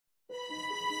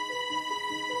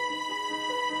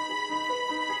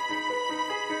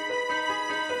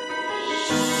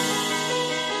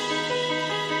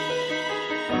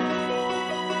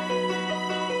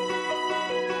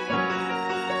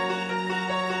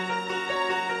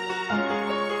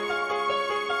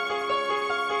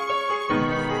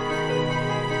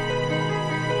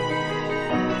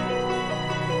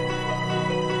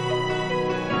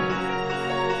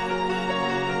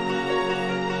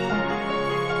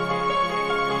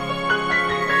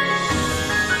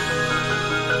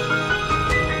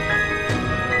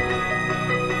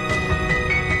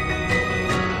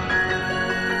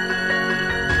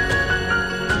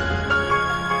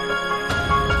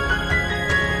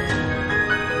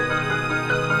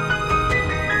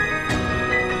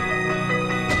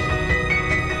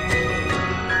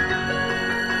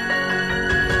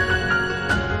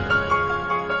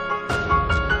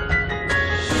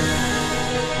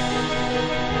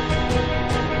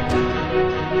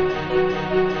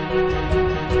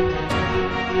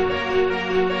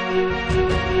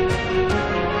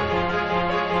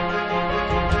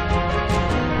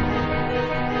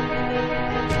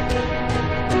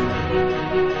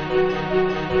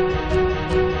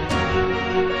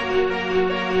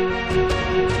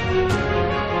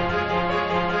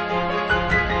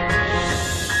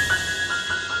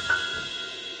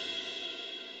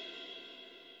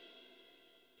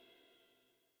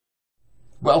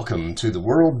Welcome to the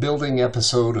world-building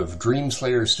episode of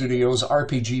Dreamslayer Studios'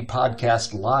 RPG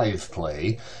podcast live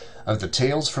play of the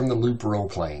Tales from the Loop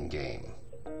role-playing game.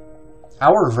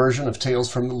 Our version of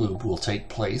Tales from the Loop will take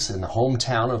place in the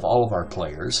hometown of all of our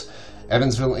players,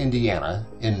 Evansville, Indiana,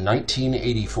 in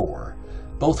 1984,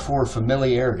 both for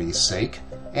familiarity's sake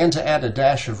and to add a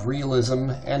dash of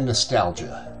realism and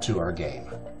nostalgia to our game.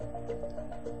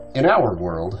 In our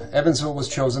world, Evansville was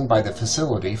chosen by the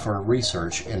Facility for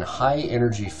Research in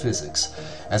High-Energy Physics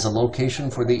as a location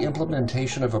for the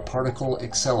implementation of a particle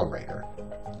accelerator.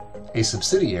 A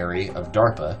subsidiary of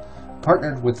DARPA,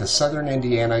 partnered with the Southern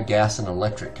Indiana Gas and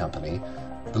Electric Company,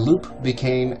 the Loop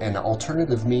became an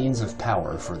alternative means of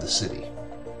power for the city.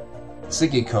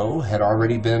 Sigico had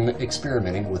already been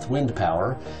experimenting with wind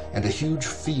power, and a huge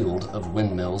field of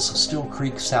windmills still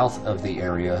creaked south of the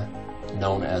area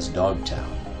known as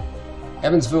Dogtown.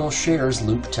 Evansville shares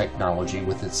Loop technology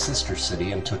with its sister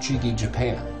city in Tochigi,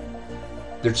 Japan.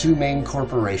 Their two main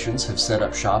corporations have set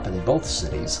up shop in both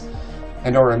cities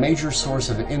and are a major source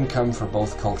of income for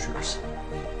both cultures.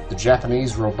 The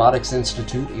Japanese Robotics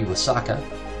Institute Iwasaka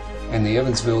and the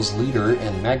Evansville's leader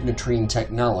in magnetrine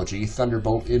technology,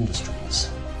 Thunderbolt Industries.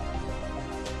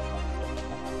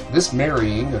 This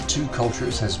marrying of two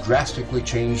cultures has drastically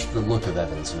changed the look of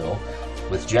Evansville,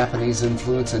 with Japanese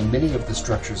influence in many of the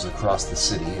structures across the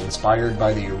city, inspired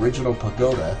by the original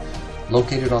pagoda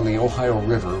located on the Ohio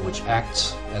River, which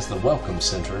acts as the welcome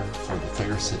center for the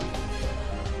fair city.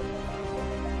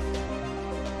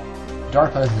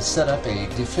 DARPA has set up a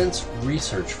defense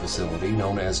research facility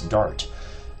known as DART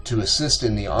to assist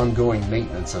in the ongoing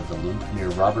maintenance of the Loop near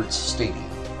Roberts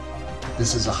Stadium.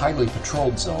 This is a highly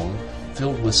patrolled zone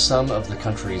filled with some of the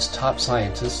country's top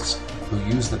scientists who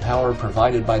use the power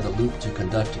provided by the Loop to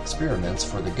conduct experiments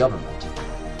for the government.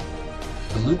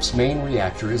 The Loop's main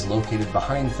reactor is located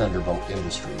behind Thunderbolt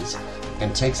Industries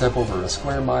and takes up over a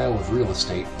square mile of real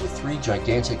estate with three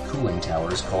gigantic cooling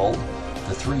towers called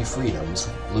the Three Freedoms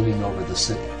looming over the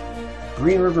city.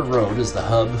 Green River Road is the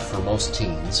hub for most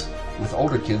teens, with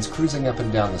older kids cruising up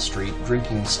and down the street,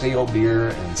 drinking stale beer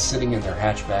and sitting in their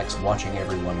hatchbacks watching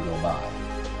everyone go by.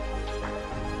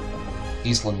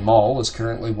 Eastland Mall is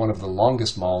currently one of the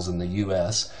longest malls in the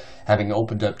U.S., having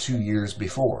opened up 2 years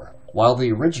before, while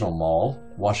the original mall,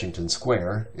 Washington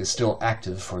Square, is still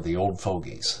active for the old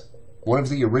fogies. One of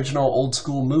the original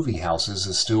old-school movie houses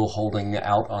is still holding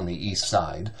out on the east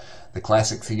side, the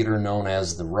classic theater known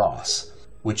as the Ross,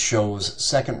 which shows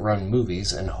second-run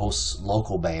movies and hosts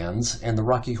local bands and the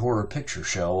Rocky Horror Picture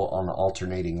Show on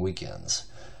alternating weekends.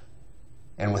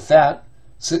 And with that,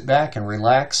 sit back and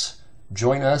relax.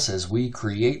 Join us as we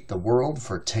create the world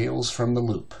for Tales from the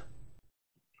Loop.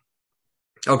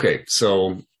 Okay,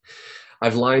 so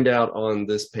I've lined out on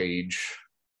this page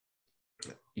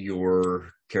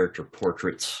your character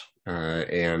portraits,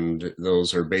 and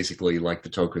those are basically like the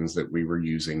tokens that we were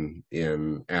using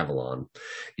in Avalon.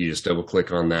 You just double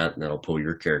click on that and that'll pull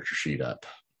your character sheet up.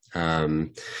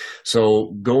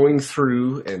 So going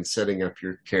through and setting up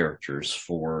your characters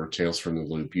for Tales from the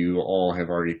Loop, you all have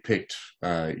already picked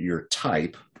your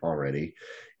type already.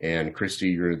 And Christy,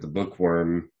 you're the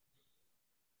bookworm.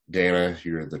 Dana,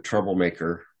 you're the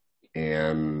troublemaker.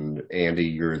 And Andy,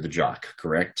 you're the jock,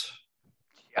 correct?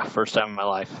 Yeah, first time in my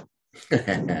life.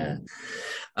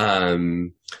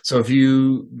 So if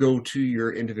you go to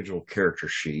your individual character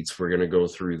sheets, we're going to go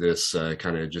through this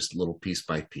kind of just little piece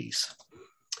by piece.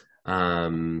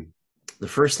 The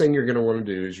first thing you're going to want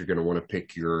to do is you're going to want to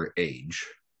pick your age.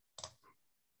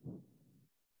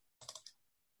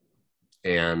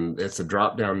 And it's a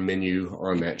drop-down menu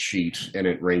on that sheet, and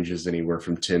it ranges anywhere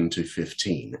from 10 to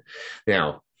 15.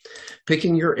 Now,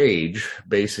 picking your age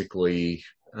basically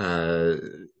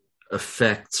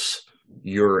affects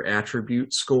your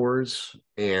attribute scores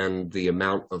and the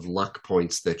amount of luck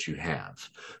points that you have.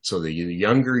 So the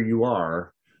younger you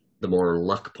are, the more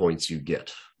luck points you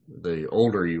get. The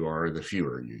older you are, the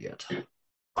fewer you get.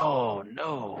 Oh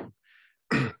no!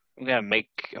 I'm gonna make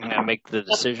the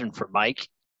decision for Mike.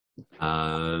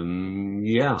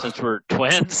 Yeah. Since we're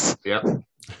twins. Yep.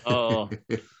 Oh,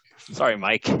 sorry,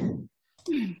 Mike.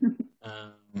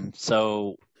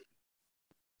 So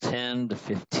 10 to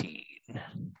 15.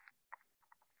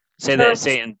 Say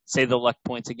the luck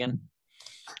points again.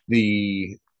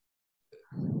 The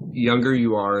younger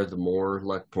you are, the more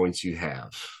luck points you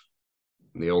have.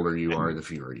 The older you are, the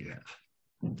fewer you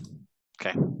have.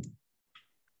 Okay.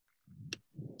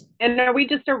 And are we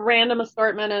just a random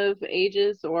assortment of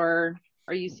ages, or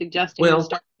are you suggesting we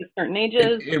start with certain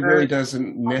ages? It really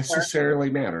doesn't necessarily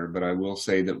matter, but I will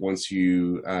say that once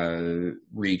you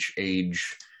reach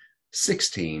age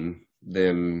 16,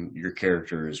 then your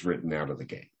character is written out of the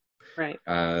game. Right.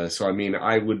 So, I mean,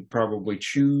 I would probably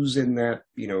choose in that,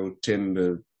 10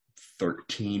 to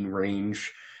 13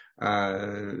 range,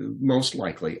 most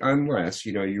likely, unless,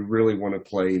 you really want to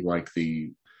play like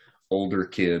the older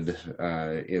kid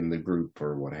in the group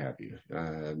or what have you.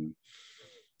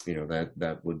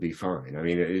 That would be fine. I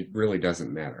mean, it really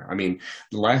doesn't matter. I mean,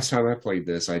 the last time I played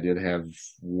this, I did have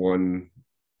one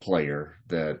player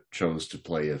that chose to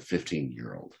play a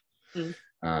 15-year-old.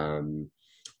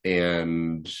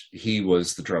 And he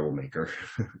was the troublemaker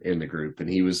in the group. And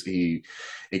he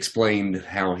explained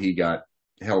how he got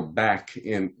held back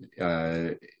in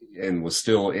and was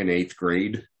still in 8th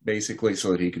grade, basically,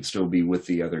 so that he could still be with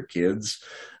the other kids.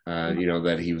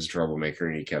 That he was a troublemaker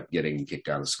and he kept getting kicked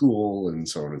out of school and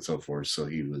so on and so forth. So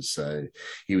he was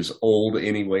old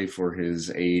anyway for his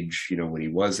age, when he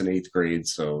was in 8th grade.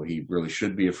 So he really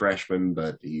should be a freshman,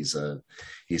 but he's still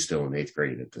in 8th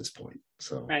grade at this point.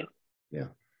 So, right. Yeah.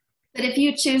 But if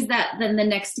you choose that, then the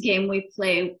next game we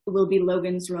play will be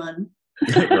Logan's Run.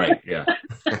 Right. Yeah.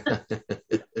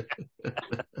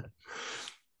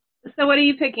 So what are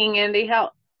you picking, Andy?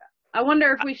 I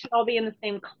wonder if we should all be in the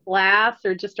same class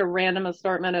or just a random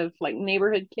assortment of like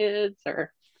neighborhood kids,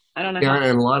 or I don't know. Yeah,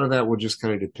 and a lot of that will just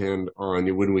kind of depend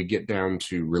on when we get down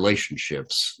to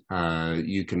relationships.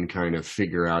 You can kind of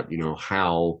figure out,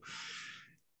 how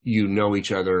you know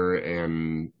each other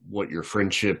and what your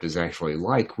friendship is actually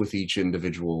like with each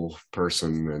individual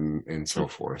person and so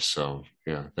forth. So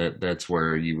yeah, that's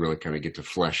where you really kind of get to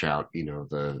flesh out,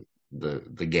 the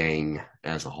gang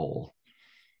as a whole.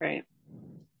 Right.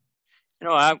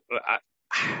 I'm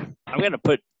going to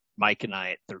put Mike and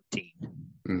I at 13.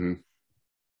 Mm-hmm.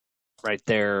 Right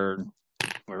there.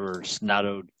 We're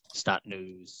snot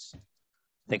news.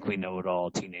 Think we know it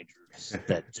all teenagers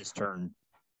that just turned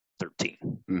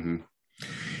 13. Mm-hmm.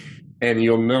 And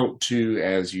you'll note too,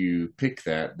 as you pick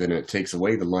that, then it takes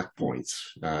away the luck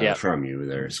points from you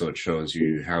there. So it shows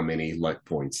you how many luck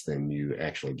points then you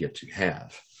actually get to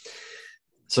have.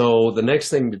 So the next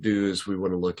thing to do is we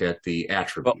want to look at the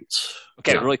attributes.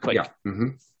 Really quick. Yeah.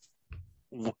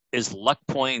 Mm-hmm. Is luck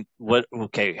point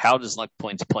how does luck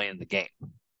points play in the game?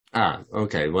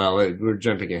 Okay. Well, we're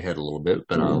jumping ahead a little bit,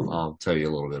 but I'll tell you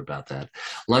a little bit about that.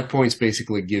 Luck points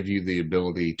basically give you the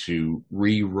ability to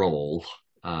re-roll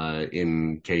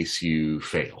in case you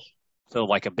fail. So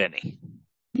like a Benny.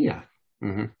 Yeah.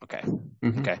 Mm-hmm. Okay.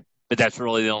 Mm-hmm. Okay. But that's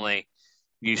really the only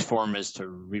use for them is to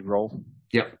re-roll?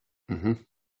 Yep. Mm-hmm.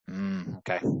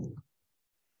 Okay.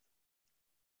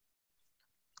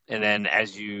 And then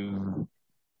as you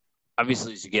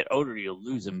get older, you'll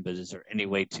lose them, but is there any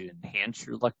way to enhance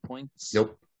your luck points?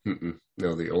 Nope. Mm-mm.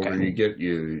 No, the older you get,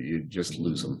 you just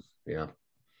lose them. Yeah.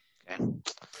 Okay.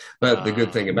 But the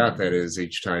good thing about that is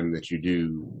each time that you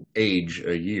do age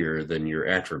a year, then your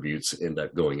attributes end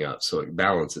up going up. So it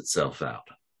balances itself out.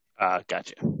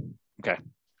 Gotcha. Okay.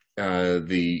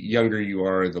 The younger you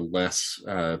are, the less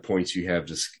points you have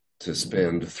to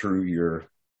spend through your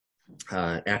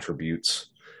attributes.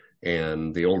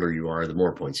 And the older you are, the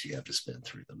more points you have to spend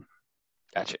through them.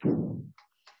 Gotcha.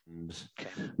 Okay.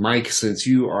 Mike, since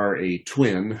you are a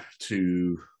twin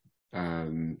to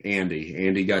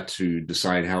Andy got to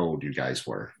decide how old you guys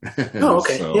were. Oh,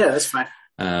 okay. So, yeah, that's fine.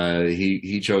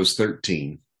 He chose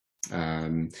 13.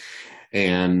 And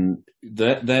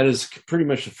that is pretty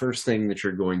much the first thing that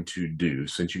you're going to do,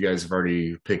 since you guys have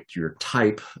already picked your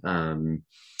type.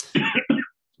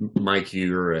 Mike,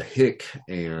 you're a hick,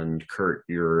 and Kurt,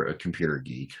 you're a computer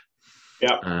geek.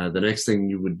 Yeah. The next thing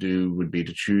you would do would be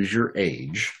to choose your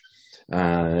age.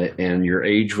 And your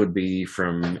age would be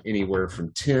from anywhere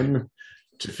from 10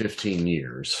 to 15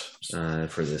 years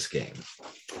for this game.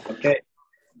 Okay.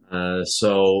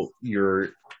 So your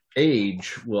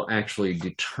age will actually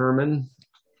determine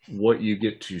what you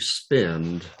get to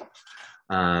spend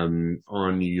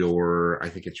on your, I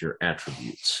think it's your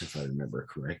attributes, if I remember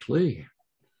correctly.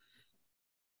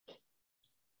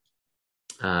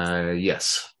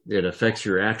 Yes, it affects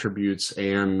your attributes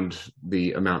and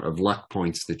the amount of luck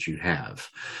points that you have.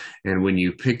 And when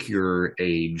you pick your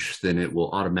age, then it will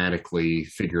automatically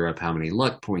figure out how many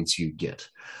luck points you get.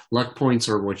 Luck points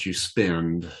are what you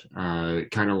spend,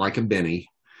 kind of like a Benny,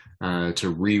 to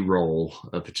re-roll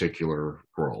a particular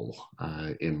roll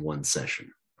in one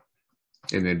session.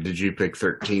 And then did you pick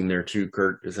 13 there too,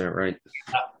 Kurt? Is that right?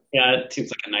 Yeah, it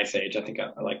seems like a nice age. I think I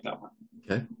like that one.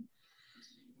 Okay.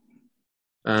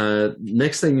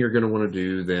 Next thing you're going to want to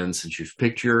do then, since you've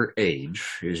picked your age,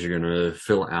 is you're going to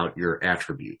fill out your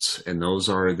attributes. And those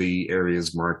are the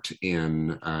areas marked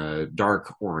in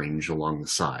dark orange along the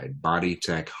side: body,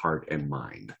 tech, heart, and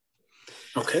mind.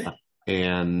 Okay.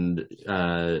 And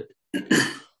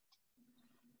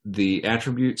The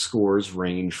attribute scores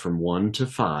range from 1 to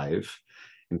 5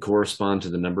 and correspond to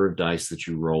the number of dice that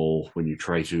you roll when you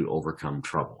try to overcome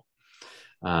trouble.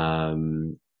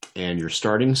 And your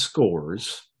starting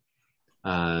scores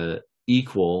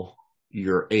equal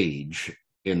your age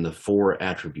in the 4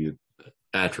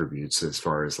 attributes as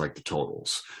far as like the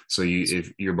totals. So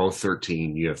if you're both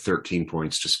 13, you have 13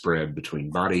 points to spread between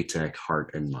body, tech,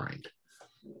 heart, and mind.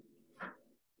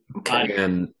 Okay.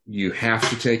 And you have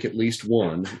to take at least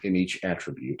 1 in each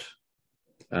attribute.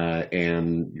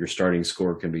 And your starting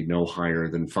score can be no higher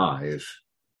than 5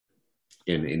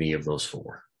 in any of those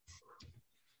 4.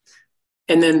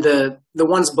 And then the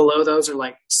ones below those are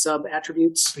like sub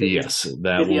attributes. Yes,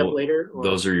 that Divvy up will. later. Or?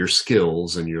 Those are your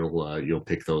skills, and you'll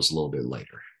pick those a little bit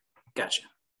later. Gotcha.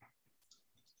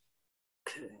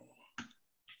 Okay.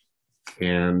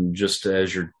 And just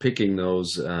as you're picking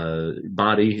those,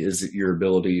 body is your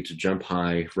ability to jump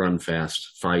high, run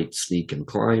fast, fight, sneak, and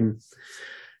climb.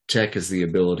 Tech is the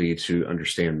ability to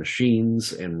understand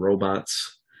machines and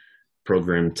robots,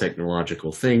 program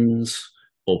technological things,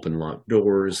 open locked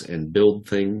doors, and build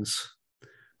things.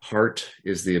 Heart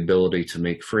is the ability to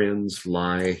make friends,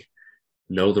 lie,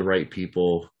 know the right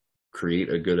people,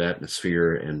 create a good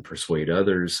atmosphere, and persuade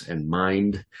others. And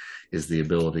mind is the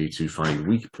ability to find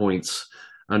weak points,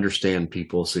 understand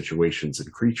people, situations,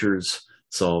 and creatures,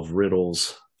 solve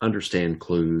riddles, understand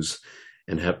clues,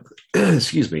 and have,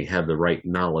 have the right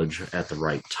knowledge at the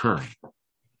right time.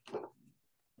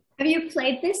 Have you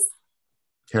played this?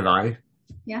 Have I?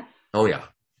 Yeah. Oh, yeah.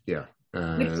 Yeah.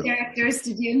 Which characters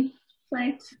did you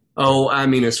play? Oh, I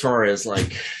mean, as far as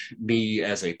like me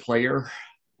as a player,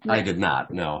 Yeah. I did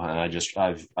not. No,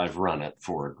 I've run it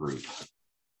for a group.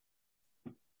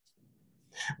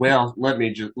 Well, let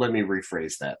me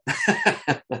rephrase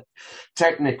that.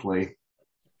 Technically,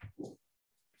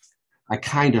 I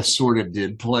kind of sort of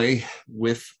did play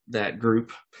with that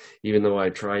group, even though I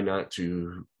try not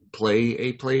to play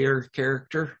a player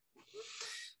character.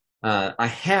 I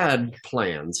had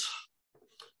plans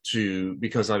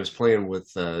because I was playing with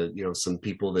some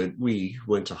people that we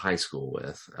went to high school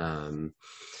with,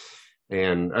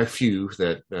 and a few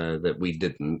that we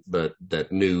didn't, but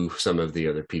that knew some of the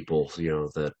other people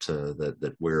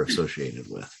that we're associated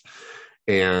with.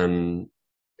 And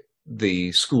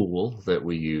the school that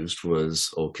we used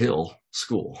was Oak Hill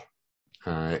School,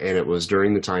 and it was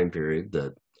during the time period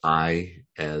that I,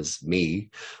 as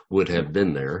me, would have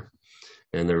been there.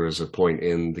 And there was a point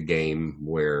in the game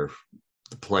where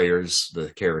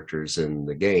the characters in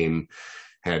the game,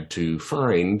 had to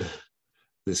find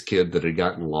this kid that had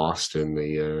gotten lost in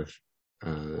the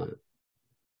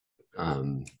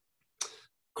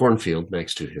cornfield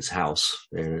next to his house,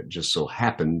 and it just so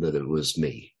happened that it was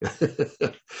me.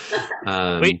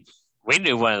 We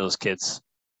knew one of those kids,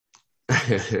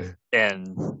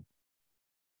 and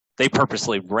they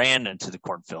purposely ran into the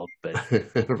cornfield, but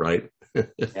right.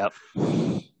 Yep.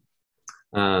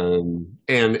 And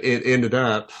it ended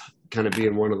up kind of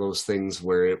being one of those things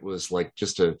where it was like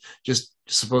just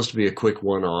supposed to be a quick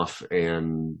one-off,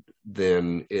 and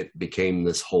then it became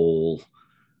this whole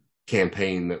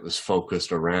campaign that was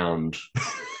focused around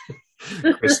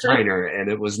Chris Steiner, and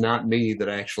it was not me that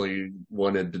actually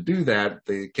wanted to do that.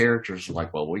 The characters were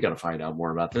like, well, we got to find out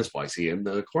more about this. Why is he in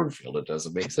the cornfield? It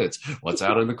doesn't make sense. What's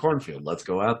out in the cornfield? Let's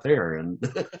go out there. And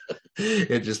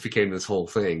it just became this whole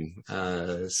thing.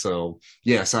 So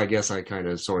yes, I guess I kind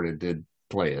of sort of did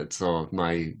play it. So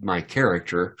my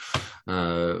character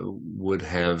would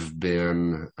have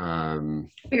been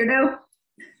Weirdo.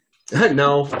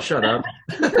 no, shut up.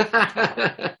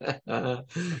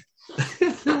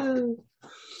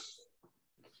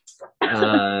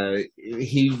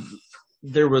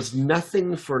 There was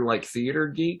nothing for like theater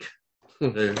geek.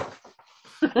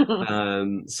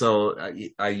 So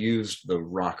I used the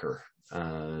rocker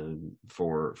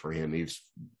for him. He's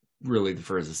really the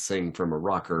furthest thing from a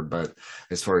rocker, but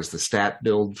as far as the stat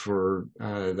build for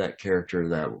that character,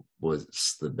 that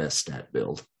was the best stat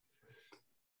build.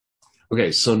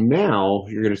 Okay, so now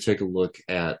you're going to take a look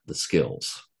at the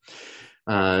skills.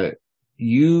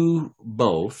 You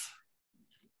both,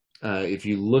 if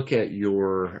you look at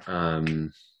your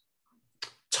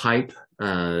type,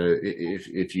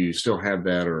 if you still have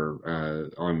that,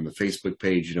 or on the Facebook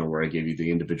page, where I gave you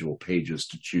the individual pages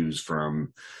to choose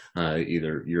from,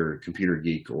 either your Computer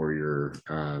Geek or your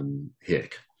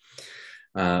HIC.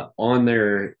 On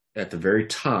there, at the very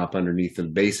top, underneath the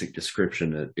basic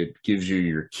description, it gives you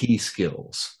your key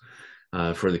skills.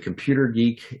 For the Computer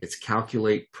Geek, it's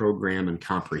calculate, program, and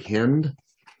comprehend.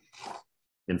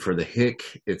 And for the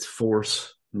HIC, it's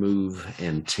force, move,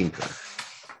 and tinker.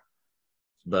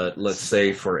 but let's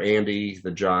say for Andy, the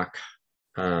jock,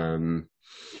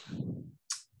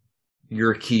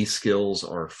 your key skills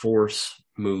are force,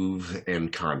 move,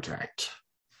 and contact.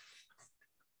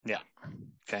 Yeah.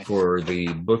 Okay. For the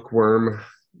bookworm,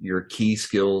 your key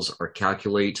skills are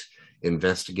calculate,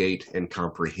 investigate, and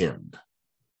comprehend.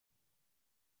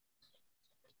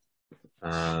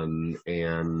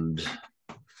 And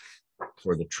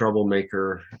for the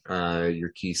troublemaker, your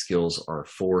key skills are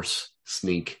force,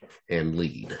 sneak, and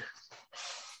lead.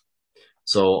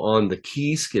 So on the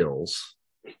key skills,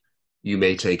 you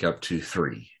may take up to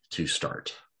 3 to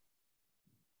start.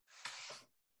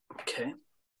 Okay.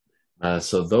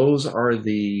 So those are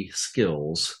the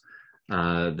skills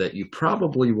that you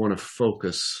probably want to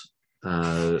focus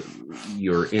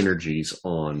your energies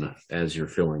on as you're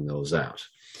filling those out.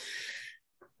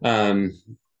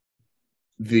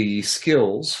 The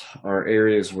skills are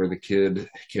areas where the kid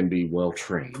can be well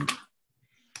trained,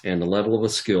 and the level of a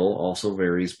skill also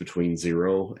varies between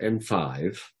 0 and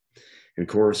 5 and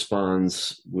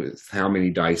corresponds with how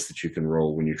many dice that you can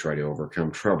roll when you try to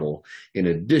overcome trouble, in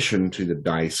addition to the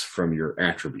dice from your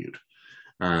attribute.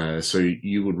 So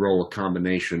you would roll a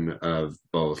combination of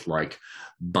both, like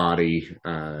body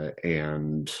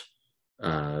and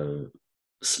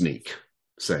sneak,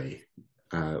 say,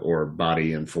 or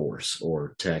body and force,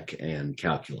 or tech and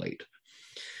calculate.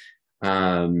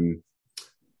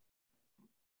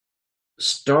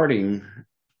 Starting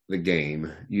the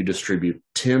game, you distribute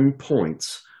 10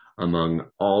 points among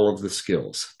all of the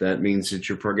skills. That means that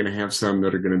you're probably going to have some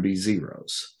that are going to be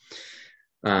zeros.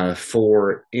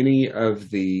 For any of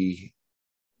the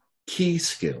key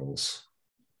skills,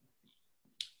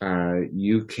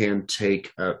 you can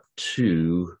take up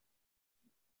to,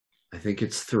 I think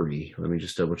it's 3. Let me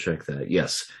just double check that.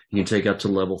 Yes, you can take up to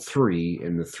level 3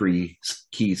 in the 3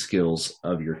 key skills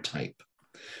of your type.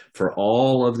 For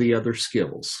all of the other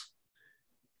skills,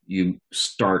 you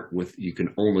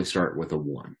can only start with a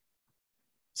 1.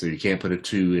 So you can't put a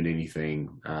 2 in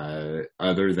anything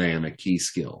other than a key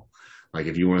skill. Like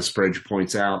if you want to spread your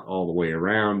points out all the way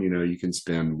around, you can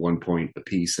spend 1 point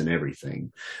apiece in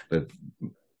everything. But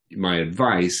my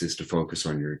advice is to focus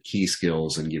on your key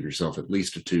skills and give yourself at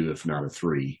least a 2, if not a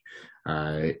 3,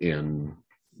 in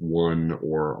one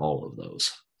or all of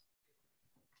those.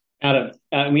 Out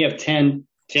of we have 10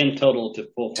 total to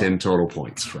pull from. 10 total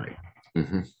points, right?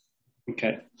 Mm-hmm.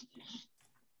 Okay.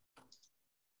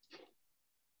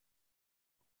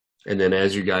 And then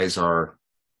as you guys are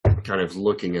kind of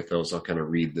looking at those, I'll kind of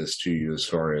read this to you as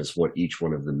far as what each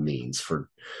one of them means. For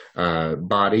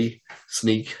body,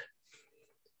 sneak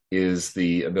is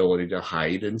the ability to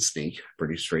hide and sneak,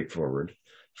 pretty straightforward.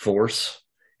 Force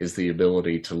is the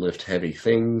ability to lift heavy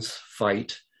things,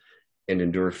 fight, and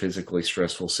endure physically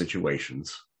stressful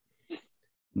situations.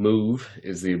 Move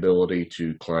is the ability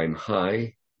to climb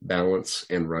high, balance,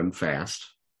 and run fast.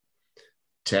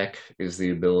 Tech is the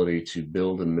ability to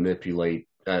build and manipulate,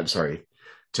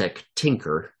 tech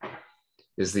tinker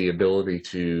is the ability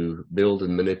to build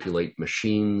and manipulate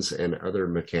machines and other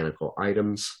mechanical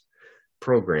items.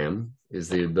 Program is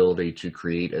the ability to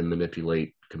create and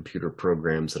manipulate computer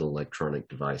programs and electronic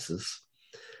devices.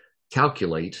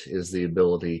 Calculate is the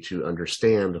ability to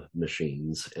understand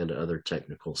machines and other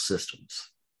technical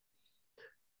systems.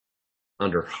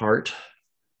 Under heart,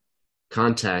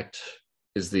 contact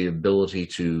is the ability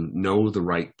to know the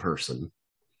right person.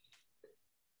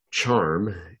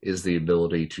 Charm is the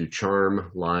ability to charm,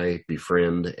 lie,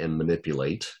 befriend, and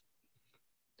manipulate.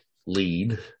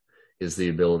 Lead is the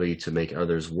ability to make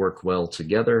others work well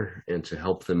together and to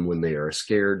help them when they are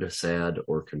scared, sad,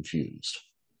 or confused.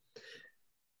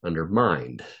 Under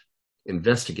mind,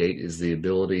 investigate is the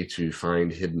ability to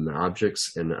find hidden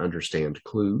objects and understand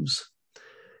clues.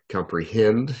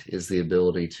 Comprehend is the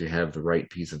ability to have the right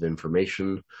piece of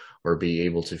information or be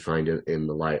able to find it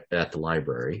at the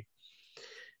library.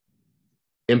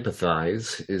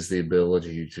 Empathize is the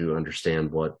ability to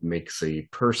understand what makes a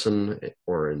person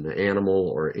or an animal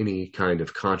or any kind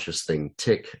of conscious thing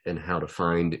tick and how to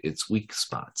find its weak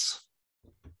spots.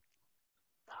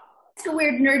 It's a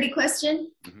weird nerdy question.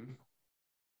 Mm-hmm.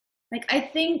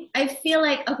 I feel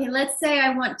like, okay, let's say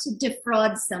I want to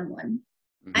defraud someone.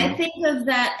 Mm-hmm. I think of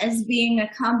that as being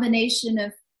a combination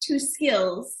of 2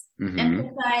 skills, mm-hmm.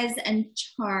 empathize and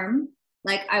charm.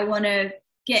 Like I want to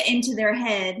get into their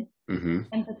head, mm-hmm.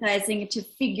 empathizing to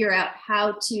figure out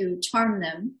how to charm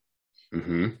them.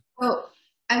 Mm-hmm. So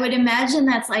I would imagine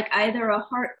that's like either a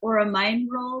heart or a mind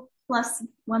roll plus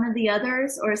one of the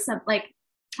others, or something like.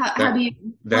 How do you?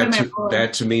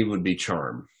 That to me would be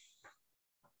charm.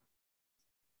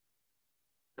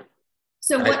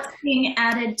 So what's being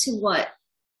added to what?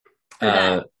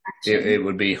 It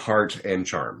would be heart and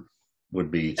charm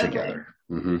would be together.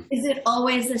 Okay. Mm-hmm. Is it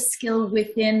always a skill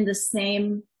within the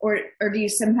same, or do you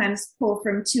sometimes pull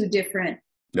from two different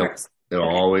parts? Nope.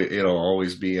 It'll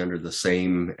always be under the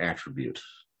same attribute.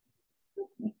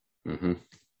 Mm-hmm.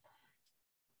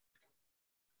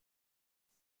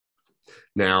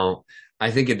 Now,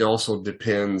 I think it also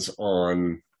depends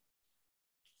on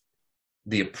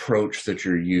the approach that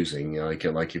you're using. Like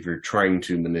if you're trying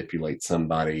to manipulate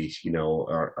somebody,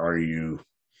 are you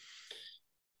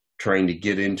trying to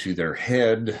get into their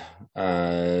head,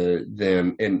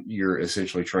 then, and you're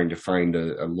essentially trying to find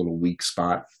a little weak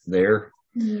spot there.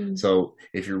 Mm-hmm. So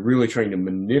if you're really trying to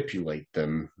manipulate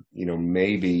them,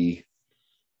 maybe,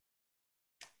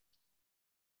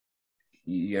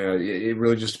 it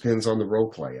really just depends on the role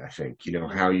play, I think,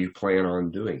 how you plan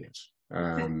on doing it.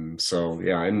 So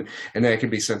yeah, and that could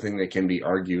be something that can be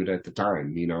argued at the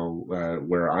time,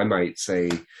 where I might say,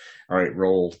 all right,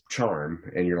 roll charm.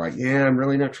 And you're like, yeah, I'm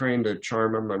really not trying to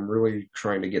charm him. I'm really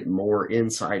trying to get more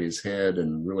inside his head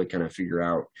and really kind of figure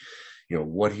out,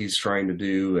 what he's trying to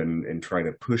do and try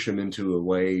to push him into a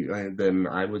way. Then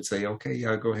I would say, okay,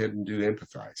 yeah, go ahead and do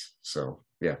empathize. So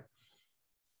yeah,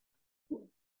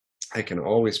 it can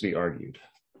always be argued.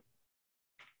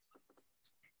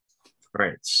 All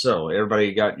right, so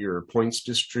everybody got your points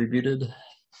distributed?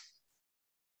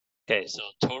 Okay, so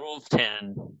total of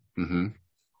 10. Mm-hmm.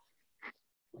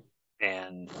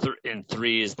 And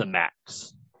 3 is the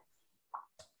max.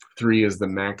 3 is the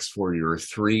max for your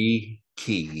 3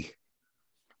 key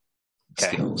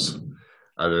skills.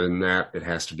 Other than that, it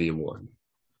has to be a 1.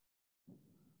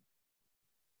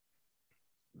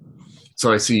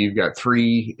 So I see you've got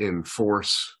 3 in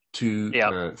force,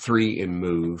 3 in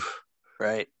move.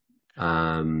 Right.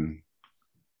 And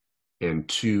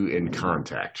 2 in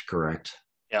contact, correct?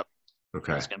 Yep.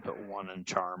 Okay. I'm just going to put 1 in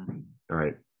charm. All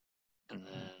right. And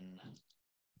then,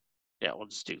 we'll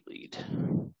just do lead.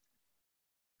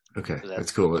 Okay,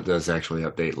 that's cool. It does actually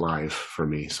update live for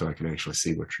me, so I can actually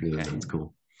see what you're doing. Okay. That's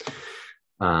cool.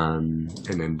 And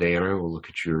then Dana, we'll look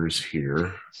at yours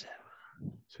here.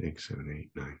 6, 7,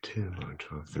 8, 9, 10, 11,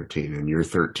 12, 13. And you're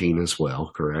 13 as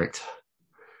well, correct?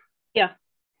 Yeah.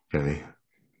 Okay.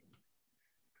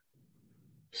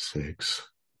 6,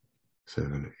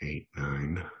 7, 8,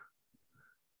 9.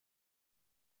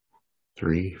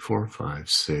 3, 4, 5,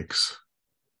 6,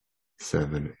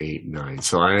 7, 8, 9.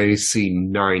 So I see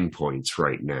 9 points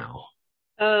right now.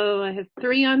 Oh, I have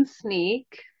 3 on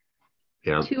sneak.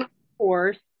 Yeah. 2 on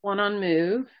force, 1 on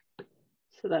move.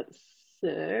 So that's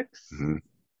 6,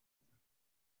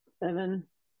 7,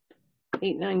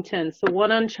 8, 9, 10. So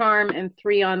 1 on charm and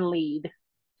 3 on lead.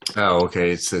 Oh,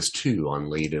 okay. It says 2 on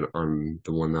lead and on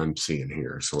the one I'm seeing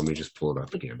here. So let me just pull it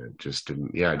up again. It just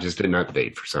didn't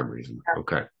update for some reason.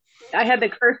 Okay. I had the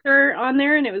cursor on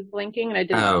there and it was blinking and I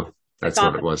didn't. Oh, that's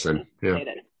what it was then. Yeah.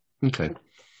 Okay.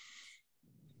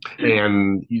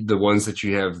 And the ones that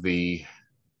you have I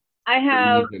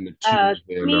have and the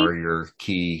 2 then are your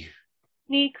key.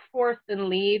 Sneak, force, and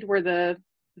lead were the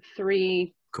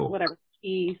 3 cool.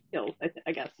 Key skills,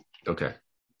 I guess. Okay.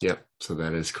 Yep. So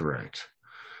that is correct.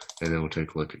 And then we'll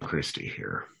take a look at Christy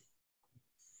here.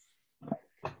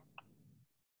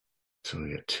 So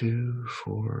we got 2,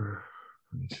 4,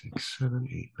 5, 6, 7,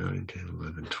 8, 9, 10,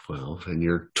 11, 12. And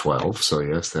you're 12. So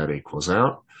yes, that equals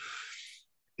out.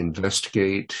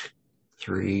 Investigate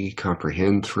 3,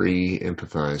 comprehend 3,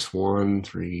 empathize 1,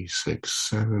 3, 6,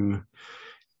 7,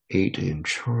 8 in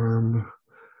charm,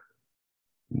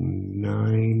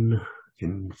 9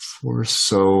 in force.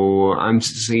 So I'm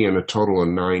seeing a total of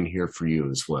 9 here for you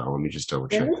as well. Let me just double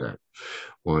check that.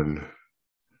 1.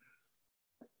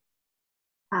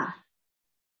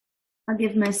 I'll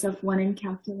give myself 1 in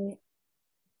calculate.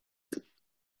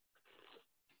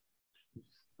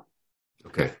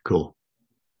 Okay, cool.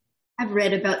 I've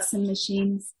read about some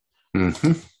machines.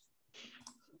 Mm-hmm.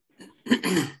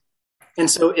 And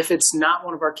so if it's not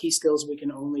one of our key skills, we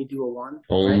can only do a 1?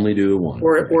 Only do a 1.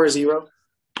 Or a 0?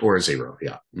 Or a 0,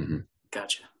 yeah. Mm-hmm.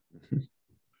 Gotcha. Mm-hmm.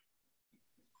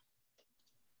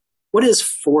 What is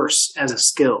force as a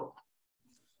skill?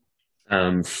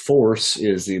 Force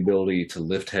is the ability to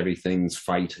lift heavy things,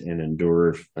 fight, and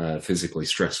endure physically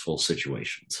stressful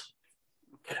situations.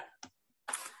 Okay.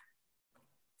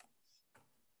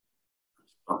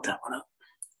 Bump that one up.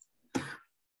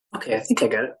 Okay, I think I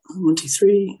got it. 1, 2,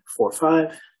 3, 4,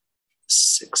 5,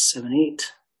 6, 7,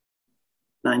 8,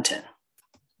 9, 10.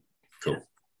 Cool.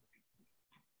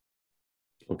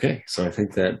 Okay, so I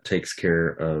think that takes care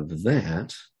of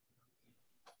that.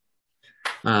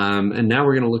 And now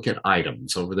we're going to look at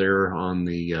items. Over there on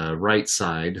the right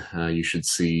side, you should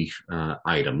see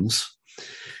items.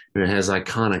 and it has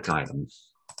iconic item.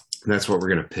 That's what we're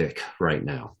going to pick right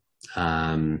now.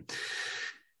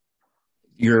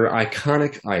 Your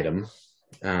iconic item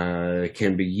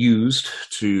can be used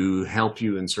to help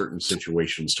you in certain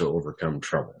situations to overcome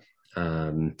trouble.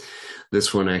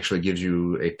 This one actually gives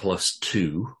you a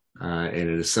 +2, and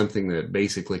it is something that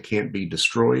basically can't be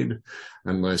destroyed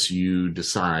unless you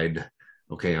decide,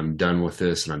 okay, I'm done with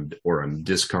this, and I'm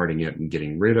discarding it and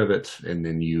getting rid of it, and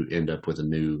then you end up with a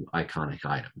new iconic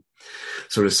item.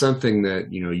 So it's something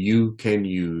that you can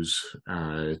use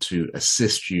to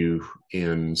assist you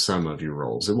in some of your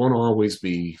roles. It won't always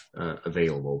be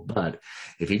available, but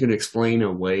if you can explain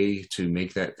a way to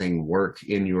make that thing work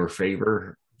in your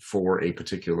favor for a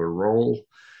particular role,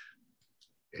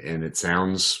 and it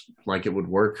sounds like it would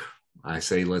work, I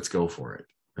say let's go for it.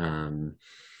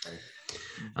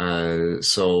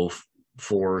 So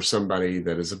for somebody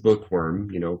that is a bookworm,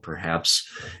 perhaps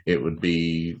it would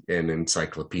be an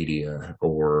encyclopedia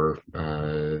or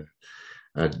a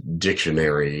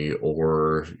dictionary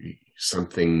or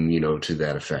something, to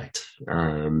that effect.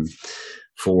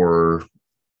 For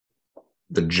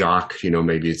the jock,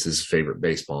 maybe it's his favorite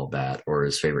baseball bat or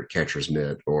his favorite catcher's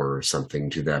mitt or something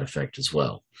to that effect as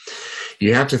well.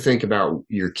 You have to think about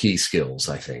your key skills,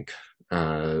 I think,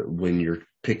 when you're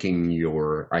picking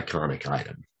your iconic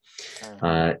item.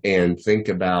 And think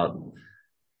about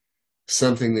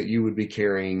something that you would be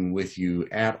carrying with you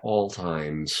at all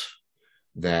times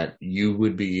that you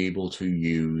would be able to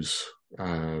use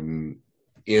in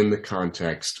the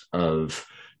context of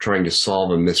trying to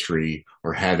solve a mystery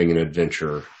or having an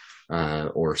adventure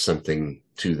or something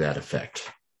to that effect.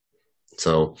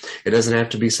 So it doesn't have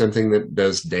to be something that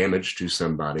does damage to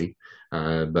somebody,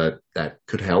 but that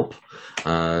could help.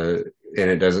 And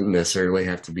it doesn't necessarily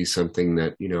have to be something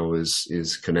that,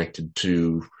 is connected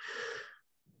to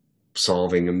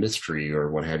solving a mystery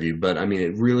or what have you. But I mean,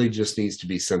 it really just needs to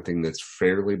be something that's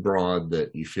fairly broad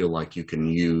that you feel like you can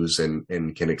use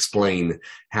and can explain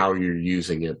how you're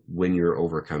using it when you're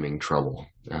overcoming trouble,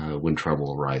 when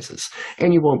trouble arises.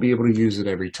 And you won't be able to use it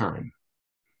every time.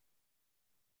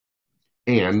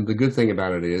 And the good thing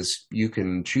about it is you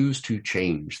can choose to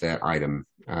change that item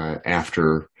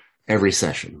after every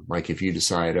session. Like if you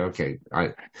decide, okay,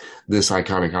 this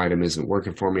iconic item isn't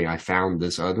working for me. I found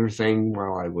this other thing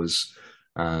while I was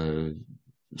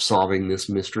solving this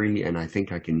mystery, and I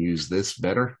think I can use this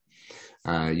better.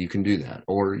 You can do that.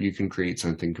 Or you can create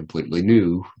something completely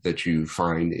new that you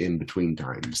find in between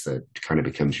times that kind of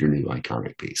becomes your new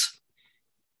iconic piece.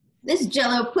 This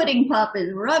Jell-O pudding pop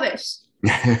is rubbish.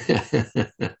 Well,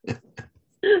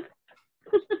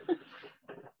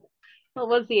 it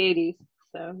was the 80s,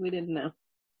 so we didn't know.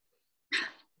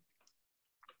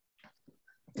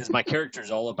 Because my character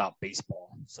is all about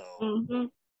baseball, so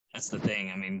that's the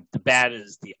thing. I mean, the bat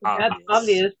is the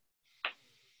obvious.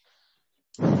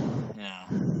 Yeah.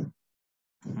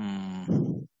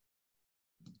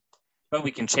 But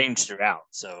we can change throughout,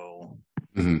 so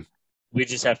we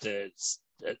just have to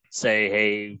say,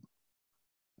 hey,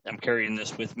 I'm carrying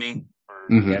this with me, or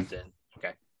we have to.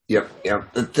 Okay.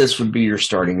 Yep. This would be your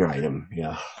starting item. Yeah.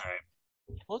 All right.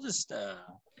 We'll just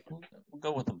we'll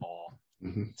go with the ball.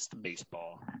 It's the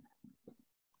baseball.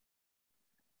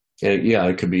 And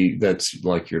it could be that's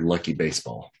like your lucky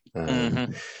baseball. Yeah.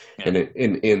 And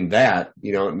in that,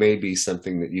 it may be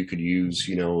something that you could use,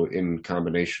 in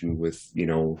combination with,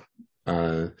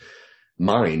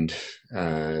 mind,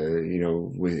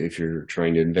 if you're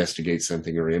trying to investigate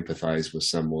something or empathize with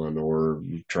someone, or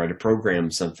you try to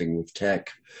program something with tech,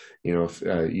 if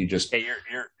you just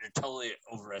you're totally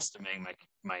overestimating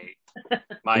my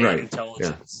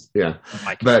intelligence. Yeah.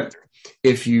 My but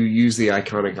if you use the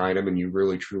iconic item and you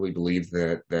really truly believe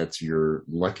that that's your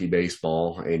lucky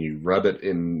baseball, and you rub it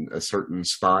in a certain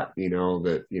spot,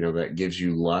 that gives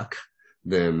you luck,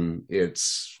 then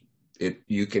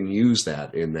you can use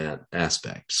that in that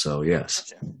aspect. So yes.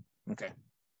 Gotcha. Okay.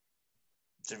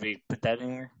 Should we put that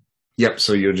in here? Yep.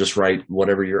 So you'll just write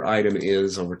whatever your item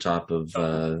is over top of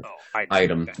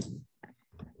item. Okay.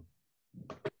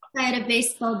 If I had a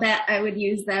baseball bat, I would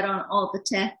use that on all the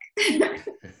tech.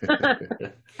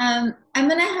 I'm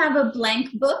going to have a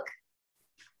blank book.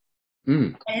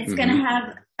 And it's going to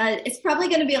have, it's probably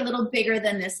going to be a little bigger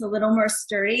than this, a little more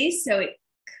sturdy. So it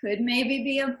could maybe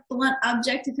be a blunt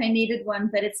object if I needed one,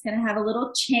 but it's going to have a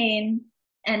little chain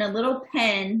and a little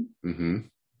pen.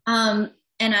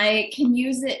 And I can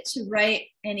use it to write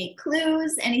any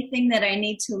clues, anything that I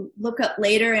need to look up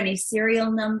later, any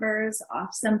serial numbers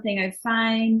off something I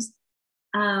find.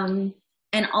 And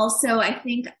also I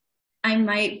think I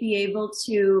might be able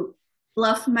to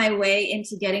bluff my way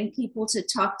into getting people to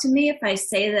talk to me if I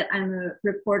say that I'm a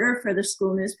reporter for the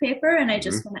school newspaper and I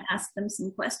just want to ask them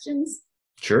some questions.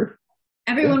 Sure.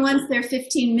 Everyone wants their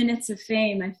 15 minutes of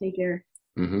fame, I figure.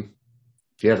 Mm-hmm.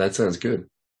 Yeah, that sounds good.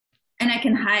 And I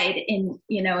can hide in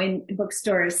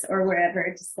bookstores or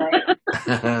wherever, just like.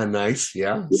 Nice.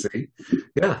 Yeah. See.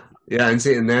 Yeah. Yeah.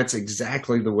 And that's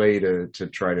exactly the way to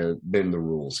try to bend the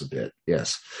rules a bit.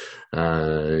 Yes.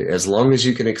 As long as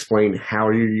you can explain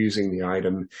how you're using the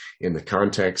item in the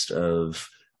context of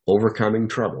overcoming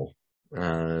trouble,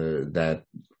 that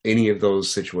any of those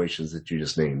situations that you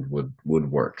just named would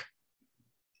work.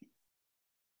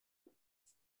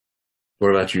 What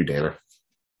about you, Dana?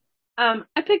 I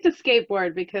picked a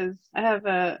skateboard because I have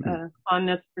a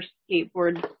fondness for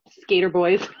skater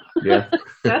boys. Yeah.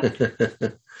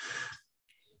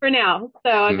 For now,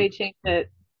 so I may change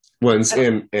it. Well,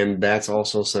 and that's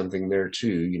also something there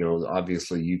too.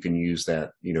 Obviously you can use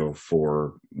that,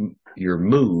 for your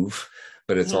move,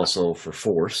 but it's also for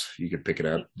force. You could pick it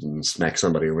up and smack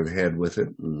somebody over the head with it,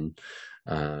 and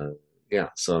yeah.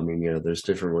 So I mean, there's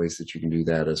different ways that you can do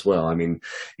that as well. I mean,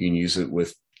 you can use it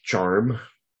with charm.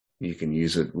 You can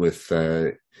use it with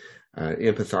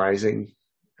empathizing.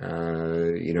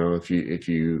 If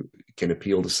you can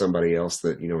appeal to somebody else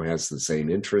that has the same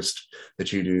interest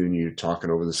that you do, and you're talking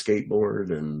over the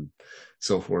skateboard and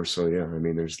so forth. So yeah, I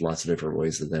mean, there's lots of different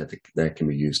ways that can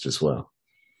be used as well.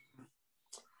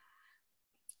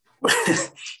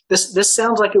 This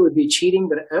sounds like it would be cheating,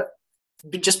 but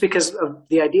just because of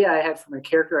the idea I had for my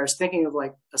character, I was thinking of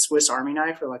like a Swiss Army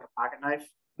knife or like a pocket knife,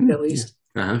 at least.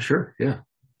 Yeah. Sure. Yeah.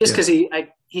 Just because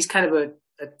he's kind of a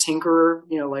tinkerer,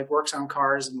 like works on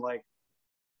cars and like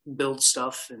builds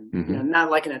stuff, and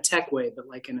not like in a tech way, but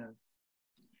like in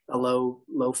a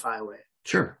lo-fi way.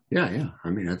 Sure. Yeah. I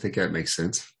mean, I think that makes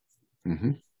sense.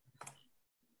 Mm-hmm.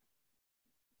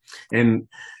 And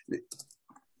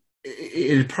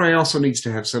it probably also needs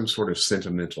to have some sort of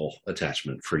sentimental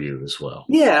attachment for you as well.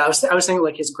 Yeah, I was thinking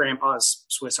like his grandpa's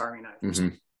Swiss Army knife.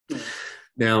 Mm-hmm. Yeah.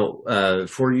 Now,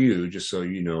 for you, just so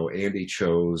you know, Andy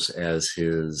chose as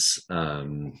his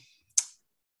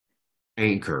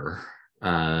anchor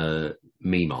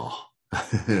Meemaw.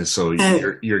 So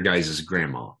your guys'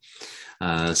 grandma.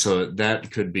 So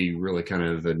that could be really kind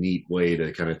of a neat way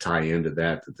to kind of tie into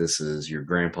that this is your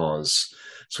grandpa's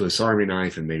Swiss Army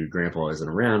knife, and maybe grandpa isn't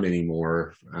around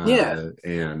anymore.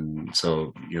 And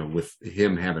so, with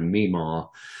him having Meemaw,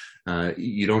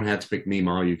 you don't have to pick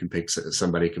Meemaw. You can pick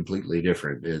somebody completely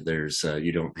different. You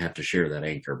don't have to share that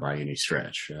anchor by any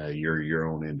stretch. You're your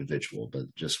own individual,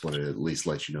 but just wanted to at least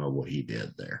let you know what he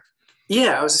did there.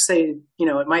 Yeah, I was to say,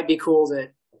 it might be cool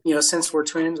that, since we're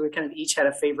twins, we kind of each had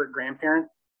a favorite grandparent,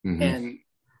 and,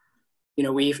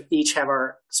 we each have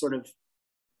our sort of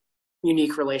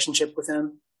unique relationship with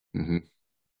him. Mm-hmm.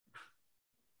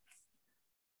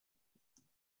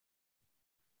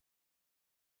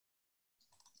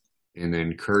 And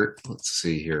then Kurt, let's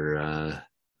see here.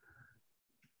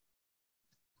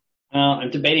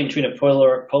 I'm debating between a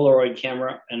Polaroid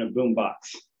camera and a boombox.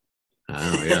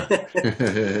 Oh, yeah.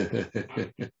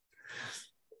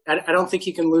 I don't think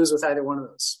you can lose with either one of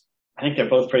those. I think they're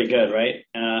both pretty good, right?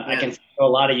 I can see a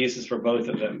lot of uses for both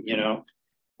of them,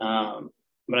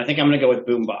 but I think I'm going to go with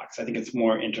boombox. I think it's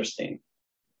more interesting.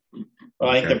 Well,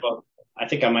 I think they're both. I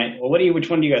think I might. Well, which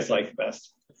one do you guys like the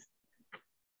best?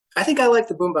 I think I like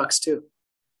the boombox too.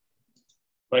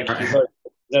 Like,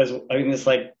 this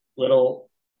like little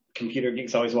computer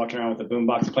geeks always walking around with a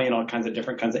boombox playing all kinds of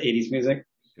different kinds of 80s music.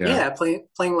 Yeah,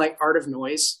 playing like Art of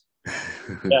Noise.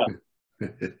 Yeah.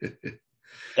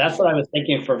 That's what I was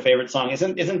thinking for a favorite song. Art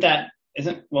of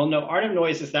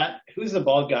Noise, who's the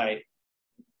bald guy?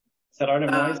 Is that Art of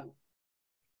Noise?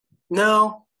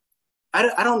 No.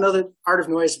 I don't know that Art of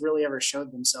Noise really ever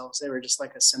showed themselves. They were just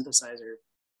like a synthesizer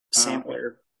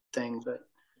sampler thing, but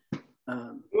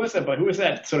who was that? But who was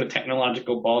that sort of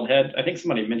technological bald head? I think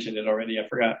somebody mentioned it already. I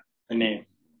forgot the name.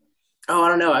 Oh, I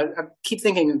don't know. I keep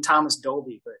thinking of Thomas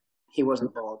Dolby, but he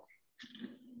wasn't bald.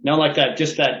 No, like that,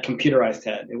 just that computerized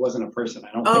head. It wasn't a person.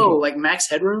 I don't. Oh, like Max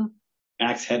Headroom.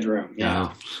 Max Headroom.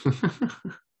 Yeah.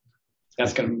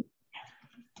 That's gonna.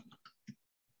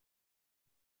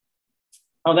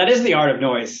 Oh, that is the Art of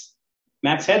Noise.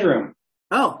 Max Headroom.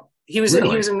 Oh, he was in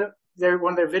one of their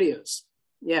videos.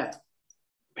 Yeah.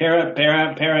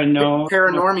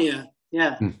 Paranormia.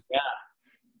 Yeah. Yeah.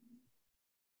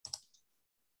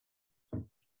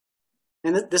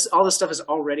 And all this stuff is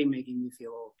already making me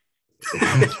feel old.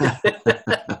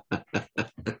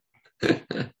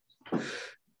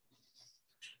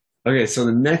 Okay, so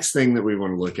the next thing that we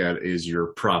want to look at is your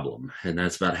problem, and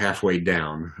that's about halfway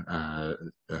down,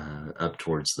 up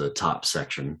towards the top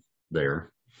section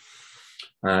there.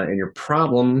 And your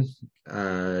problem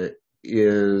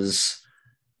is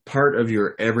part of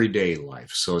your everyday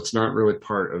life, so it's not really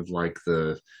part of like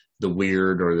the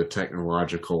weird or the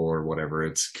technological or whatever.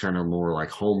 It's kind of more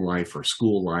like home life or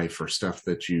school life or stuff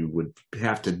that you would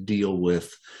have to deal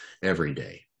with every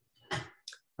day.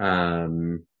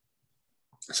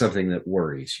 Something that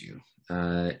worries you.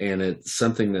 And it's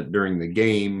something that during the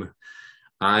game,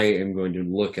 I am going to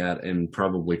look at and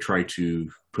probably try to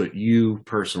put you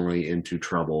personally into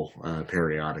trouble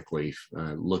periodically,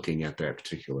 looking at that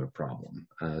particular problem,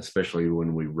 especially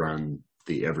when we run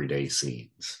the everyday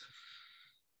scenes.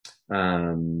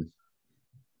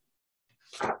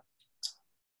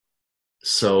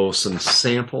 So some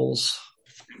samples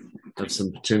of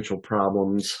some potential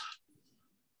problems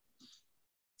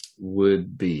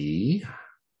would be,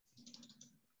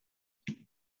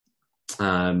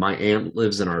 my aunt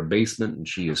lives in our basement and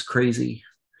she is crazy.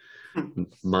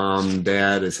 Mom,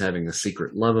 dad is having a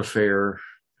secret love affair.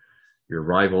 Your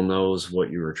rival knows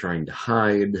what you are trying to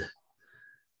hide.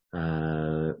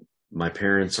 My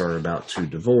parents are about to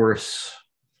divorce.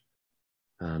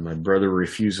 My brother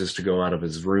refuses to go out of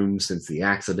his room since the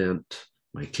accident.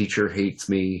 My teacher hates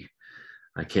me.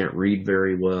 I can't read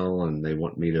very well, and they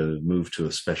want me to move to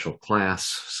a special class.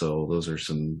 So those are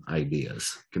some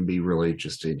ideas. It can be really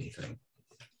just anything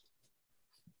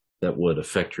that would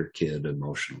affect your kid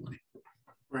emotionally.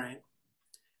 Right.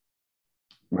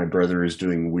 My brother is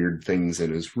doing weird things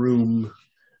in his room.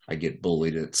 I get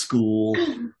bullied at school.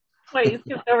 Wait, you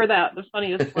skipped over that, the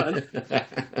funniest one.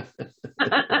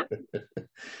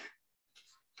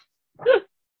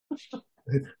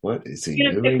 What is he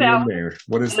doing in there?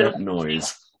 What is that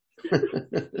noise?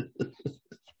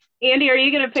 Andy, are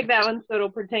you going to pick that one so it'll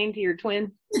pertain to your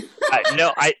twin?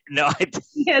 No.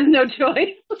 He has no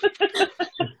choice.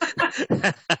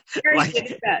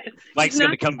 Mike's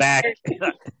going to come back.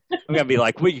 I'm going to be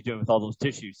like, what are you doing with all those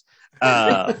tissues?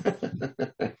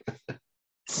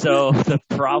 So the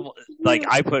problem, like,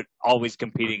 I put always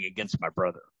competing against my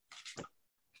brother.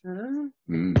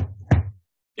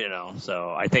 You know,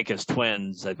 so I think as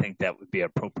twins, I think that would be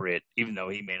appropriate, even though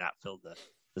he may not feel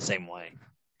the same way.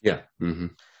 Yeah. Mm-hmm.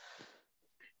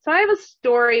 So I have a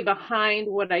story behind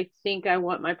what I think I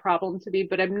want my problem to be,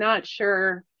 but I'm not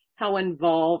sure how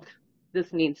involved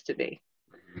this needs to be.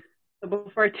 So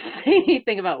before I say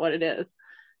anything about what it is,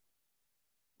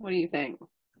 what do you think?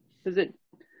 Is it?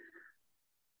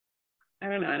 I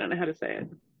don't know. I don't know how to say it.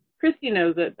 Christy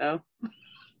knows it though.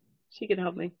 She can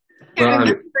help me. I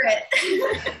remember it.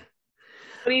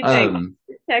 What do you think?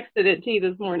 I texted it to you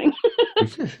this morning.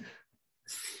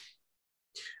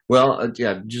 Well,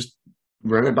 yeah, just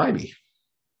run it by me.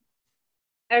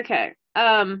 Okay.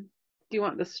 Do you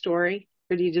want the story,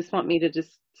 or do you just want me to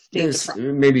just state the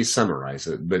problem? Maybe summarize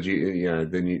it, but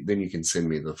then you can send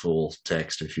me the full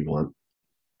text if you want.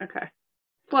 Okay.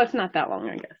 Well, it's not that long,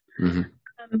 I guess. Mm-hmm.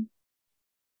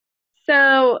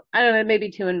 So I don't know,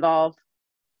 maybe too involved.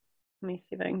 Let me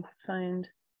see if I can find.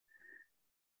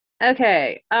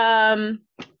 Okay. Mom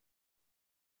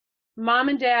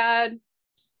and dad.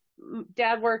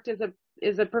 Dad worked as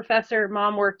a professor.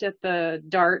 Mom worked at the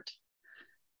DART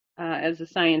as a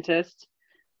scientist.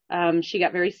 She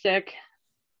got very sick.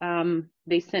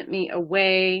 They sent me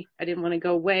away. I didn't want to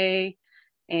go away.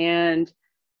 And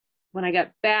when I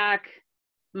got back,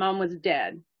 Mom was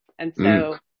dead. And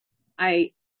so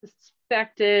I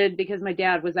suspected, because my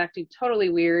dad was acting totally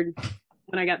weird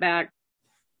when I got back,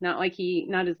 not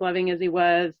as loving as he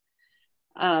was,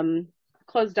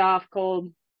 closed off,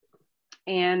 cold.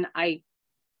 And I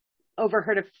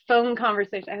overheard a phone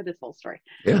conversation. I had this whole story.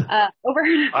 Yeah.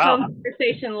 Overheard a phone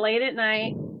conversation late at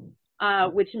night,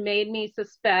 which made me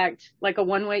suspect, like a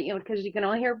one-way, because you can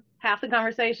only hear half the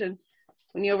conversation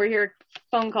when you overhear a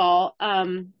phone call.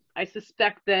 I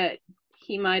suspect that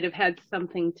he might have had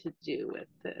something to do with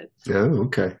it. Oh,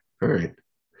 okay. All right.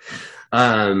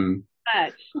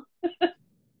 But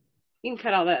you can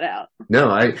cut all that out.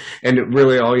 No, and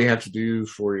really all you have to do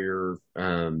for your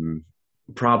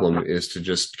problem is to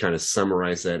just kind of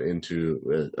summarize that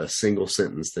into a single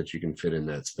sentence that you can fit in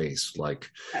that space. Like,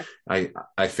 okay.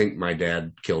 I think my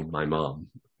dad killed my mom,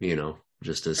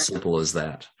 just as simple as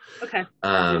that. Okay.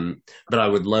 But I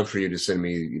would love for you to send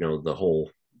me, the whole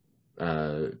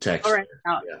text. All right.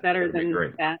 Better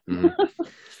than that. Mm-hmm.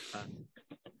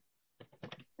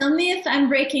 Tell me if I'm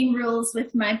breaking rules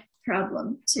with my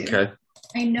problem too. Okay.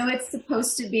 I know it's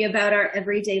supposed to be about our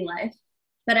everyday life,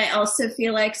 but I also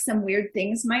feel like some weird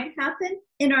things might happen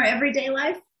in our everyday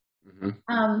life.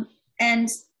 Mm-hmm. And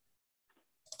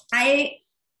A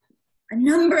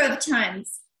number of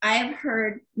times I've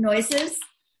heard noises,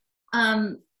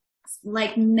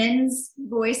 like men's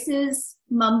voices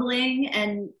mumbling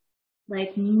and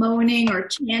like moaning or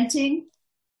chanting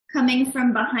coming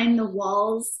from behind the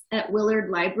walls at Willard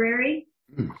Library.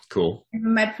 Cool.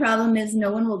 And my problem is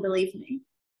no one will believe me.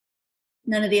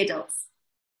 None of the adults.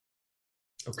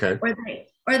 Okay.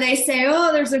 Or they say,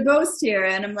 oh, there's a ghost here.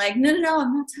 And I'm like, no,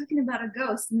 I'm not talking about a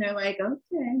ghost. And they're like,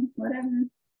 okay, whatever.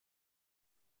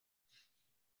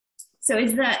 So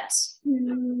is that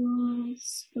too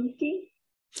spooky?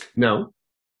 No,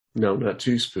 not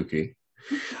too spooky.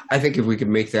 I think if we could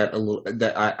make that a little,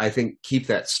 I think keep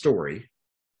that story,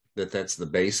 that's the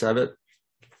base of it.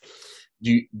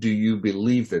 Do you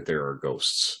believe that there are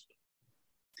ghosts?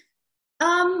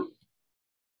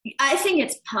 I think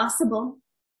it's possible.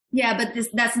 Yeah, but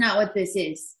that's not what this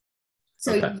is.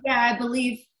 So okay. I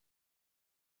believe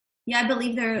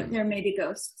there may be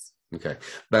ghosts. Okay.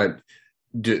 But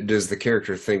does the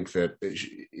character think that,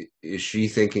 is she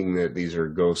thinking that these are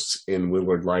ghosts in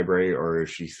Willard Library, or is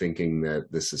she thinking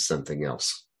that this is something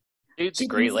else? Dude's a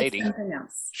great lady. Something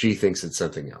else. She thinks it's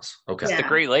something else. Okay. It's the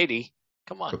great lady.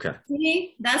 Come on. Okay.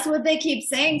 See, that's what they keep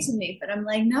saying to me, but I'm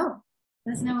like, no,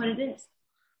 that's not what it is.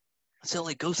 It's the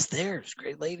only ghost there. It's a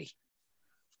great lady.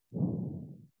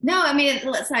 No, I mean,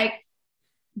 it's like,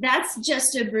 that's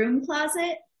just a broom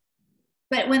closet.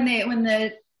 But when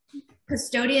the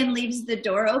custodian leaves the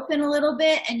door open a little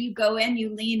bit and you go in,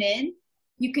 you lean in,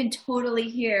 you can totally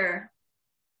hear,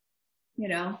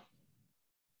 Probably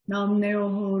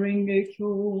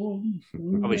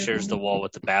shares the wall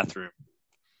with the bathroom.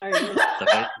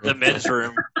 the men's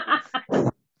room.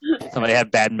 Somebody had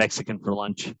bad Mexican for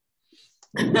lunch.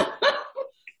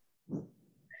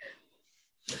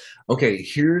 Okay,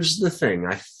 here's the thing.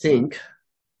 I think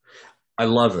I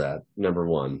love that, number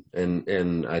one,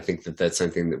 and I think that that's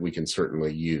something that we can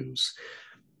certainly use.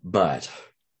 But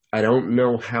I don't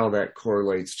know how that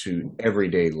correlates to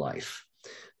everyday life.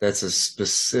 That's a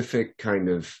specific kind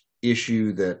of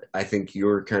issue that I think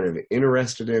you're kind of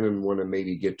interested in and want to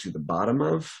maybe get to the bottom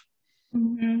of.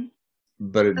 Mm-hmm.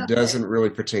 But it doesn't really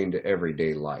pertain to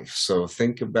everyday life. So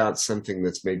think about something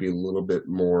that's maybe a little bit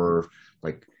more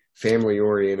like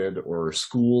family-oriented or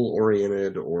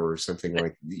school-oriented or something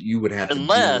like you would have to deal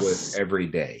with every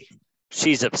day.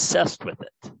 She's obsessed with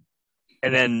it.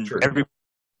 And then everybody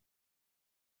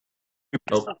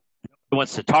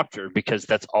wants to talk to her because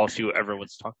that's all she ever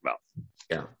wants to talk about.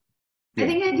 Yeah. I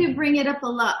think I do bring it up a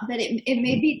lot, but it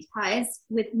maybe ties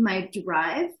with my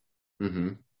drive,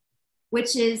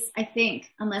 which is, I think,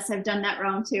 unless I've done that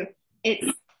wrong too,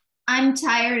 I'm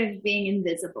tired of being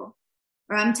invisible.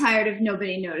 Or I'm tired of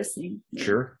nobody noticing me.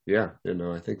 Sure. Yeah.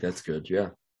 I think that's good. Yeah.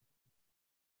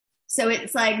 So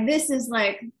it's like, this is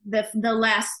like the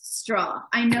last straw.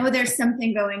 I know there's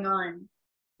something going on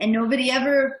and nobody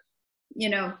ever,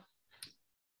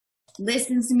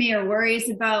 listens to me or worries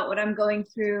about what I'm going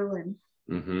through.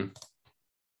 And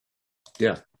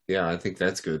Yeah. I think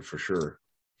that's good for sure.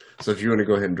 So if you want to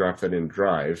go ahead and drop that in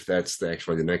Drive, that's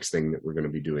actually the next thing that we're going to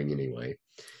be doing anyway.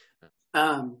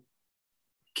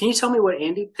 Can you tell me what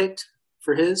Andy picked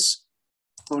for his?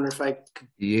 I wonder if I could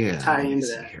tie into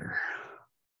that. Here.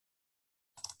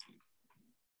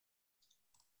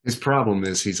 His problem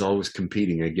is he's always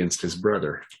competing against his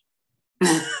brother.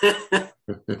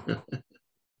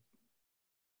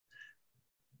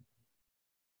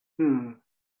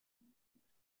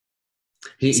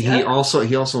 He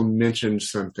also mentioned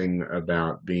something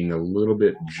about being a little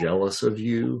bit jealous of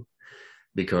you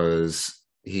because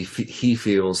he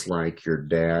feels like your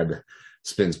dad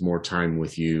spends more time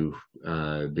with you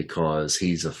because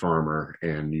he's a farmer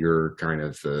and you're kind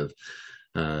of the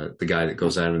guy that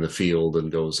goes out in the field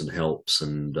and goes and helps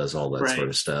and does all that sort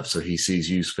of stuff. So he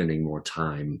sees you spending more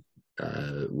time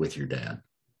with your dad.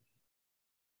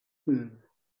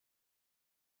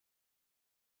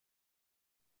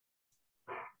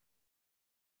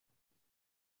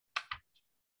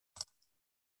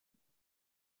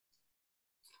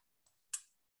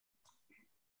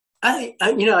 I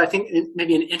think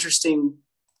maybe an interesting,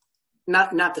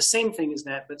 not the same thing as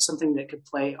that, but something that could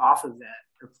play off of that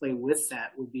or play with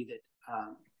that would be that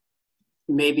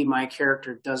maybe my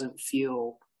character doesn't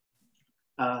feel,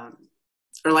 or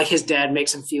like his dad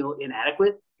makes him feel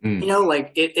inadequate.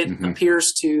 Like it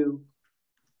appears to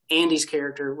Andy's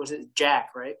character, was it Jack,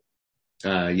 right?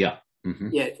 Yeah.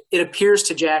 Yeah, it appears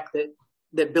to Jack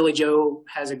that Billy Joe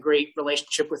has a great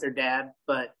relationship with her dad,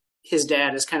 but his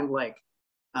dad is kind of like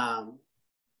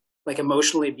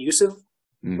emotionally abusive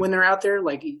when they're out there.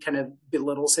 Like he kind of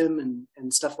belittles him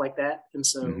and stuff like that. And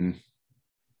so,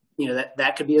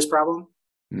 that could be his problem.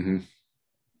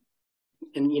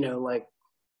 and like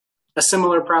a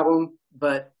similar problem,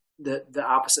 but the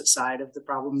opposite side of the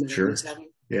problem that he's having.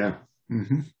 Yeah.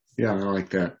 Mm-hmm. Yeah, I like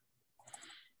that.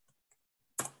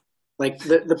 Like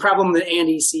the problem that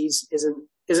Andy sees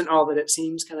isn't all that it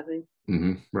seems, kind of thing.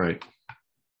 Mm-hmm. Right.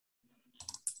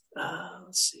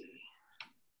 Let's see.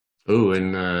 Oh,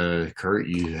 and Kurt,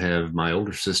 you have my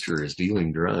older sister is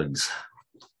dealing drugs.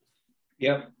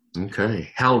 Yep.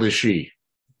 Okay. How old is she?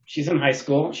 She's in high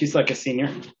school. She's like a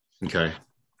senior. Okay.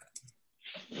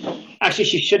 Actually,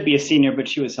 she should be a senior, but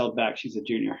she was held back. She's a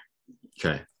junior.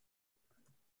 Okay.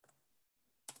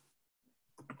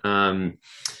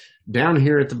 Down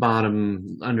here at the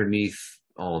bottom, underneath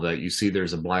all that, you see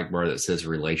there's a black bar that says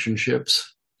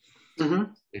relationships.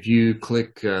 Mm-hmm. If you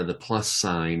click the plus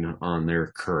sign on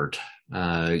there, Kurt,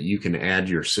 you can add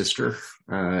your sister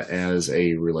as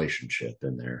a relationship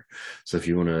in there. So if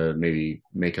you want to maybe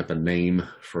make up a name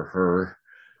for her,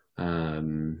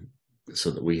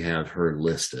 so that we have her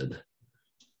listed.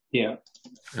 Yeah.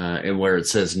 And where it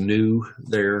says new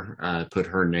there, put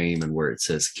her name, and where it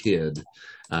says kid,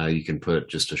 you can put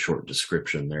just a short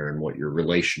description there and what your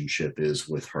relationship is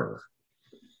with her.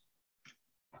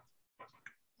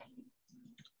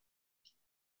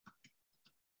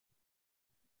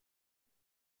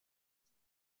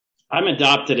 I'm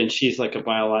adopted, and she's like a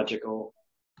biological.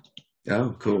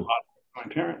 Oh, cool.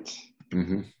 My parents.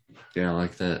 Mm-hmm. Yeah, I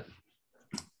like that.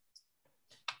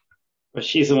 But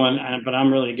she's the one, but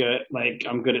I'm really good. Like,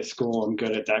 I'm good at school. I'm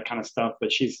good at that kind of stuff.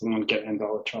 But she's the one getting into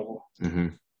all the trouble. Mm-hmm.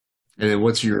 And then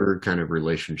what's your kind of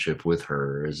relationship with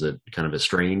her? Is it kind of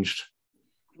estranged?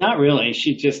 Not really.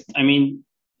 She just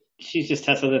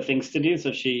has other things to do.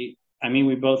 So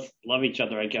we both love each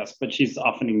other, I guess. But she's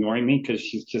often ignoring me because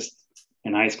she's just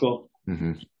in high school.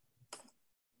 Mm-hmm.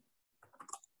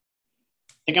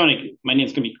 I think my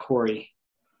name's going to be Corey.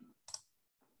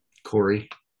 Corey?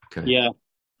 Okay. Yeah.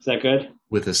 Is that good?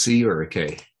 With a C or a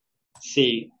K?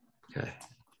 C. Okay.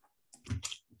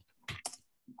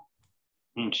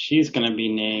 And she's going to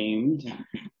be named.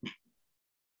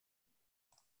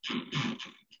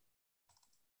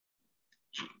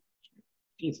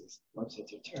 Jesus,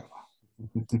 websites are terrible.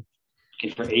 Looking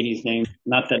for 80s names.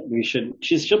 Not that we should.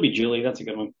 She'll be Julie. That's a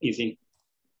good one. Easy.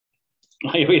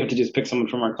 All we have to do is pick someone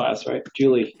from our class, right?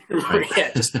 Julie.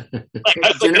 Yeah, just I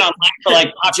was looking online for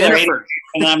like popular 80s,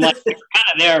 and I'm like, we're kind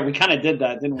of there. We kind of did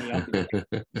that, didn't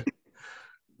we?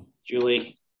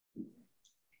 Julie.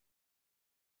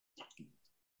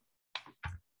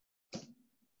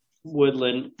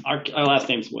 Woodland. Our last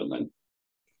name's Woodland.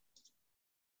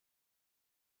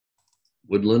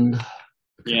 Woodland?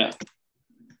 Okay. Yeah.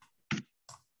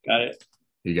 Got it.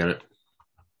 You got it.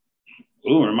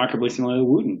 Ooh, remarkably similar to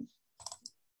Wooten.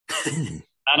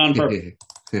 Not on purpose.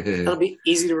 That'll be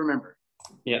easy to remember.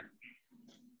 Yeah.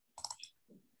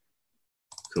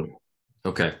 Cool.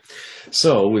 Okay.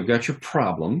 So we've got your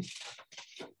problem.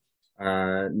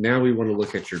 Now we want to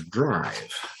look at your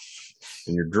drive.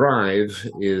 And your drive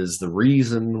is the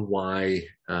reason why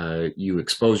you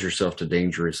expose yourself to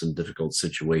dangerous and difficult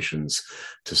situations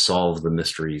to solve the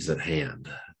mysteries at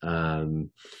hand.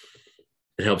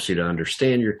 It helps you to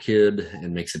understand your kid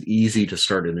and makes it easy to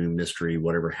start a new mystery.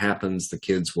 Whatever happens, the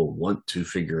kids will want to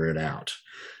figure it out.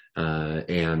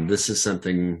 And this is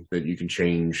something that you can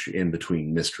change in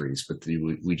between mysteries, but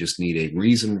we just need a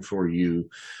reason for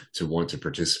you to want to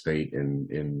participate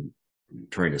in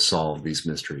trying to solve these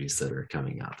mysteries that are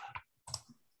coming up.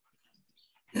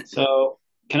 So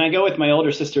can I go with my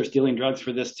older sister's dealing drugs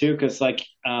for this too? Because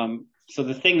so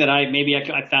the thing that I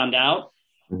found out,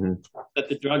 mm-hmm. that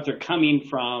the drugs are coming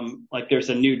from, like, there's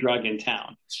a new drug in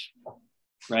town,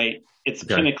 right? It's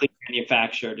chemically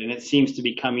manufactured, and it seems to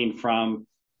be coming from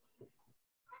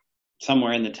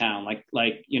somewhere in the town. Like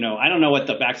I don't know what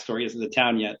the backstory is of the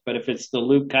town yet, but if it's the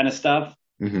loop kind of stuff,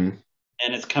 mm-hmm.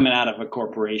 and it's coming out of a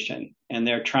corporation, and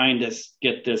they're trying to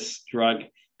get this drug.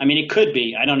 I mean, it could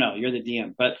be, I don't know, you're the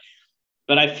DM, but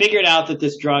I figured out that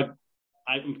this drug,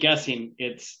 I'm guessing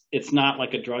it's not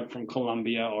like a drug from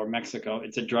Colombia or Mexico.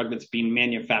 It's a drug that's being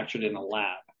manufactured in a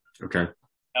lab. Okay.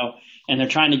 And they're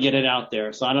trying to get it out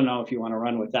there. So I don't know if you want to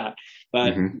run with that,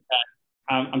 but mm-hmm.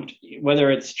 Whether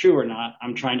it's true or not,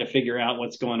 I'm trying to figure out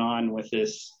what's going on with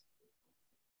this.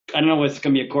 I don't know what's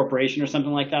going to be a corporation or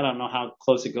something like that. I don't know how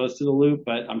close it goes to the loop,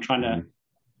 but I'm trying to.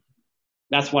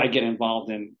 That's why I get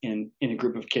involved in a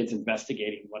group of kids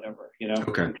investigating whatever,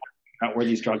 Okay. Out where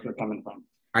these drugs are coming from.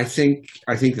 I think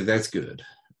that that's good,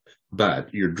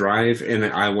 but your drive, and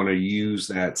I want to use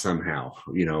that somehow,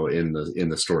 in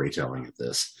the storytelling of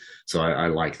this. So I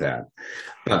like that,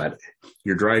 but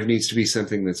your drive needs to be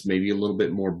something that's maybe a little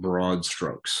bit more broad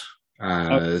strokes.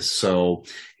 So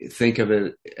think of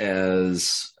it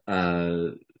as,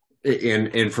 and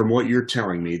from what you're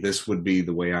telling me, this would be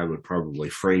the way I would probably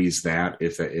phrase that,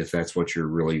 if that's what you're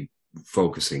really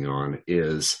focusing on,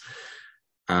 is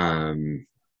I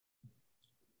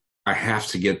have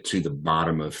to get to the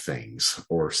bottom of things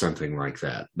or something like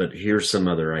that. But here's some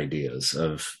other ideas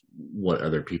of what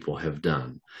other people have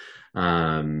done.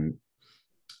 I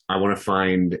want to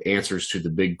find answers to the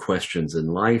big questions in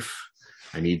life.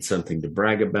 I need something to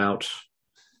brag about.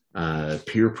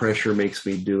 Peer pressure makes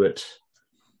me do it.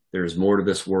 There's more to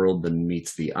this world than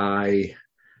meets the eye.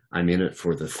 I'm in it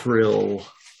for the thrill.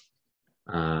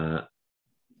 I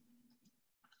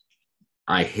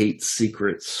hate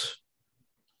secrets.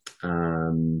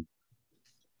 I'll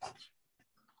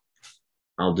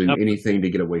do anything to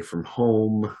get away from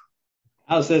home.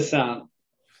 How's this sound?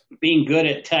 Being good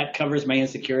at tech covers my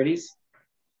insecurities.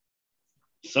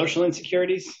 Social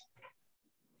insecurities?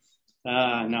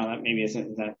 No, that maybe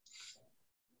isn't that.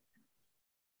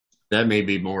 That may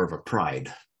be more of a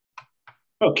pride.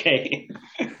 Okay.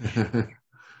 Just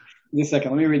a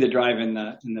second. Let me read the drive in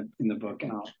the book,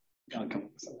 and I'll come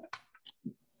up with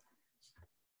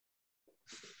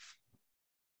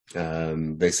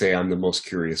that. They say I'm the most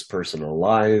curious person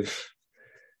alive.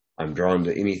 I'm drawn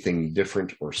to anything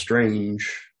different or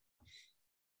strange.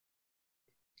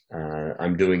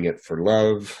 I'm doing it for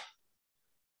love.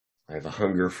 I have a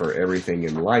hunger for everything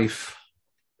in life.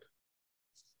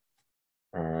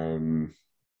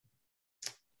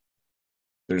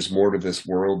 There's more to this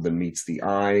world than meets the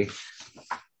eye.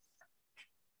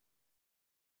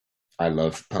 I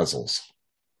love puzzles.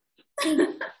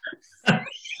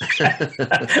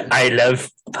 I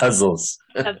love puzzles.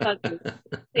 Love puzzles.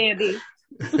 Sandy.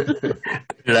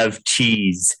 Love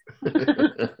cheese.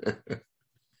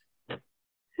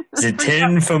 C'est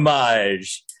 10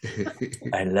 fromage.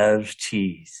 I love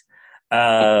cheese.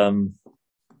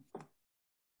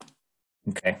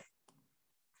 Okay.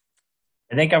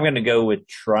 I think I'm going to go with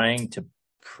trying to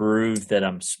prove that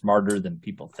I'm smarter than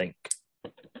people think.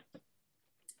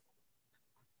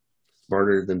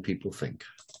 Smarter than people think.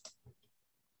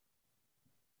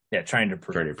 Yeah, trying to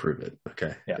prove it.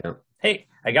 Okay. Yeah. Hey,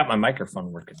 I got my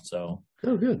microphone working, so.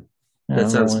 Oh, good. That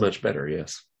sounds much better,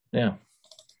 yes. Yeah.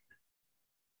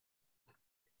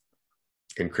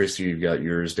 And Christy, you've got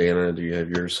yours. Dana, do you have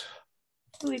yours?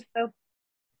 I believe so.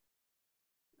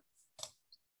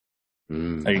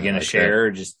 Are you going to share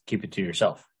or just keep it to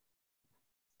yourself?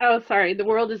 Oh, sorry. The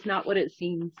world is not what it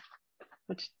seems.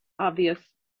 Which is obvious.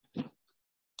 She's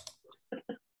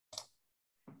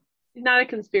not a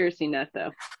conspiracy nut,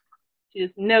 though. She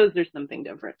just knows there's something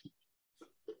different.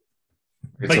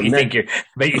 But you think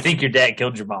your dad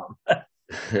killed your mom.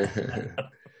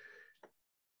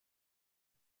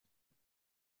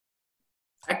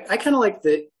 I kind of like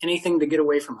the anything to get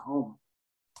away from home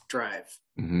drive.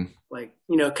 Mm-hmm. Like,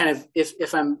 kind of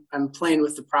if I'm playing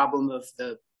with the problem of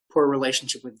the poor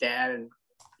relationship with dad, and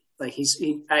like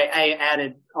I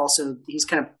added also he's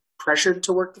kind of pressured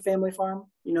to work the family farm.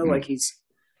 Like he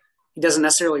doesn't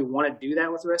necessarily want to do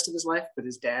that with the rest of his life, but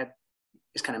his dad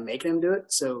is kind of making him do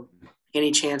it. So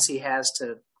any chance he has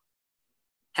to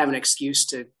have an excuse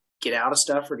to get out of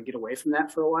stuff or to get away from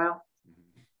that for a while.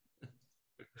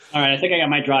 All right, I think I got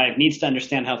my drive. Needs to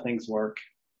understand how things work.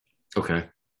 Okay.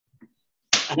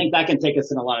 I think that can take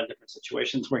us in a lot of different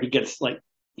situations where he gets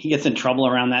in trouble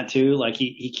around that too. Like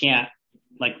he can't,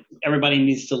 like everybody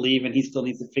needs to leave and he still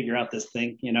needs to figure out this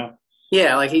thing,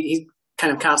 Yeah, like he's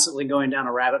kind of constantly going down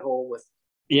a rabbit hole with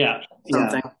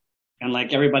something. Yeah. And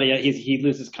like everybody, he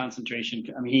loses concentration.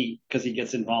 I mean, because he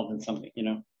gets involved in something,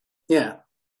 Yeah.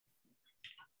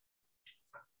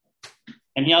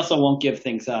 And he also won't give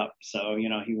things up. So,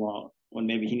 he won't, when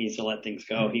maybe he needs to let things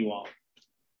go, he won't.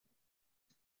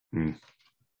 Is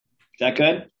that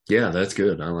good? Yeah, that's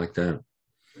good. I like that.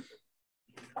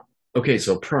 Okay,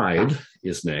 so pride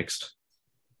is next.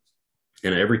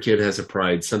 And every kid has a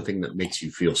pride, something that makes you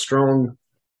feel strong,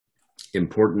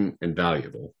 important, and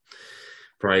valuable.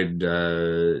 Pride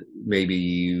may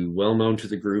be well known to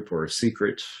the group or a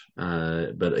secret,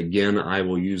 but again, I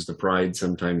will use the pride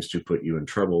sometimes to put you in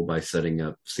trouble by setting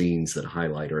up scenes that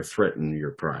highlight or threaten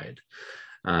your pride.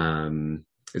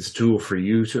 It's a tool for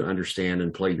you to understand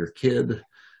and play your kid.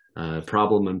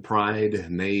 Problem and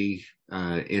pride may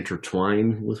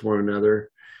intertwine with one another,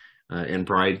 and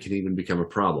pride can even become a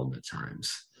problem at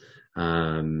times.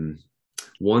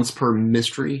 Once per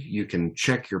mystery, you can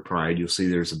check your pride. You'll see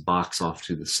there's a box off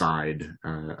to the side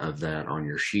of that on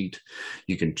your sheet.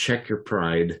 You can check your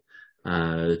pride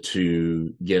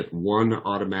to get one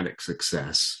automatic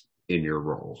success in your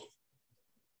role.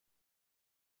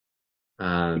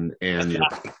 And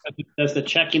does the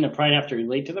checking the pride have to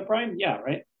relate to the pride? Yeah,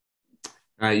 right.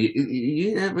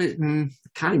 Yeah,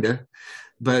 kind of,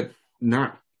 but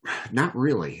not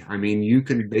really. I mean, you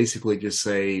can basically just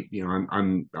say,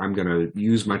 I'm going to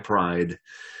use my pride,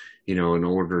 in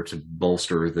order to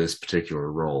bolster this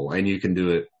particular role, and you can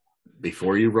do it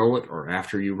before you roll it or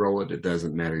after you roll it. It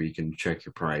doesn't matter. You can check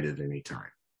your pride at any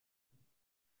time.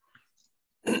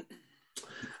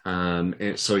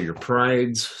 And so your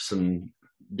prides, some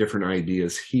different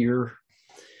ideas here.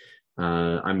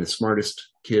 I'm the smartest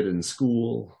kid in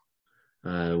school.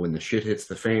 When the shit hits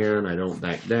the fan, I don't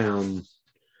back down.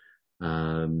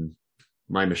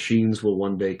 My machines will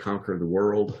one day conquer the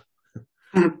world.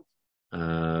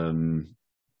 No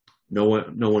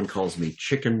one calls me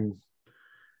chicken.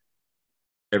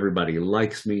 Everybody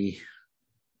likes me.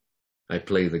 I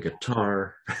play the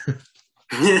guitar.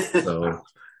 So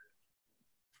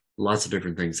lots of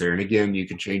different things there. And again, you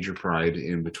can change your pride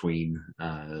in between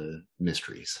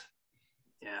mysteries.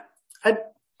 Yeah.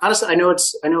 Honestly, I know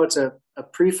it's a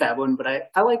prefab one, but I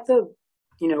like the,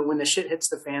 when the shit hits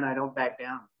the fan, I don't back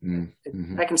down.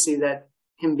 Mm-hmm. I can see that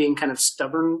him being kind of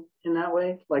stubborn in that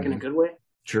way, like in a good way.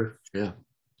 Sure. Yeah.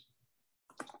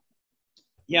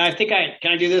 Yeah, I think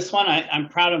can I do this one? I'm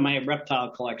proud of my reptile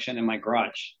collection in my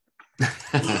garage.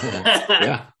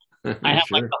 Yeah. I have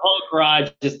like the whole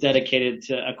garage just dedicated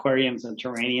to aquariums and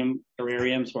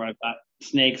terrariums where I've got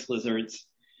snakes, lizards,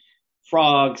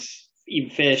 frogs, even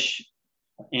fish.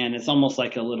 And it's almost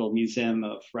like a little museum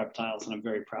of reptiles, and I'm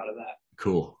very proud of that.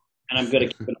 Cool. And I'm good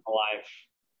at keeping them alive.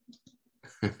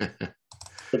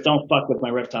 But don't fuck with my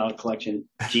reptile collection,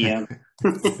 GM.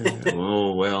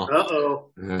 Oh, well.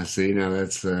 Uh-oh. See, now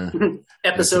that's episode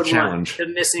that's a challenge. 1,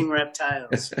 the missing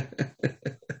reptiles.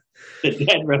 The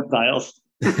dead reptiles.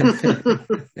 By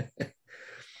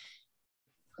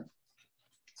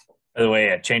the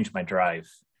way, I changed my drive.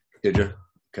 Did you?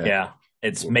 Okay. Yeah.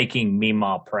 It's making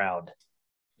Meemaw proud.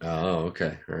 Oh,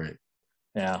 okay. All right.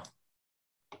 Yeah.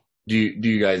 Do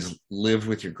you guys live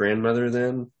with your grandmother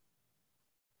then?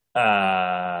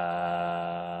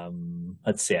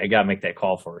 Let's see. I gotta make that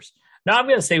call first. No, I'm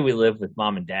gonna say we live with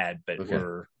mom and dad, but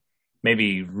we're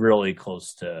maybe really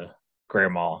close to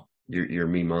grandma. You're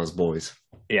Meemaw's boys.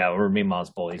 Yeah, we're Meemaw's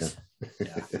boys.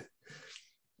 Yeah. That's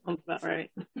about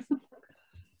right.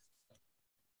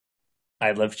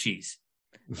 I love cheese.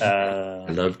 I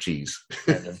love cheese.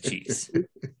 I love cheese.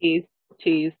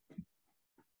 Cheese.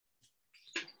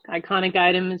 Iconic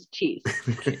item is cheese.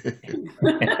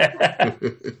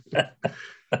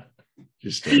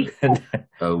 Just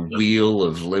a wheel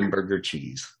of Limburger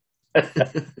cheese.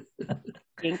 Let's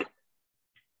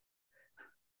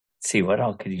see, what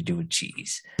all could you do with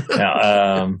cheese?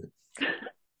 Now,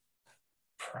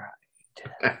 pride.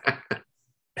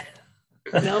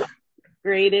 Nope.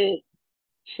 Grate it.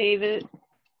 Shave it.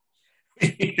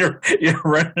 You're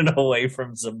running away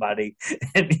from somebody,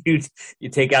 and you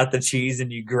take out the cheese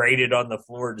and you grate it on the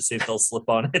floor to see if they'll slip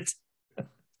on it.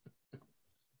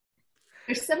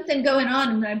 There's something going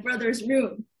on in my brother's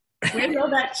room. Where's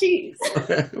all that cheese?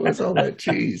 Where's all that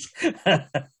cheese?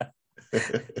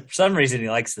 For some reason, he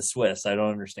likes the Swiss. I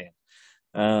don't understand.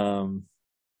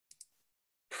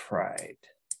 Pride.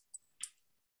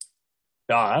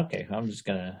 Oh, okay. I'm just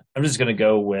gonna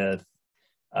go with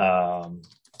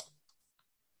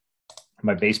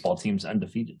my baseball team's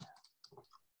undefeated.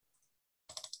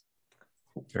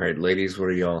 All right, ladies, what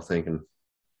are y'all thinking?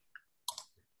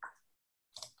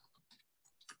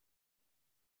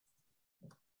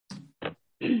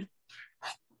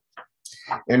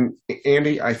 And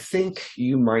Andy, I think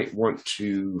you might want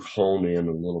to hone in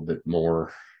a little bit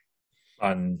more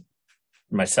on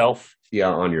myself. Yeah,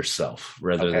 on yourself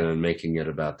rather than making it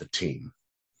about the team.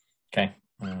 Okay.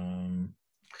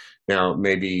 Now,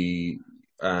 maybe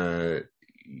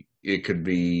it could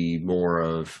be more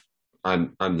of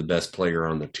I'm the best player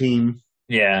on the team.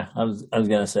 Yeah, I was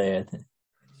gonna say I think.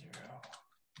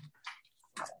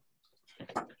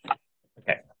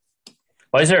 Okay.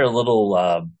 Why is there a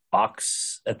little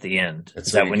box at the end?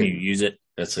 Is that when you use it?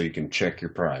 That's so you can check your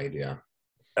pride. Yeah.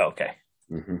 Okay.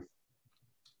 Mm-hmm.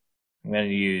 I'm going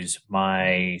to use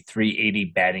my 380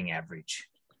 batting average.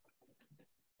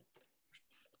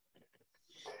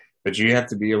 But you have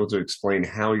to be able to explain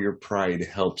how your pride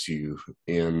helps you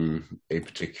in a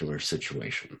particular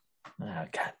situation. Oh,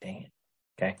 God dang it.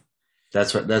 Okay.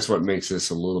 That's what makes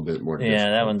this a little bit more difficult. Yeah,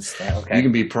 that one's okay. You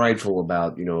can be prideful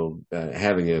about,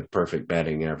 having a perfect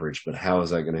batting average, but how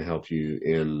is that going to help you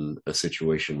in a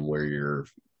situation where you're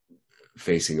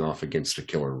facing off against a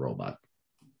killer robot?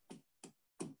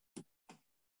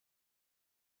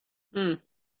 Okay.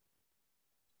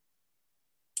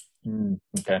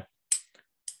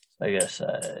 I guess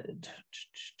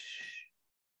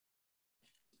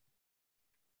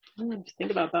Just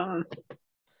think about that one.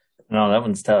 No, that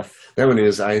one's tough. That one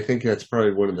is. I think that's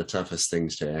probably one of the toughest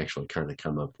things to actually kind of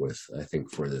come up with, I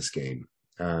think, for this game.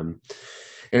 And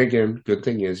again, good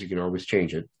thing is you can always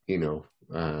change it,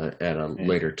 at a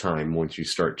later time once you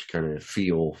start to kind of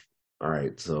feel, all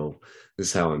right, so this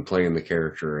is how I'm playing the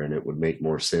character, and it would make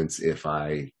more sense if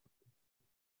I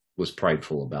was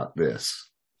prideful about this.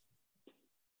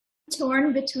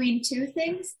 Torn between two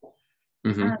things.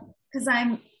 Because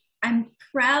I'm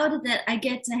proud that I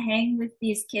get to hang with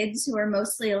these kids who are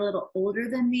mostly a little older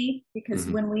than me, because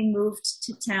when we moved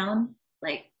to town,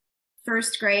 like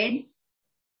first grade,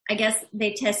 I guess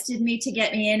they tested me to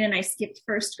get me in, and I skipped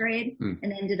first grade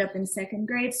and ended up in second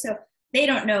grade. So they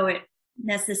don't know it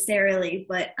necessarily,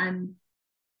 but I'm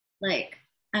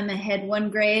ahead one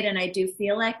grade, and I do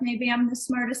feel like maybe I'm the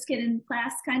smartest kid in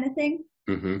class kind of thing.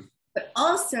 But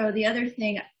also the other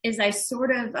thing is I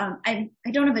sort of, I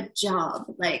don't have a job,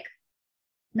 like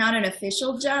not an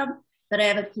official job, but I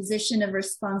have a position of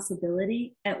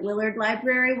responsibility at Willard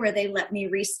Library where they let me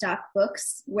restock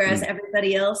books, whereas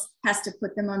everybody else has to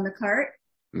put them on the cart.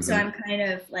 So I'm kind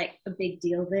of like a big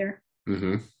deal there.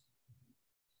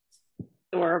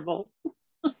 Adorable.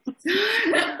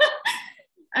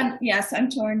 Yes, I'm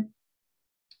torn.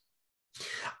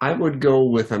 I would go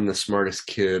with I'm the smartest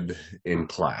kid in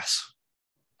class.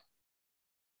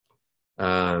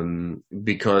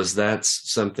 Because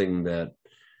that's something that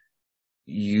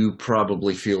you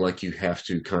probably feel like you have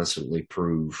to constantly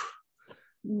prove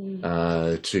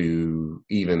to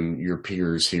even your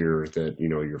peers here that,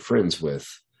 you're friends with.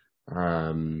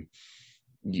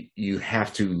 You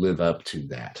have to live up to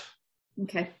that.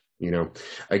 Okay.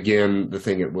 Again, the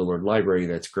thing at Willard Library,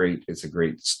 that's great. It's a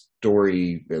great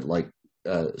story,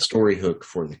 story hook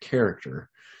for the character,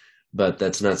 but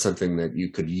that's not something that you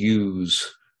could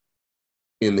use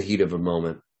in the heat of a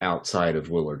moment outside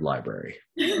of Willard Library.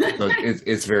 So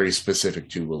it's very specific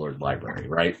to Willard Library,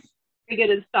 right? We get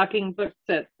his stocking books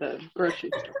at the grocery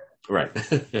store. Right.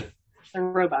 The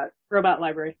robot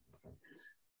library.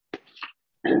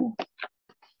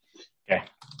 Okay.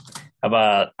 How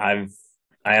about I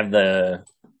have the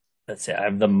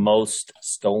most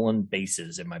stolen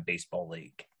bases in my baseball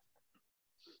league,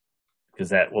 because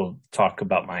that will talk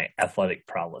about my athletic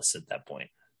prowess at that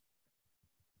point.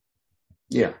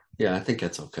 Yeah, I think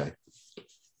that's okay.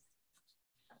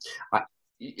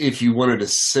 If you wanted to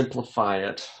simplify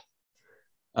it,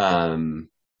 I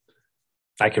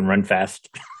can run fast.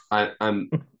 I'm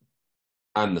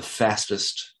the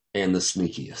fastest and the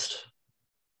sneakiest.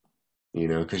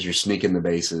 Because you're sneaking the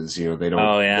bases. They don't.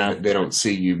 Oh yeah. They don't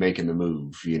see you making the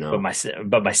move.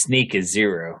 But my sneak is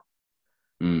 0.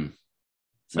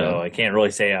 So I can't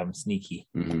really say I'm sneaky.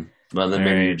 Well, then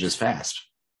maybe you're just fast.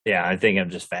 Yeah, I think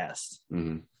I'm just fast.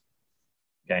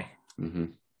 Okay.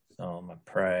 So my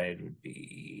pride would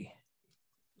be.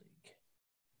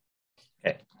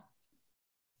 Okay.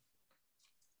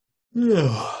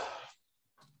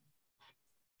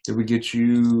 Did we get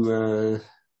you,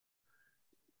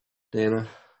 Dana?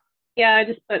 Yeah, I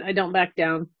just put I don't back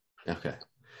down. Okay.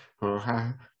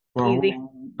 I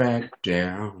won't back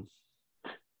down.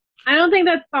 I don't think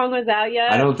that song was out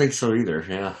yet. I don't think so either.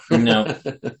 Yeah. No.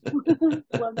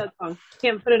 Love that song.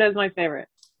 Can't put it as my favorite.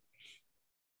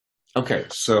 Okay,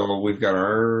 so we've got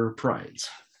our prides.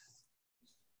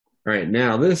 All right,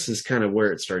 now this is kind of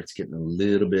where it starts getting a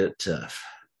little bit tough.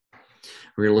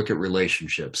 We're going to look at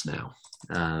relationships now.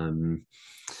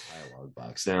 Dialogue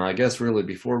box. Now, I guess really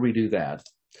before we do that,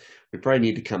 we probably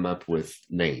need to come up with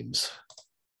names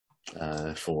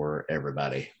for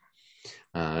everybody.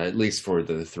 At least for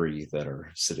the 3 that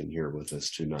are sitting here with us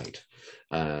tonight.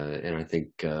 And I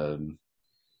think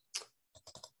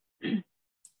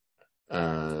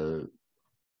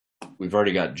we've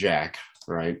already got Jack,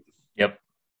 right? Yep.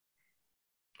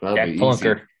 Well, Jack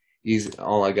Plunker. Easy.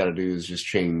 All I got to do is just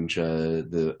change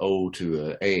the O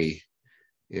to a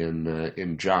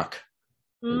in Jock,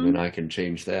 and then I can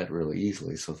change that really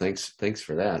easily. So thanks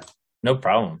for that. No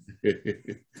problem.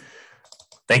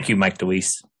 Thank you, Mike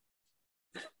DeWeese.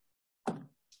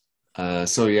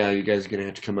 So yeah, you guys are gonna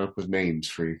have to come up with names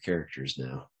for your characters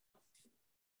now,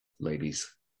 ladies.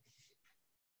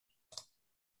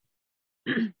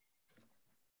 All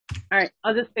right,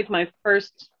 I'll just pick my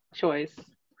first choice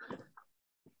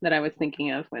that I was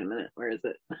thinking of. Wait a minute, where is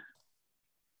it?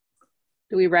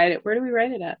 Do we write it? Where do we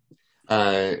write it at?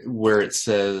 Where it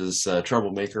says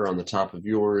Troublemaker on the top of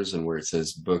yours, and where it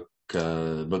says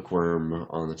Bookworm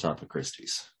on the top of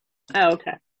Christie's. Oh,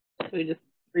 okay. So we just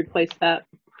replace that.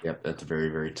 Yep, at the very,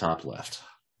 very top left.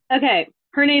 Okay,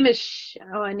 Her name is.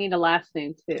 I need a last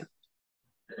name too.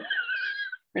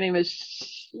 Her name is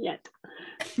Shit.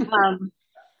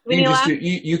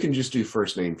 You can just do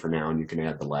first name for now, and you can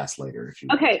add the last later if you.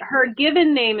 Okay, her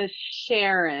given name is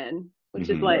Sharon, which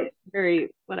is like very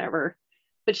whatever,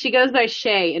 but she goes by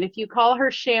Shay, and if you call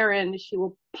her Sharon, she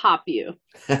will pop you.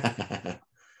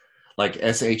 Like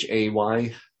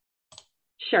SHAY.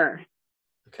 Sure.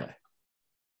 Okay.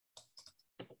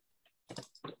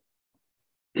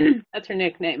 That's her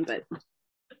nickname, but.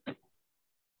 All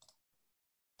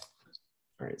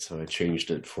right, so I changed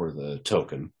it for the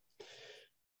token.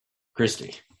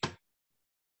 Christy.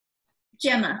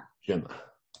 Gemma.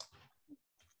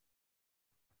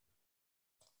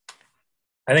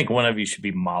 I think one of you should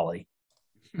be Molly.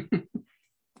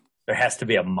 There has to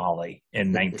be a Molly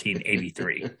in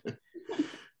 1983.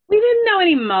 We didn't know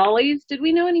any Mollies. Did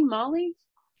we know any Mollies?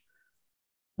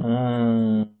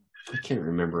 I can't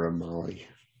remember a Molly.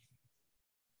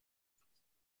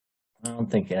 I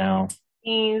don't think,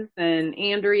 Amy's and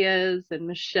Andreas and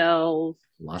Michelle's.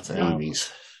 Lots of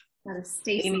Amy's. A lot of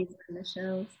Stacy's and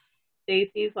Michelle's.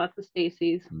 Stacy's, lots of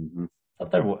Stacy's. Mm-hmm. I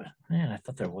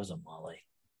thought there was a Molly.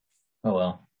 Oh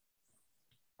well.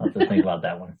 I'll have to think about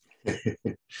that one.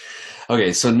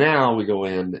 Okay, so now we go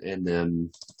in and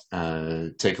then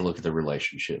take a look at the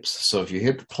relationships. So if you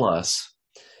hit the plus,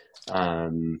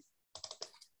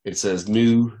 it says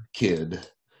new kid,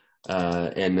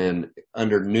 and then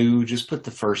under new, just put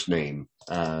the first name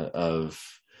of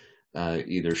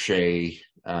either Shay,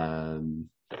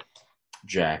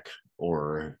 Jack,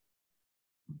 or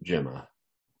Gemma.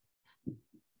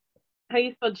 How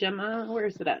you spell Gemma? Where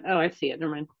is it at? Oh, I see it.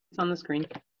 Never mind. It's on the screen.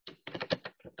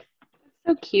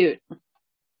 So cute.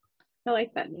 I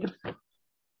like that name.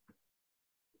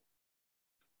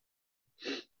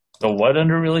 So what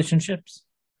under relationships?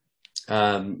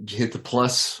 Hit the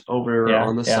plus over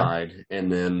on the side,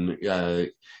 and then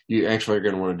you actually are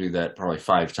going to want to do that probably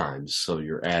 5 times. So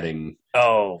you're adding.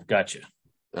 Oh, gotcha.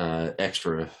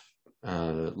 Extra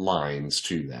lines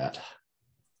to that.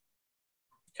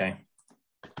 Okay.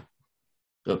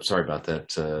 Oh, sorry about that,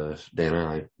 Dana.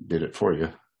 I did it for you.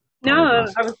 No,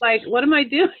 I was like, what am I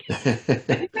doing?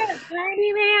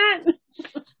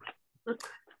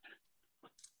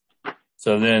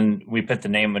 So then we put the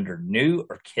name under new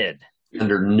or kid?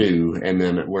 Under new, and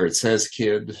then where it says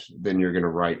kid, then you're going to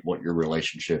write what your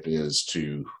relationship is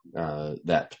to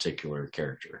that particular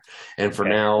character. And for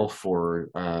now, for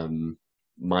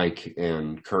Mike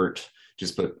and Kurt,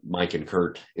 just put Mike and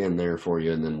Kurt in there for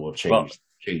you, and then we'll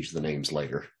change the names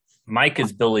later. Mike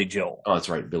is Billy Joel. Oh, that's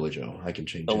right, Billy Joe. I can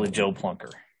change Billy Joe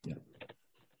Plunker. Yeah.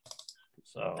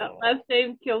 So that last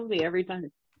name kills me every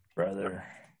time. Brother.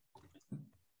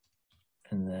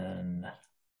 And then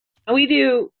we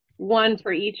do one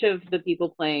for each of the people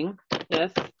playing.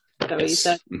 Yes. Is that what you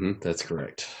said? Mm-hmm. That's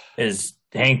correct. Is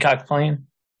Hancock playing?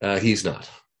 He's not.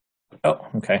 Oh,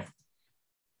 okay.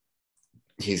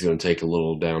 He's going to take a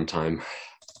little downtime.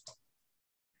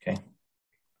 Okay.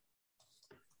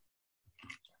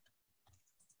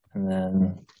 And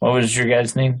then, what was your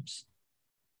guys' names?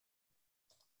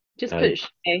 Just put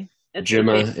Shay.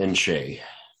 Gemma and Shay.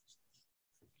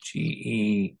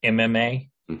 Gemma.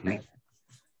 Mm-hmm.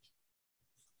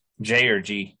 J or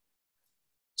G?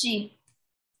 G.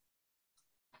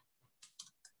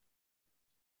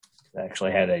 I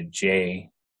actually had a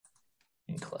J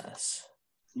in class.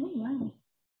 Oh, wow.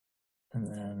 And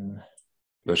then...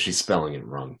 No, she's spelling it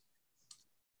wrong.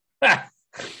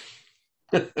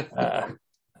 And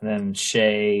then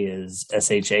Shay is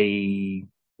SHAY.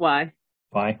 Why?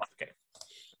 Okay.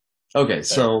 Okay,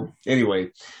 so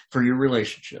anyway, for your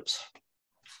relationships,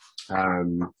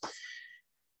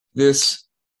 this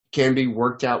can be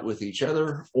worked out with each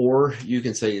other, or you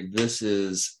can say, this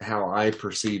is how I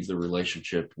perceive the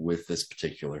relationship with this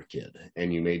particular kid.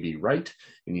 And you may be right,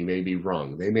 and you may be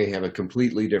wrong. They may have a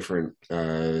completely different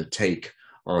take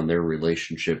on their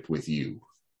relationship with you.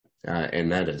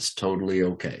 And that is totally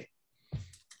okay.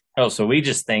 Oh, so we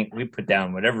put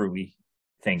down whatever we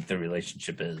think the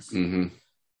relationship is, mm-hmm.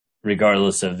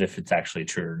 regardless of if it's actually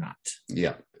true or not.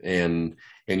 Yeah. And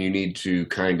you need to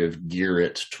kind of gear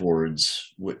it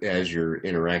towards, as you're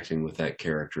interacting with that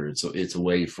character, it's a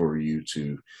way for you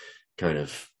to kind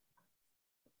of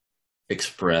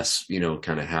express,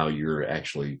 kind of how you're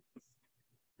actually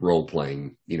role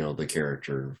playing, the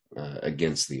character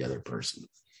against the other person.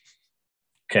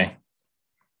 Okay.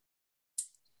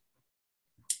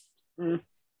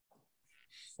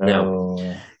 Now,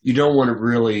 you don't want to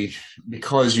really,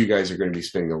 because you guys are going to be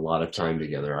spending a lot of time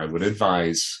together, I would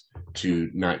advise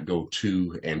to not go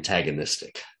too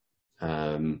antagonistic.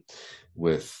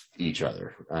 with each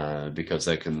other, because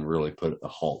that can really put a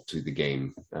halt to the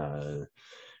game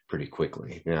pretty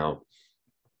quickly. Now,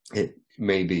 it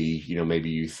may be, maybe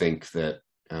you think that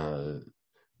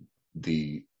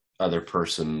the other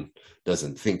person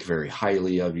doesn't think very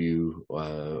highly of you,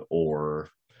 or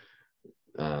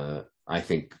I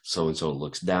think so-and-so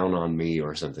looks down on me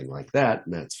or something like that,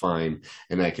 and that's fine.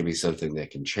 And that can be something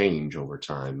that can change over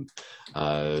time.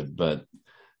 But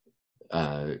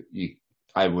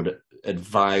I would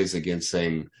advise against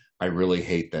saying, I really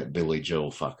hate that Billy Joe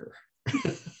fucker.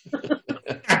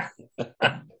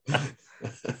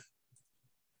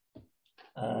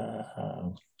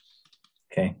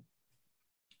 Okay.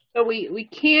 So we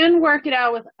can work it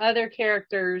out with other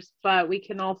characters, but we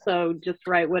can also just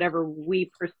write whatever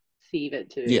we perceive it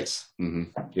to. Yes. Mm-hmm.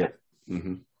 Yeah.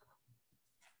 Mm-hmm.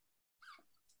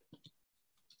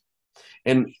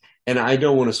 And I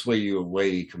don't want to sway you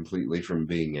away completely from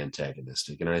being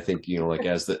antagonistic. And I think, like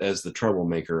as the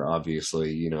troublemaker,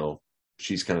 obviously,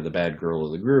 she's kind of the bad girl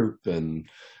of the group, and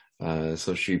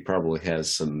so she probably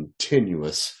has some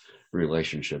tenuous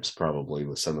relationships probably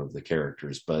with some of the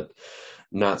characters, but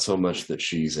not so much that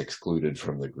she's excluded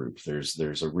from the group.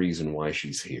 There's a reason why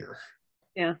she's here.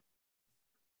 Yeah.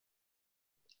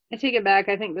 I take it back.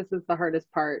 I think this is the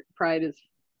hardest part. Pride is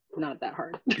not that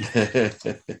hard. This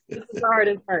is the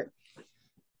hardest part.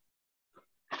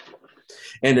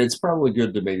 And it's probably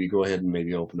good to maybe go ahead and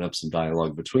maybe open up some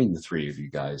dialogue between the three of you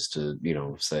guys to,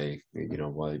 say,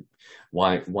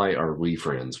 why are we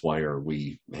friends? Why are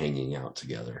we hanging out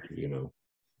together?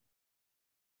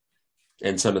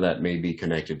 And some of that may be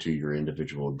connected to your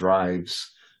individual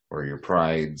drives or your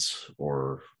prides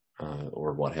or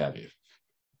what have you.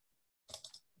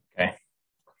 Okay.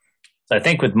 So I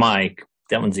think with Mike,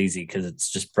 that one's easy because it's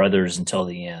just brothers until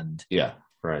the end. Yeah,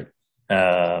 right.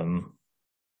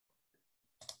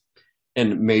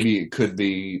 And maybe it could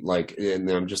be like, and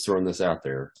I'm just throwing this out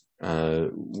there,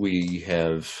 we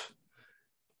have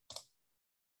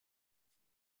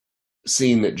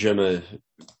seen that Gemma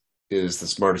is the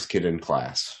smartest kid in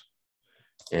class.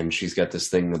 And she's got this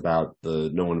thing about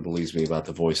no one believes me about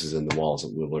the voices in the walls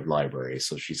at Willard Library.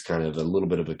 So she's kind of a little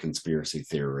bit of a conspiracy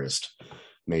theorist.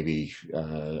 Maybe,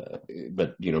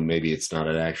 but maybe it's not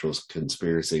an actual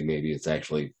conspiracy. Maybe it's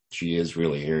actually, she is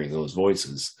really hearing those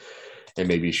voices. And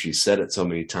maybe she said it so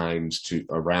many times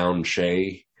around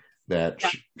Shay that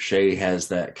Shay has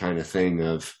that kind of thing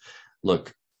of,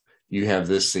 look, you have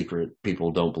this secret.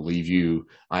 People don't believe you.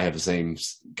 I have the same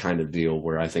kind of deal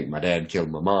where I think my dad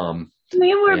killed my mom.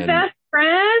 We were best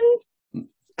friends.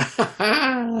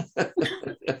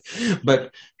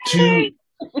 But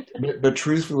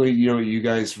truthfully, you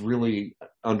guys really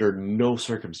under no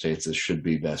circumstances should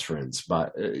be best friends,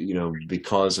 but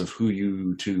because of who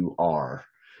you two are.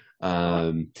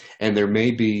 And there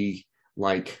may be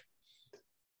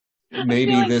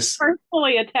maybe this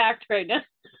personally attacked right now.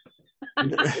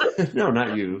 No,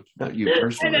 not you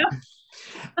personally.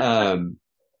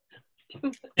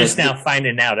 Just now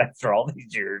finding out after all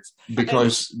these years.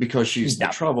 Because she's the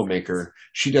troublemaker,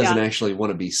 she doesn't actually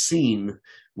want to be seen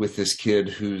with this kid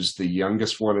who's the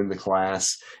youngest one in the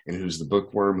class and who's the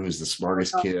bookworm, who's the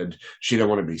smartest kid. She don't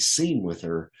want to be seen with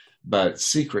her, but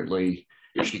secretly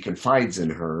she confides in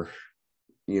her,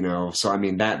 so I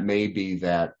mean that may be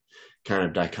that kind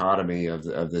of dichotomy of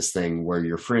this thing where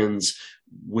you're friends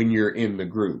when you're in the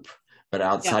group, but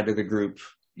outside of the group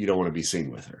you don't want to be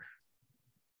seen with her.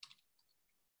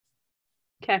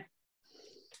 Okay.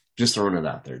 Just throwing it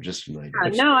out there. Just like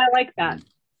no, I like that.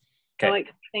 Okay.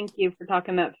 Thank you for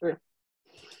talking that through.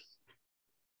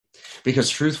 Because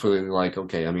truthfully,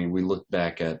 okay, I mean, we look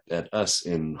back at us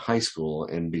in high school,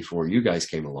 and before you guys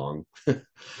came along,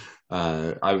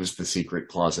 I was the secret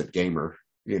closet gamer,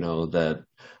 that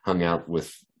hung out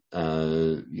with,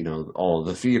 all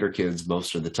the theater kids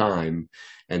most of the time.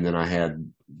 And then I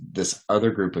had this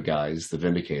other group of guys, the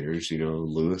Vindicators,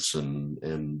 Lewis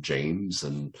and James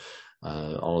and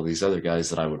all of these other guys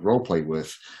that I would role play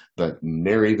with, but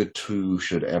nary the two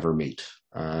should ever meet.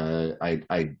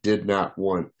 I did not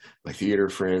want my theater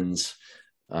friends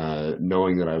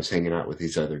knowing that I was hanging out with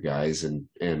these other guys, and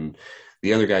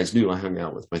the other guys knew I hung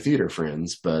out with my theater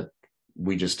friends, but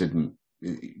we just didn't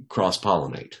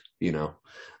cross-pollinate,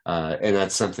 and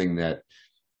that's something that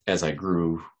as I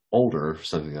grew older,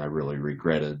 something that I really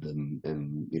regretted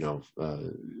and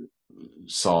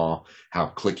saw how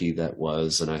cliquey that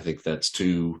was. And I think that's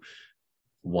too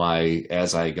why,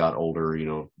 as I got older,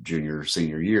 junior,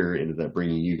 senior year, ended up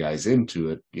bringing you guys into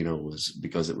it, was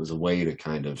because it was a way to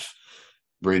kind of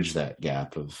bridge that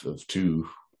gap of two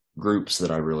groups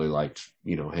that I really liked,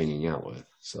 hanging out with.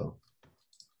 So.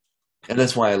 And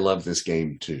that's why I love this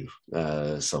game too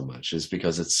so much, is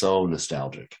because it's so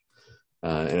nostalgic.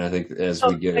 And I think as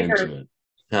we get into it,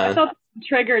 I felt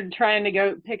triggered trying to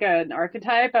go pick an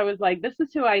archetype. I was like, this is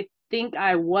who I think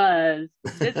I was.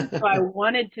 This is who I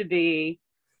wanted to be.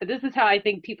 But this is how I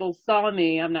think people saw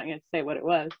me. I'm not going to say what it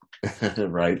was.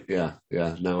 Right? Yeah.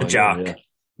 No, Jock. Yeah.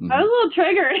 Mm-hmm. I was a little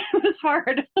triggered. It was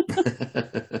hard.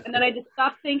 And then I just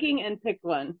stopped thinking and picked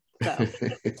one. So.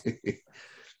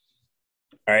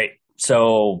 All right.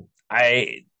 So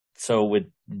with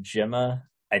Gemma,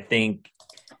 I think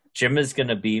Gemma's going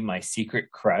to be my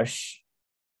secret crush,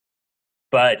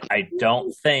 but I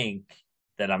don't think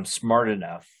that I'm smart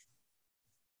enough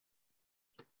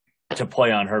to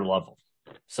play on her level.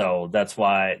 So that's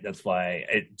why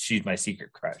she's my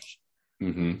secret crush.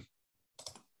 Mm-hmm.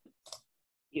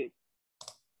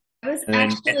 I was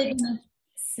actually going to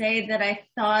say that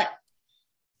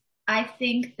I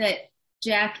think that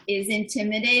Jack is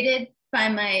intimidated by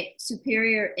my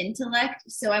superior intellect,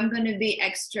 so I'm going to be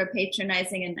extra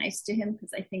patronizing and nice to him because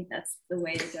I think that's the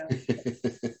way to go.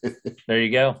 There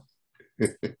you go.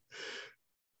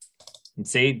 And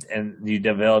see, and you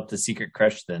developed a secret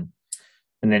crush then.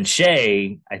 And then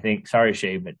Shay, I think, sorry,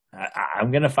 Shay, but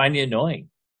I'm going to find you annoying.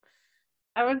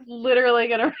 I was literally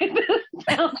going to write this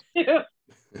down too.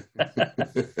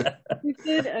 We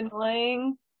did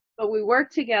annoying, but we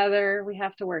work together. We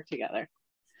have to work together.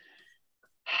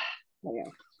 There you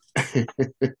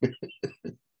go.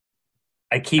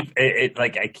 I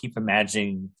keep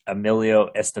imagining Emilio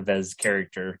Estevez's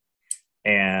character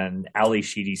and Ali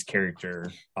Sheedy's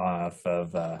character off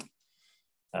of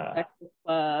Breakfast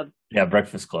Club. Yeah,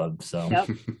 Breakfast Club. So yep.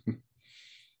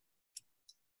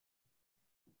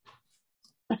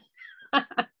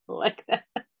 Like that.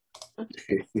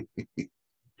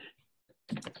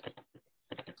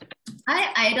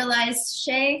 I idolized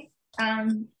Shay.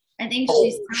 I think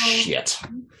she's shit.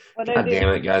 God damn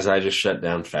it, guys. I just shut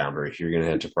down Foundry. You're going to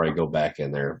have to probably go back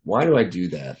in there. Why do I do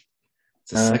that?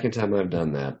 It's the second time I've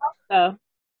done that. Oh.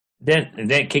 Then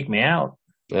kick me out.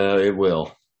 It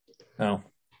will. Oh. All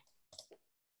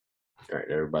right,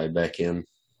 everybody back in?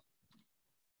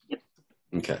 Yep.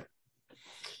 Okay.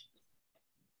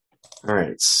 All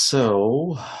right,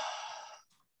 so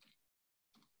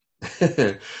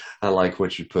I like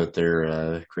what you put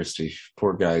there, Christy.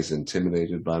 Poor guy's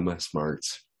intimidated by my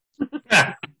smarts.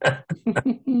 I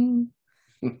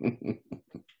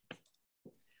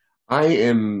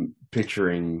am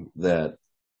picturing that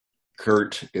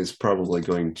Kurt is probably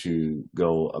going to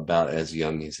go about as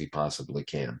young as he possibly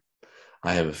can.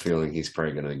 I have a feeling he's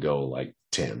probably going to go like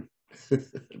 10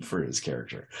 for his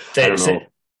character. Say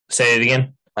it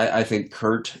again. I think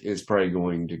Kurt is probably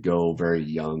going to go very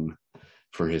young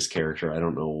for his character. I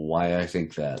don't know why I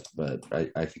think that, but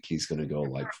I think he's going to go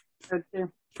like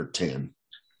for 10.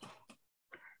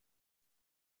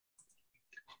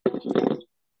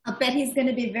 I'll bet he's going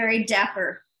to be very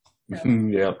dapper. So.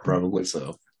 Yeah, probably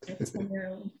so. Because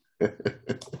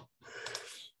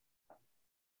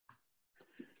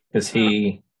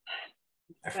I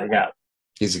forgot.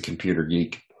 He's a computer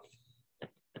geek.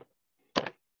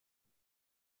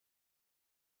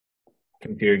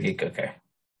 Computer geek, okay.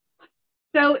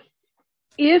 So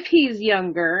if he's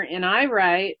younger and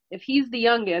if he's the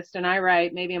youngest and I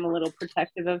write, maybe I'm a little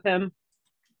protective of him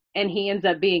and he ends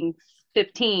up being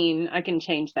 15, I can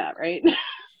change that, right?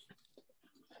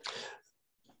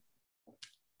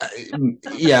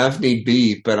 Yeah, if need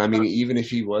be. But I mean, even if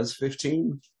he was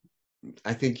 15,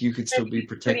 I think you could still be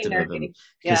protective of him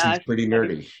because he's pretty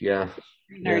nerdy. Yeah.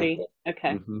 Nerdy. Yeah.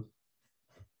 Okay. Mm-hmm.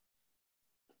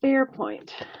 Fair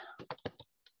point.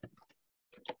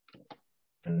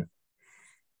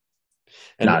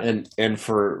 And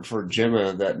for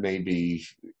Gemma, that may be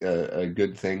a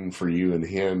good thing for you and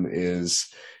him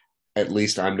is at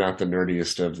least I'm not the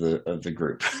nerdiest of the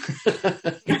group.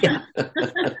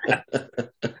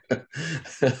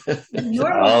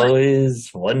 Always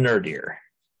one nerdier.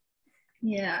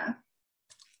 Yeah.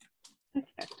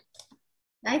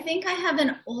 I think I have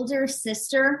an older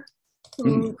sister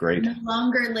who no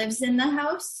longer lives in the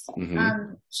house.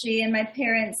 Mm-hmm. She and my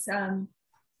parents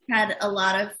had a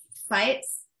lot of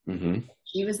fights. Mm-hmm.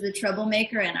 She was the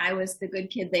troublemaker and I was the good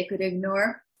kid they could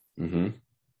ignore. Mm-hmm.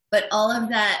 But all of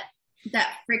that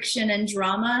friction and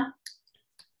drama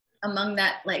among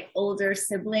that like older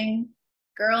sibling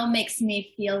girl makes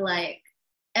me feel like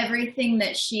everything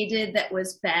that she did that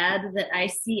was bad that I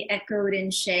see echoed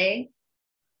in Shay,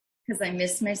 because I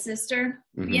miss my sister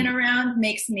being around,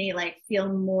 makes me like feel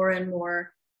more and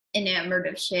more enamored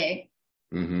of Shay.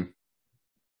 Mm-hmm.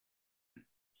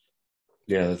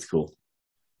 Yeah, that's cool.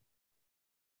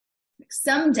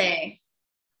 Someday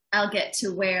I'll get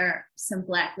to wear some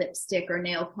black lipstick or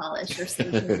nail polish or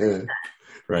something like that.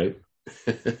 Right.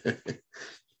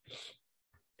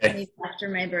 Maybe after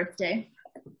my birthday.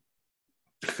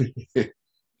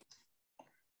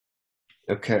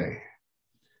 Okay.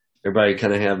 Everybody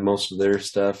kind of have most of their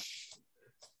stuff.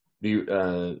 Do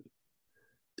you,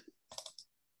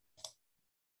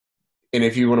 and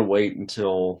if you want to wait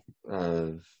until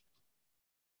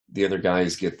the other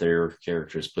guys get their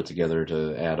characters put together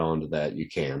to add on to that, you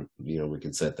can. We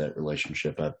can set that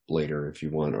relationship up later if you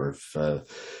want, or if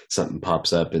something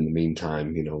pops up in the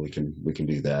meantime, we can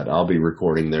do that. I'll be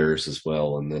recording theirs as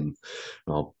well, and then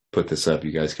I'll put this up.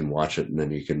 You guys can watch it, and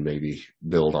then you can maybe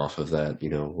build off of that.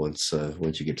 Once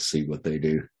you get to see what they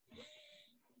do.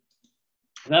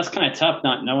 That's kind of tough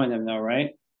not knowing them, though, right?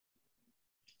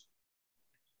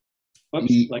 Whoops,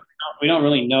 we don't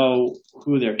really know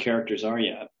who their characters are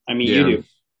yet. I mean, you do.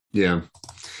 Yeah.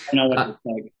 I know what it's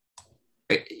like.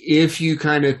 If you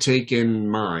kind of take in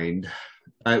mind,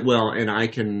 I will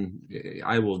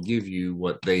give you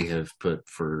what they have put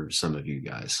for some of you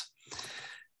guys.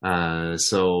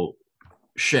 So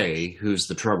Shay, who's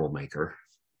the troublemaker,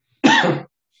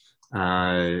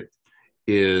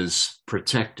 is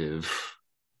protective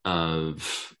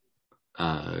of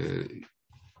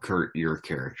Kurt, your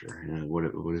character.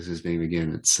 What is his name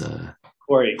again? It's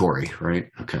Corey. Corey, right?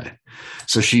 Okay.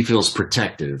 So she feels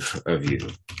protective of you.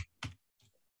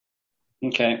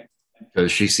 Okay.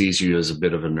 Because she sees you as a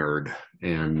bit of a nerd,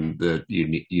 and that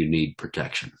you need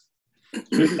protection.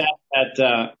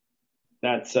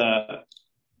 That's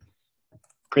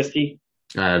Christy.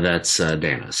 That's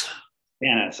Danis.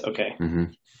 Danis. Okay. Mm-hmm.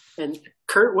 And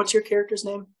Kurt, what's your character's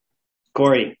name?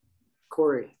 Corey.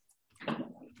 All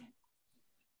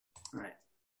right.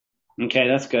 Okay,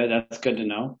 that's good. That's good to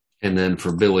know. And then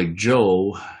for Billy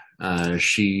Joe,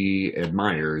 she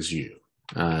admires you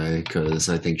because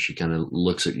I think she kind of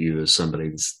looks at you as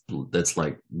somebody that's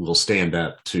like will stand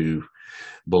up to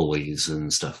bullies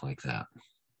and stuff like that.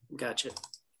 Gotcha.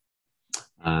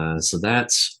 So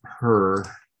that's her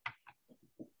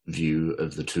view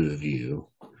of the two of you.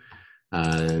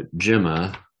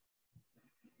 Gemma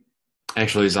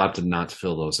actually has opted not to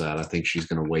fill those out. I think she's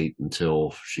going to wait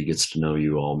until she gets to know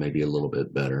you all maybe a little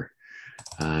bit better.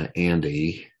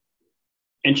 Andy.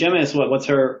 And Gemma is what? What's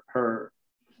her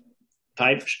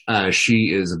type?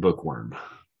 She is a bookworm.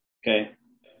 Okay.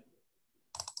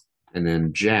 And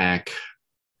then Jack,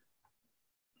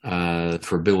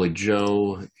 for Billy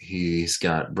Joe, he's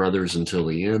got Brothers Until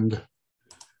the End.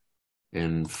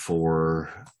 And for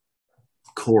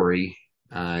Corey,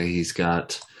 he's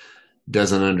got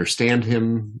Doesn't Understand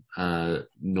Him,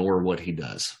 nor what he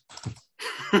does.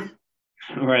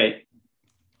 Right.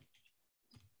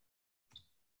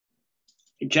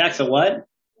 Jack's a what?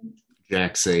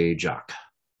 Jack's a jock.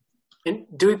 And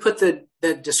do we put the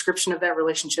description of that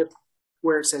relationship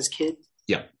where it says kid?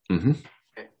 Yeah. Mm-hmm.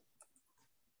 Okay.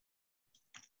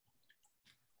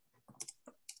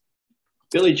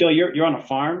 Billy Joe, you're on a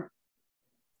farm?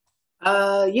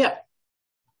 Yeah.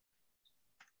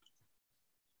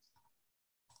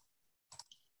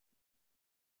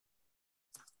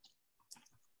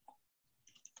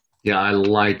 Yeah, I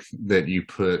like that you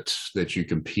put that you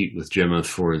compete with Gemma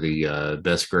for the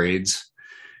best grades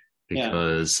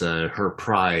because her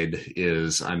pride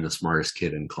is I'm the smartest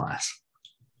kid in class.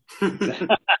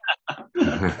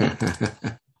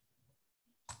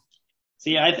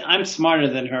 See, I'm smarter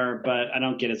than her, but I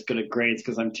don't get as good at grades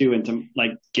because I'm too into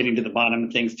like getting to the bottom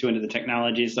of things, too into the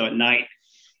technology. So at night,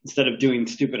 instead of doing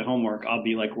stupid homework, I'll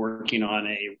be like working on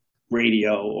a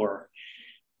radio or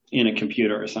in a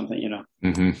computer or something,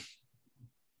 Mm-hmm.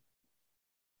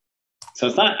 So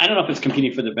it's not, I don't know if it's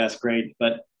competing for the best grade,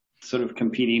 but sort of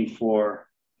competing for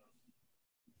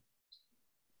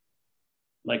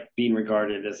like being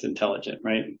regarded as intelligent,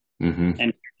 right? Mm-hmm.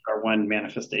 And are one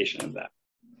manifestation of that.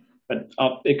 But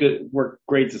it could work.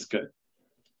 Grades is good.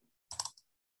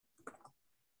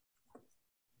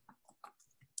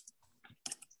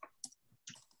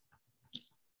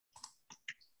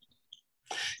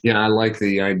 Yeah, I like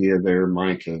the idea there,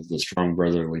 Mike, of the strong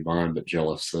brotherly bond, but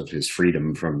jealous of his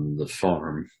freedom from the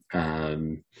farm.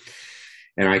 And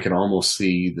I can almost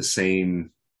see the same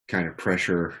kind of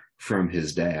pressure from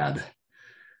his dad,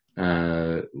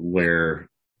 where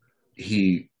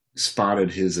he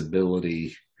spotted his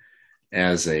ability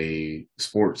as a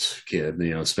sports kid,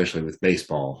 especially with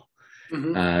baseball.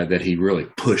 Mm-hmm. That he really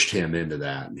pushed him into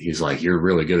that. He's like, you're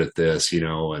really good at this,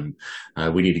 and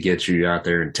we need to get you out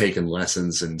there and taking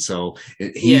lessons. And so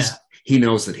he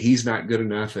knows that he's not good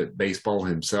enough at baseball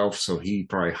himself. So he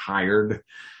probably hired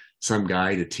some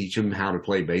guy to teach him how to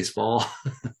play baseball.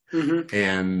 Mm-hmm.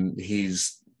 And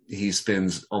he's he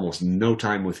spends almost no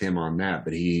time with him on that,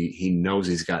 but he knows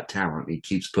he's got talent. He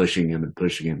keeps pushing him and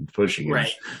pushing him and pushing him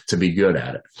to be good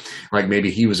at it. Like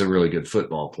maybe he was a really good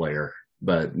football player,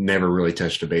 but never really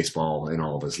touched a baseball in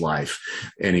all of his life.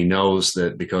 And he knows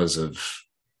that because of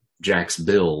Jack's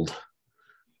build,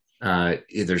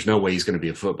 there's no way he's going to be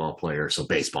a football player. So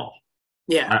baseball.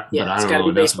 Yeah. But I don't know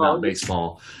enough about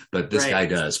baseball, but this guy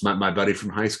does. My buddy from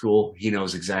high school, he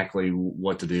knows exactly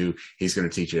what to do. He's going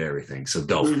to teach you everything. So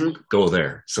go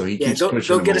there. So he keeps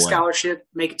pushing go get away. A scholarship,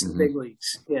 make it to the big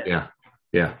leagues. Yeah.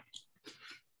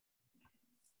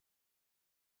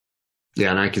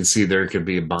 Yeah, and I can see there could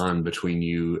be a bond between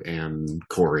you and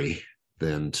Corey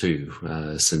then too,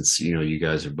 since you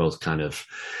guys are both kind of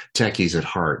techies at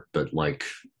heart, but like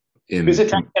who's a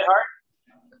techie at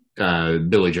heart?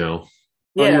 Billy Joe.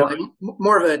 Yeah, like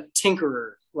more of a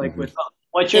tinkerer, like with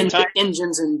what's your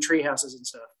engines and tree houses and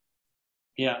stuff.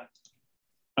 Yeah.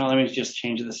 Oh, let me just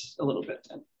change this a little bit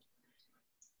then.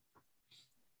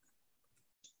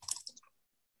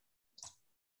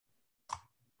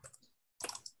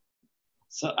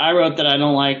 So I wrote that I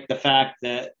don't like the fact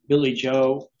that Billy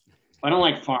Joe, I don't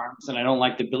like farms, and I don't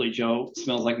like that Billy Joe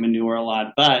smells like manure a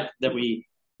lot, but that we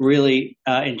really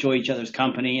enjoy each other's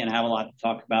company and have a lot to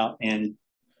talk about and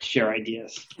share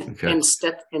ideas. Okay. And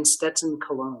Stetson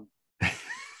cologne.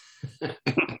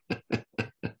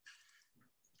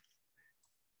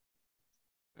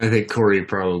 I think Corey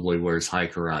probably wears high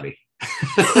karate.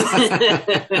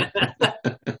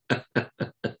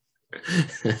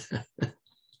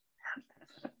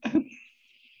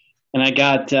 And I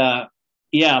got, I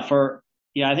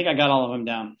think I got all of them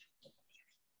down.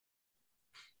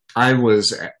 I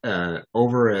was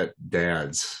over at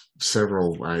Dad's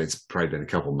it's probably been a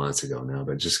couple months ago now,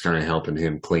 but just kind of helping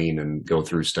him clean and go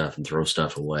through stuff and throw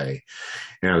stuff away.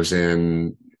 And I was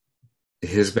in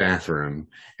his bathroom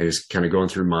and just kind of going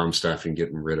through Mom's stuff and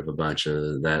getting rid of a bunch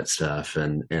of that stuff.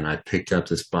 And I picked up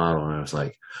this bottle and I was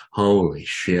like, holy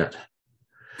shit.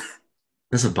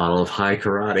 That's a bottle of high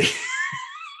karate.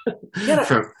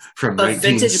 from a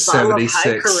vintage bottle of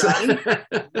high 1976.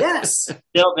 karate? Yes.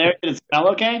 Still there? Did it smell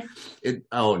okay?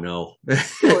 Oh no.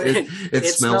 It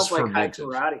smells like high fermented.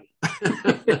 karate.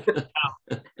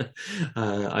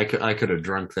 I could have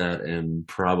drunk that and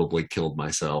probably killed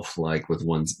myself like with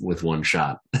one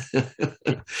shot.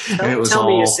 Tell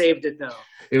me you saved it though.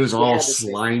 It was all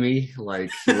slimy, like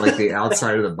the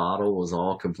outside of the bottle was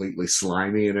all completely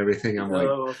slimy and everything. I'm like,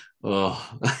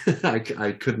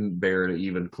 I couldn't bear to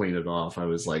even clean it off. I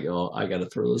was like, I got to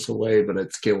throw this away, but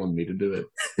it's killing me to do it.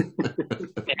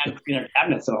 They hadn't cleaned their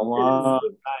cabinets in a long time.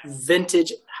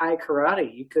 Vintage high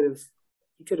karate. You could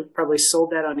have probably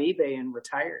sold that on eBay and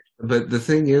retired. But the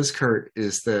thing is, Kurt,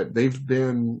 is that they've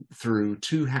been through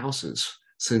 2 houses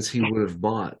since he would have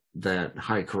bought that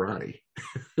high karate.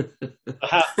 so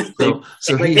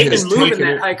they've been moving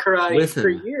that high karate for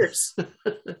years.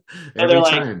 Every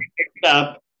time. They picked it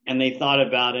up and they thought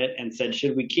about it and said,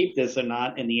 should we keep this or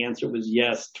not? And the answer was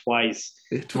yes, twice.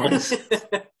 50.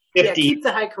 Yeah, keep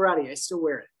the high karate. I still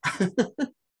wear it.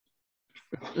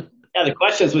 Yeah, the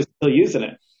question is, we're still using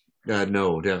it.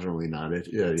 No, definitely not.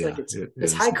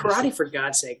 It's high karate, for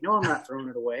God's sake. No, I'm not throwing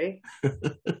it away.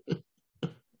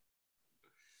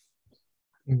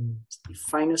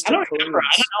 Finest. I don't know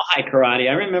high karate.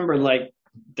 I remember like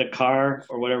Dakar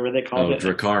or whatever they called it.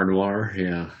 Drakkar Noir.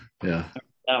 Yeah.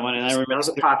 That one, and I remember that was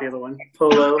a popular one.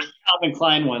 Polo. Calvin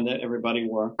Klein one that everybody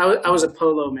wore. I was a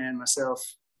polo man myself.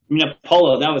 I mean, a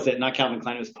polo. That was it. Not Calvin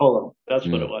Klein. It was polo. That's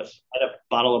what it was. I had a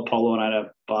bottle of polo and I had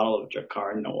a bottle of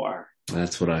Drakkar Noir.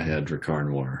 That's what I had. Drakkar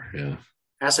Noir. Yeah.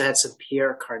 I also had some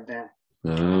Pierre Cardin.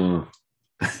 Oh.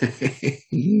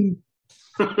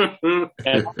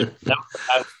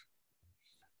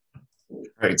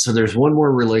 All right, so there's one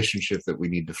more relationship that we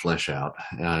need to flesh out,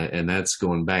 and that's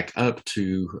going back up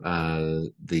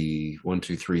to the 1,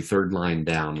 2, 3 third line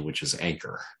down, which is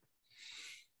anchor.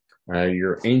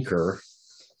 Your anchor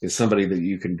is somebody that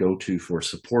you can go to for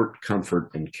support, comfort,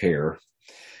 and care.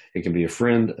 It can be a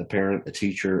friend, a parent, a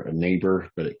teacher, a neighbor,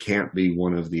 but it can't be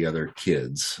one of the other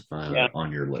kids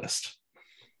on your list.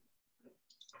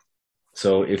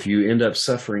 So if you end up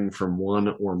suffering from one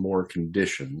or more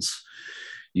conditions,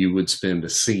 you would spend a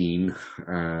scene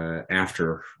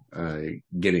after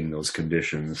getting those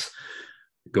conditions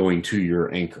going to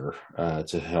your anchor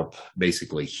to help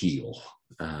basically heal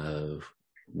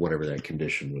whatever that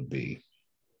condition would be.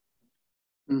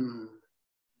 I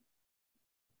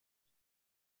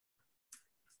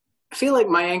feel like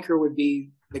my anchor would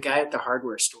be the guy at the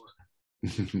hardware store.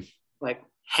 Like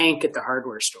Hank at the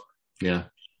hardware store. Yeah.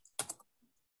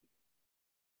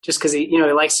 Just because he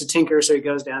likes to tinker, so he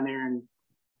goes down there and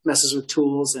messes with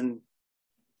tools and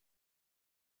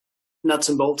nuts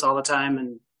and bolts all the time,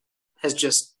 and has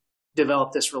just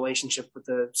developed this relationship with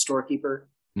the storekeeper.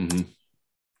 Mm-hmm.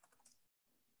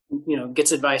 You know,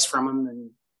 gets advice from him and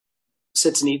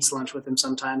sits and eats lunch with him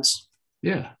sometimes.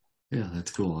 Yeah,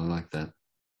 that's cool. I like that.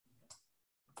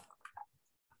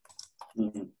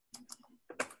 Mm-hmm.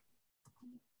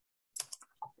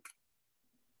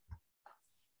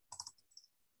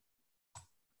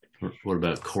 What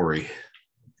about Corey?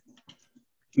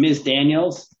 Ms.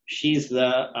 Daniels, she's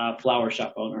the flower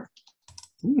shop owner.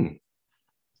 And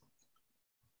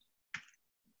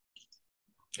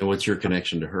what's your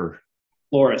connection to her?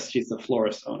 Florist. She's the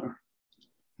florist owner.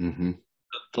 Mm-hmm.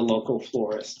 The local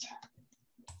florist.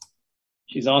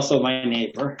 She's also my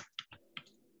neighbor.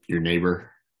 Your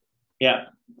neighbor? Yeah.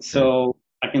 So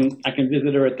I can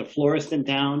visit her at the florist in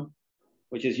town,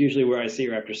 which is usually where I see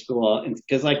her after school. And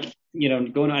because I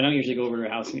don't usually go over to her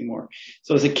house anymore.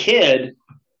 So as a kid,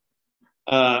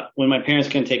 when my parents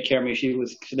couldn't take care of me,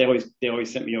 they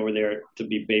always sent me over there to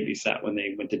be babysat when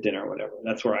they went to dinner or whatever.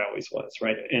 That's where I always was,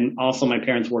 right? And also my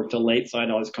parents worked till late, so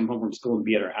I'd always come home from school and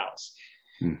be at her house.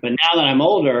 But now that I'm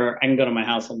older, I can go to my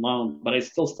house alone, but I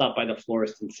still stop by the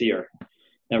florist and see her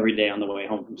every day on the way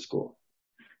home from school.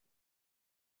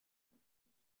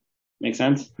 Make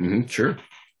sense? Mm-hmm, sure.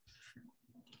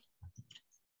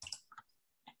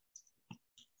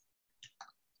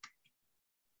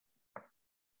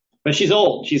 But she's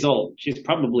old. She's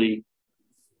probably,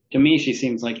 to me, she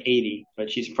seems like 80, but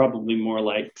she's probably more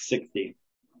like 60.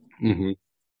 Mm-hmm.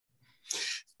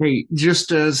 Hey,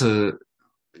 just as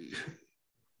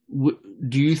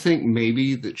do you think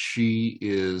maybe that she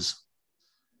is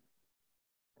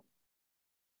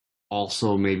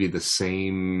also maybe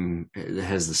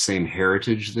has the same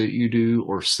heritage that you do,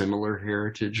 or similar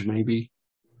heritage maybe,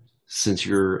 since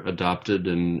you're adopted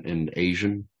and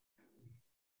Asian?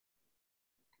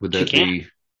 Would that be?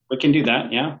 We can do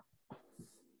that, yeah.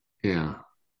 Yeah.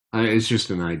 It's just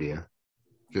an idea.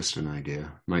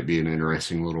 Might be an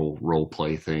interesting little role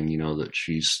play thing, that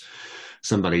she's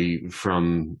somebody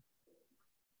from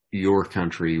your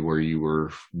country where you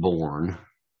were born.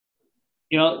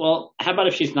 Well, how about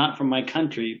if she's not from my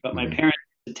country, but my parents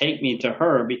to take me to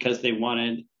her because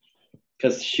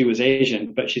she was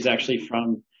Asian, but she's actually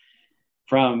from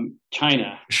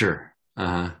China. Sure.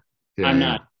 Uh-huh. Yeah, I'm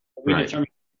not. Right.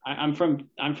 I'm from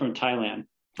Thailand.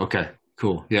 Okay,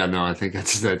 cool. Yeah, no, I think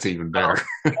that's even better.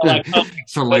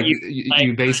 So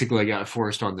you basically got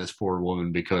forced on this poor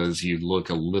woman because you look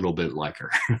a little bit like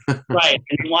her. Right.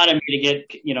 And you wanted me to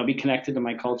get, be connected to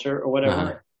my culture or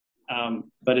whatever.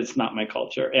 But it's not my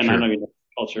culture. And sure. I don't even know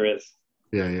what culture is.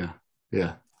 Yeah.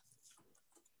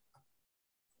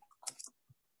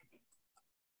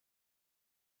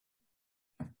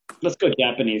 Let's go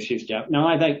Japanese. She's Japanese.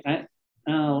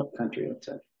 No, what country would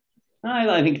say?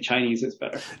 I think Chinese is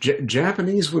better.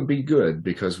 Japanese would be good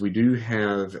because we do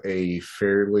have a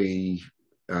fairly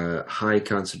high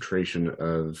concentration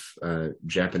of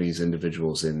Japanese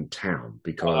individuals in town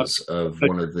because of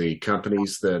one of the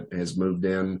companies that has moved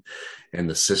in, and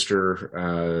the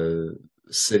sister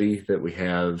city that we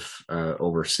have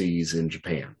overseas in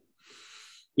Japan.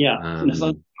 Yeah,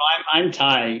 so I'm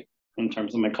Thai in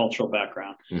terms of my cultural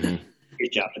background. Mm-hmm. He's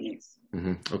Japanese.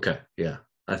 Mm-hmm. Okay, yeah,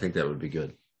 I think that would be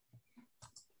good.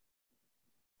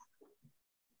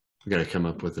 We got to come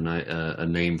up with a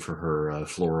name for her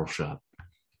floral shop.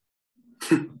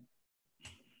 And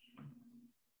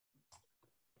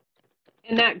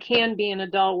that can be an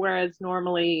adult, whereas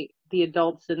normally the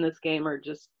adults in this game are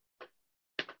just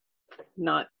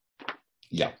not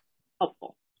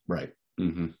helpful. Right.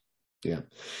 Mm-hmm. Yeah.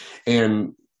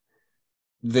 And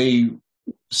they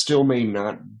still may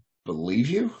not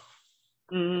believe you,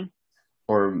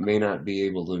 or may not be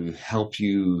able to help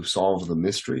you solve the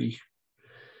mystery.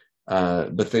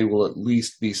 But they will at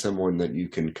least be someone that you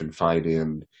can confide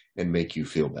in and make you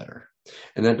feel better.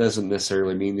 And that doesn't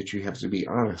necessarily mean that you have to be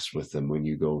honest with them when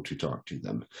you go to talk to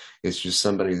them. It's just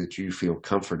somebody that you feel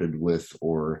comforted with,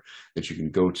 or that you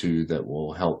can go to, that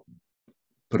will help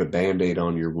put a Band-Aid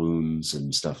on your wounds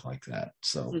and stuff like that.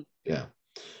 So, yeah,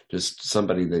 just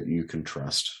somebody that you can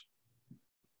trust.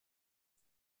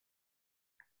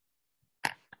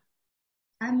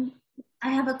 I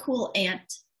have a cool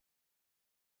aunt.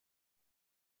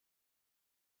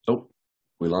 Oh,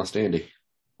 we lost Andy.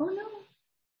 Oh, no.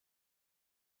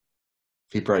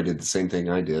 He probably did the same thing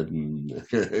I did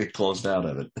and closed out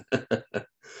of it.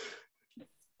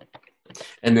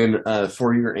 And then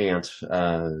for your aunt,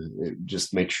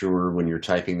 just make sure when you're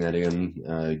typing that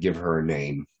in, give her a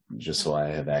name, just so I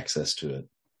have access to it.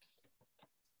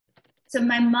 So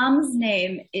my mom's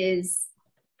name is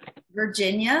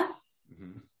Virginia,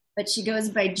 but she goes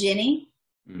by Ginny.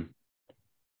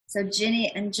 So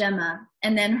Ginny and Gemma.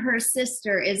 And then her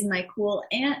sister is my cool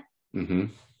aunt.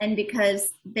 And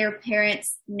because their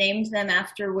parents named them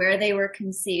after where they were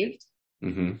conceived,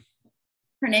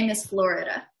 her name is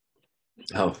Florida.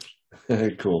 Oh,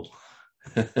 cool.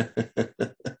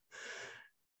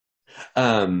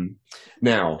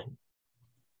 Now,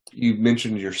 you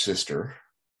mentioned your sister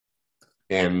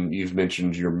and you've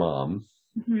mentioned your mom.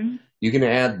 You can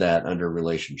add that under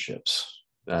relationships.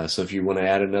 So if you want to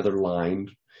add another line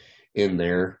in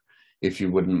there, if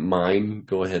you wouldn't mind,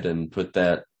 go ahead and put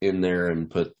that in there and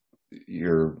put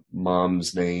your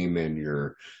mom's name and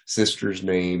your sister's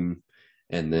name.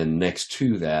 And then next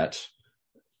to that,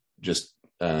 just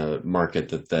mark it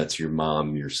that that's your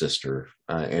mom, your sister,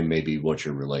 and maybe what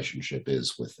your relationship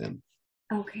is with them.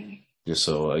 Okay. Just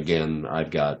so, again, I've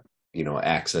got,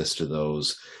 access to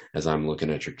those as I'm looking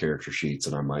at your character sheets,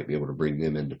 and I might be able to bring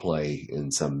them into play in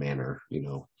some manner,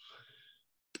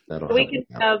 That'll we can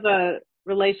have a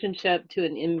relationship to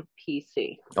an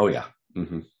NPC. Oh, yeah.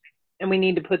 And we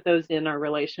need to put those in our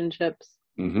relationships.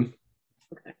 Okay.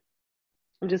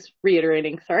 I'm just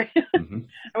reiterating, sorry.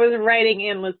 I was writing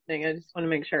and listening. I just want to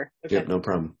make sure. Okay. Yep, no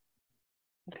problem.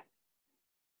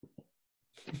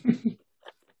 Okay.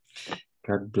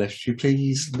 God bless you,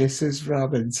 please, Mrs.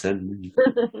 Robinson.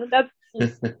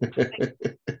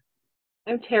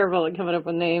 I'm terrible at coming up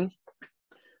with names.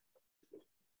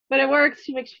 But it works.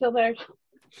 She makes you feel better.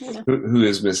 Who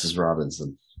is Mrs.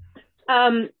 Robinson?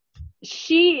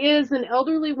 She is an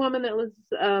elderly woman that was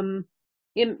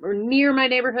in or near my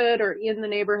neighborhood or in the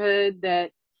neighborhood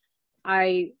that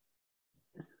I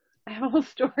have a whole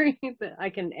story that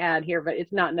I can add here, but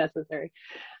it's not necessary.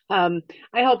 I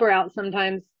help her out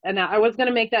sometimes, and I was going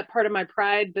to make that part of my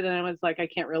pride, but then I was like, I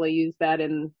can't really use that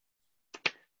in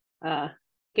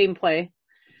gameplay.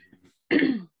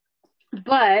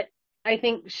 But I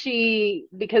think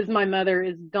because my mother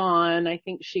is gone, I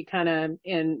think she kind of,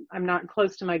 and I'm not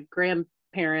close to my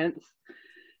grandparents.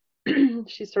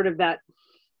 She's sort of that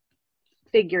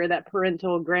figure, that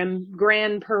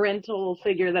grandparental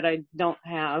figure that I don't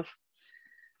have.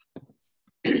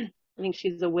 I think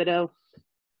she's a widow.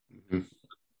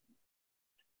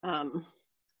 I'll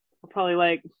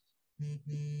probably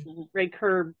rake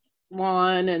her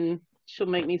lawn and she'll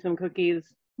make me some cookies.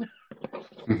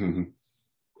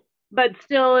 But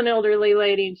still an elderly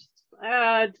lady, just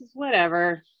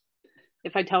whatever.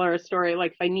 If I tell her a story,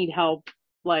 if I need help,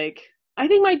 I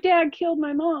think my dad killed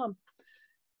my mom.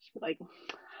 She'll be like,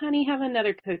 honey, have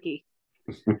another cookie.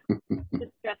 Just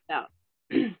stressed out.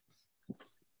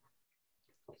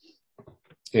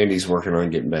 Andy's working on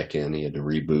getting back in. He had to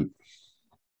reboot.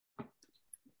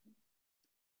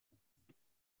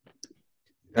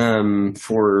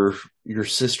 For your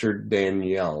sister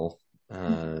Danielle,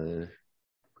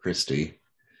 Christy,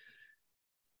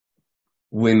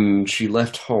 when she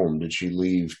left home, did she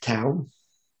leave town?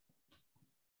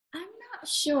 I'm not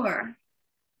sure.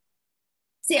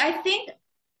 See, I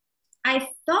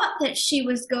thought that she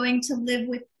was going to live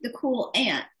with the cool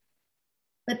aunt,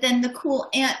 but then the cool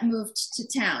aunt moved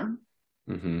to town,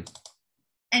 and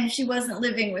she wasn't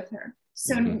living with her.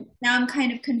 So now I'm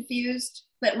kind of confused.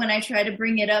 But when I try to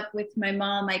bring it up with my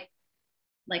mom, I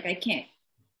can't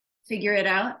figure it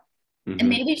out. And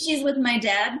maybe she's with my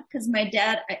dad, because my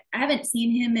dad, I haven't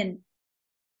seen him in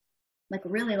a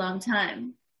really long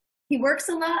time. He works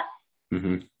a lot,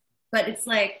 but it's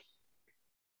I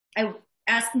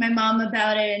asked my mom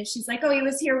about it, and she's like, oh, he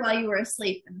was here while you were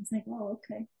asleep. And I was like, oh,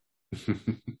 okay.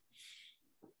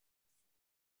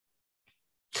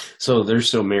 So they're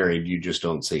still married, you just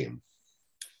don't see him.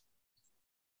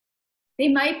 They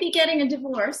might be getting a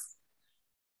divorce.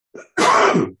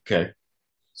 Okay.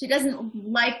 She doesn't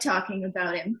like talking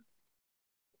about him.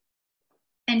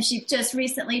 And she just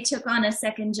recently took on a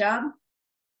second job.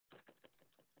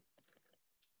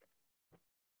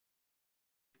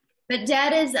 But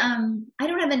Dad is, I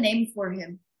don't have a name for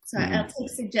him, so I'll take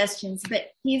suggestions,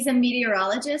 but he's a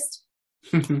meteorologist.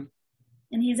 And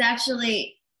he's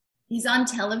on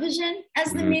television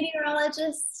as the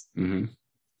meteorologist.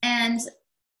 And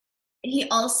he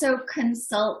also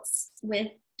consults with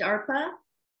DARPA,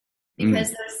 because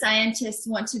those scientists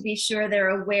want to be sure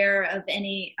they're aware of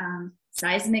any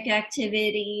seismic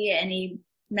activity, any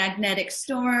magnetic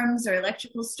storms or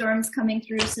electrical storms coming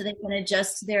through, so they can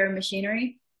adjust their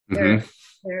machinery, their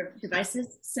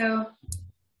devices. So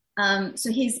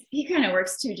he kind of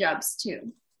works two jobs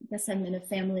too. I guess I'm in a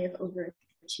family of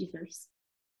overachievers.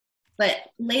 But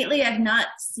lately I've not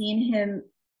seen him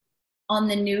on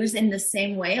the news in the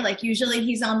same way. Usually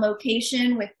he's on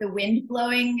location with the wind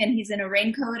blowing and he's in a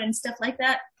raincoat and stuff like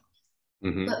that.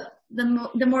 But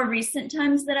the more recent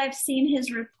times that I've seen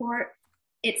his report,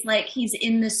 it's like he's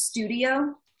in the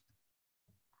studio,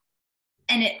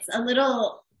 and it's a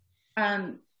little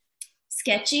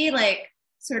sketchy. Like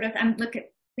sort of, I'm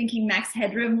thinking Max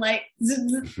Headroom, like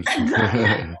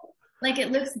like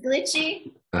it looks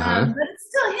glitchy, but it's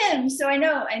still him. So I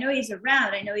know he's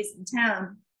around. I know he's in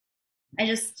town. I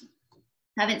just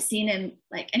haven't seen him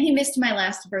and he missed my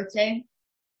last birthday.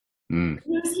 He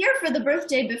was here for the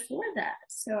birthday before that,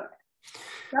 so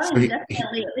that was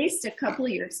definitely at least a couple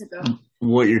of years ago.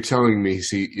 What you're telling me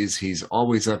is he's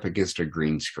always up against a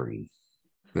green screen.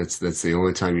 That's the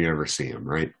only time you ever see him,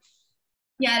 right?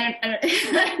 Yeah, I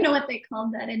don't know what they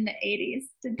called that in the 80s.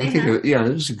 Did they?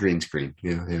 It was a green screen.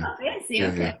 Yeah. Oh, I see.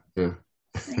 Okay. Yeah.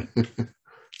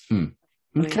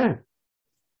 Okay.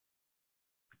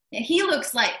 Yeah, he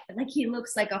looks like a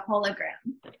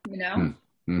hologram.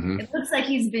 It looks like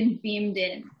he's been beamed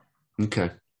in.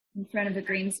 Okay. In front of a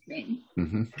green screen.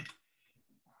 You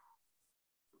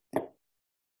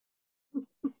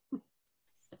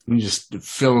just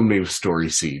filling me with story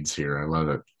seeds here. I love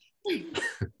it.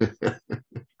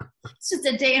 It's just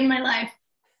a day in my life.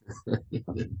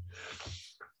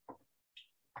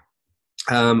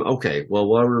 Okay. Well,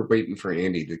 while we're waiting for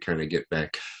Andy to kind of get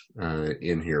back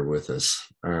in here with us,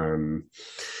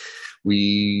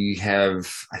 we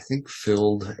have, I think,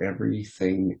 filled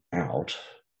everything out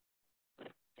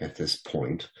at this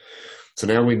point. So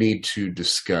now we need to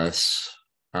discuss.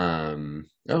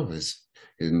 His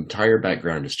entire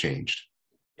background has changed.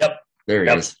 Yep. There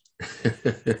he is.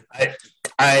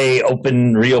 I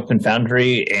reopened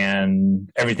Foundry and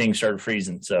everything started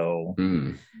freezing. So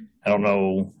I don't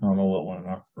know what went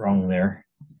wrong there.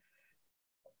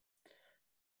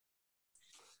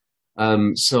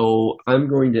 So I'm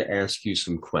going to ask you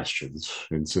some questions,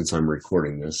 and since I'm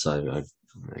recording this, I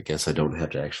guess I don't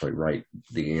have to actually write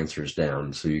the answers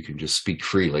down, so you can just speak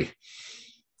freely.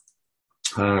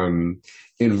 In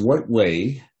what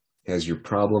way has your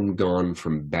problem gone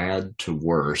from bad to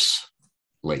worse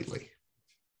lately?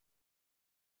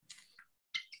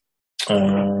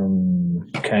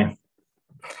 Okay.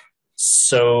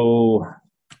 So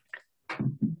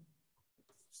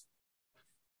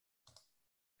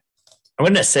I'm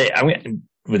going to say,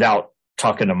 without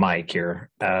talking to Mike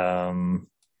here,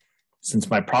 since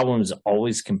my problem is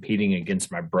always competing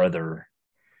against my brother,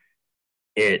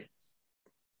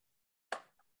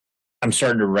 I'm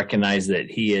starting to recognize that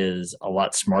he is a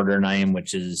lot smarter than I am,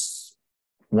 which is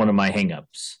one of my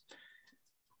hangups,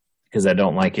 because I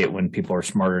don't like it when people are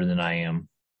smarter than I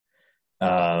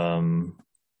am,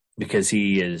 because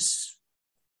he is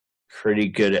pretty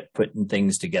good at putting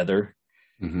things together.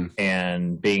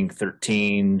 And being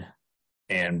 13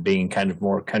 and being kind of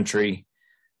more country,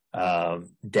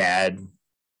 Dad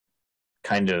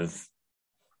kind of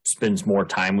spends more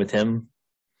time with him,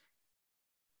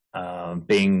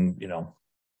 being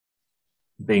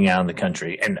out in the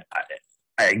country. And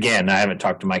I haven't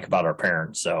talked to Mike about our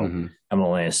parents, so I'm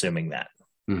only assuming that.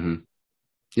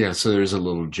 Yeah, so there's a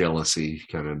little jealousy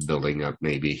kind of building up,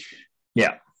 maybe.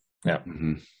 Yeah.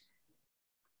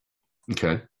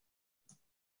 Okay.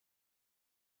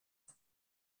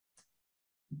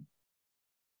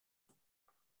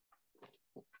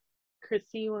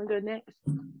 Christy, you want to go next?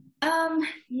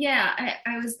 Yeah,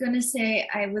 I was going to say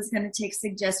I was going to take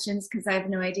suggestions because I have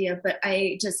no idea, but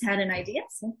I just had an idea.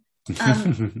 So,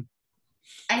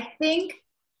 I think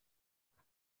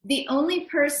the only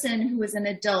person who is an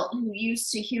adult who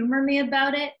used to humor me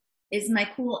about it is my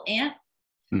cool aunt.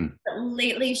 But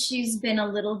lately she's been a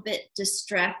little bit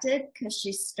distracted because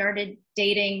she started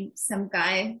dating some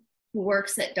guy who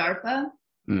works at DARPA.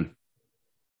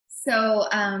 So,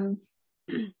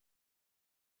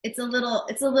 it's a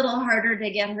little harder to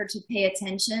get her to pay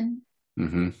attention.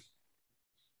 And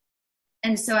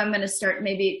so I'm going to start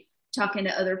maybe talking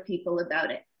to other people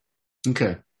about it.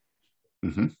 Okay.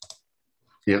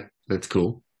 Yep, that's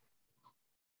cool.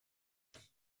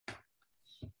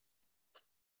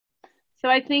 So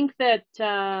I think that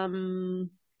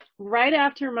right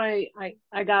after I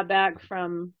got back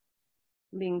from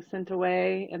being sent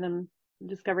away and then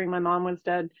discovering my mom was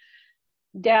dead,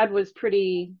 Dad was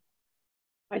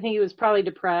I think he was probably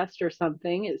depressed or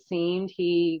something. It seemed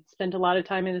he spent a lot of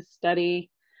time in his study,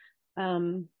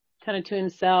 kind of to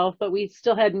himself, but we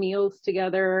still had meals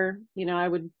together. I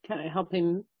would kind of help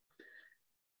him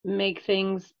make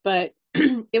things, but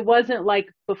it wasn't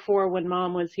like before when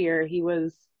Mom was here. He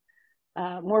was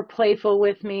more playful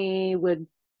with me, would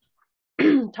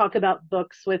talk about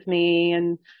books with me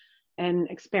and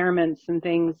experiments and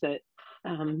things at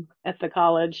the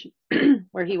college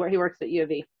where he works at U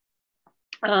of E.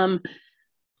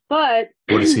 But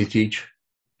what does he teach?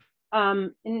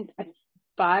 In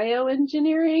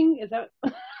bioengineering, is that?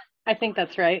 I think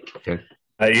that's right. Okay.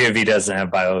 U of E doesn't have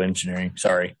bioengineering.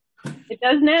 Sorry. It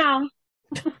does now.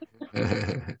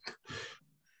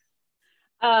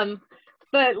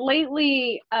 But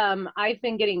lately, I've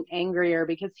been getting angrier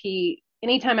because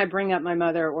anytime I bring up my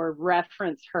mother or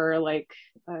reference her, like,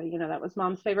 that was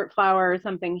mom's favorite flower or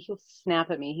something, he'll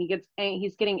snap at me.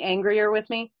 He's getting angrier with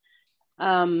me.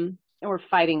 And we're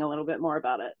fighting a little bit more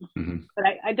about it. Mm-hmm. But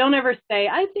I don't ever say,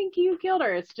 I think you killed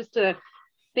her. It's just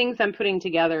things I'm putting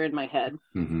together in my head.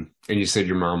 Mm-hmm. And you said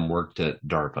your mom worked at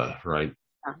DARPA, right?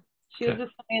 Yeah. She was a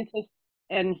scientist,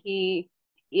 and he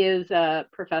is a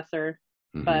professor,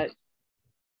 mm-hmm. but,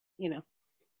 he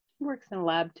works in a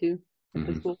lab too at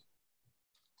the school.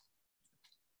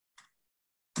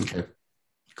 Okay,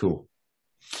 cool.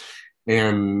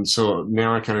 And so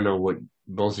now I kind of know what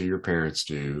both of your parents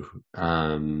do.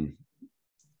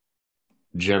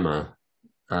 Gemma,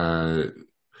 I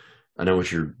know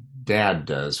what your dad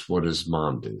does. What does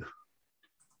mom do?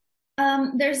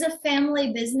 There's a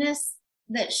family business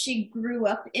that she grew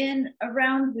up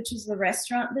around, which is the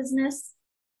restaurant business.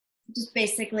 Just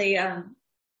basically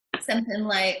something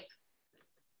like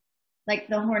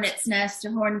the Hornet's Nest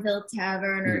or Hornville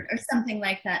Tavern or something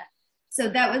like that. So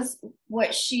that was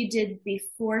what she did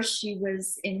before she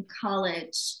was in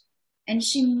college. And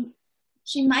she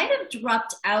might have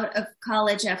dropped out of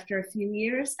college after a few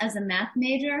years as a math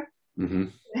major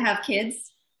to have kids.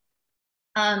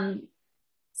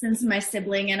 Since my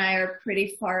sibling and I are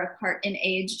pretty far apart in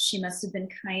age, she must have been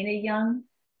kind of young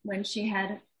when she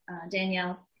had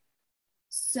Danielle.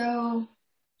 So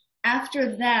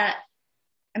after that,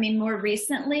 more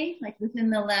recently, like within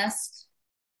the last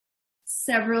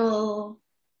several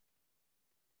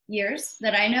years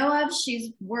that I know of,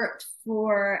 she's worked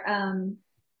for,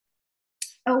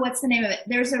 what's the name of it?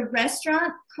 There's a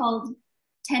restaurant called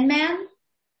Ten Man,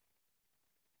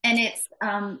 and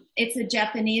it's a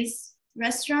Japanese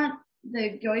restaurant,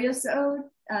 the Gyozo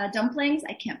dumplings.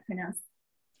 I can't pronounce.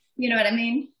 You know what I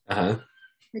mean? Uh-huh.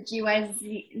 The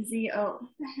Gyzo. What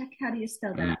the heck? How do you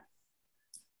spell that?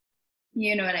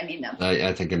 You know what I mean, though.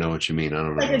 I think I know what you mean. I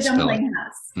don't know. Like a dumpling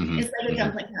house. Mm-hmm. It's like a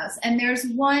dumpling house. And there's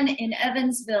one in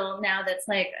Evansville now that's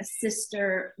like a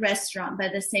sister restaurant by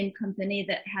the same company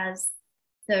that has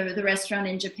the restaurant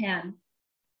in Japan.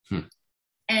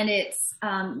 And it's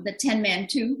the 10-man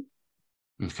 2.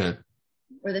 Okay.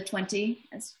 Or the 20,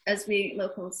 as we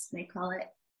locals may call it.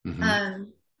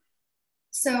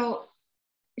 So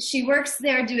she works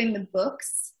there doing the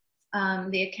books,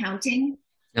 the accounting.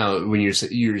 Now, when you're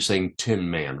saying Tin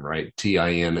Man, right?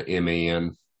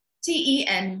 TINMAN.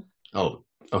 TEN. Oh,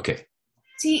 okay.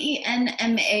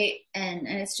 TENMAN, and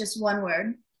it's just one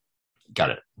word. Got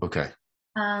it. Okay.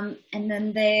 And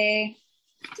then did I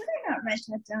not write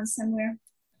that down somewhere?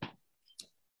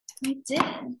 I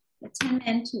did. The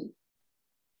 10-man 2.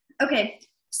 Okay,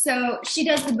 so she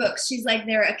does the books. She's like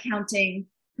their accounting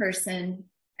person,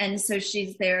 and so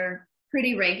she's there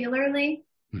pretty regularly.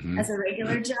 As a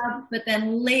regular job, but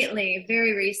then lately,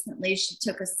 very recently, she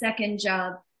took a second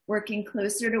job working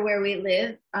closer to where we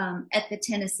live at the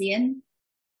Tennessean.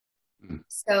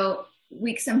 So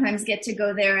we sometimes get to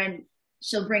go there, and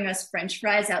she'll bring us French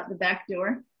fries out the back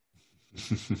door.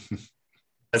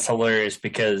 That's hilarious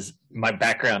because my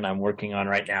background I'm working on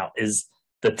right now is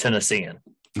the Tennessean.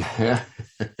 I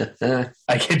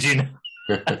kid you not.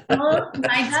 Oh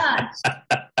my gosh.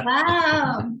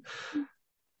 Wow.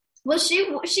 Well,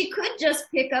 she could just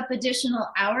pick up additional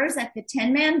hours at the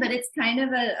 10-man, but it's kind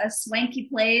of a swanky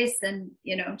place, and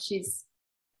she's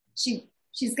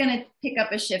gonna pick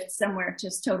up a shift somewhere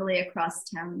just totally across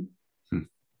town.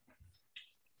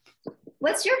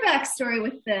 What's your backstory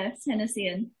with the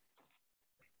Tennessean?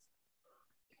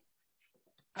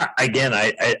 Again,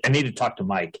 I need to talk to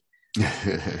Mike.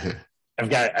 I've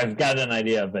got an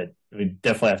idea, but we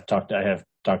definitely have to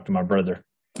talk to my brother.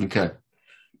 Okay.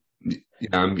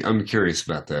 Yeah, I'm curious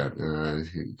about that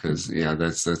because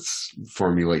that's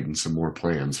formulating some more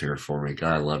plans here for me.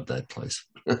 God, I love that place.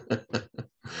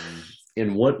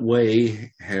 In what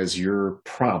way has your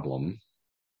problem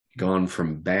gone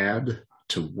from bad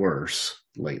to worse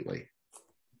lately?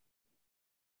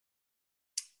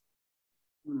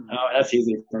 Oh, that's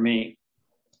easy for me.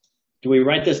 Do we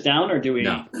write this down or do we?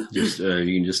 No, just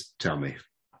you can just tell me.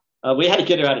 We had to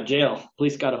get her out of jail.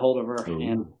 Police got a hold of her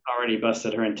and already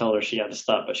busted her and told her she had to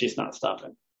stop, but she's not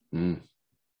stopping. Is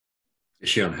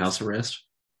she on house arrest?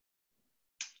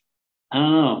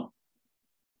 Oh.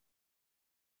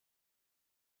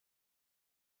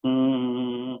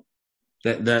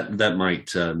 That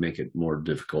might make it more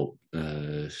difficult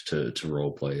to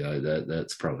role play.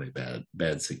 That's probably a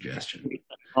bad suggestion.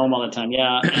 Home all the time,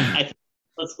 yeah.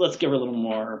 Let's give her a little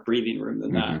more breathing room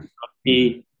than that.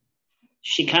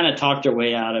 She kind of talked her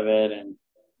way out of it and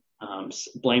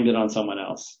blamed it on someone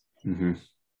else.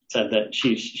 Said that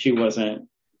she wasn't.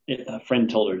 A friend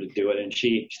told her to do it, and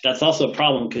that's also a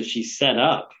problem because she set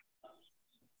up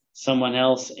someone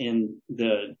else in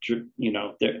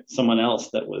someone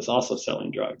else that was also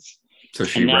selling drugs. So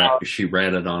she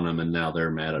ratted on them, and now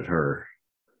they're mad at her.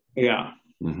 Yeah.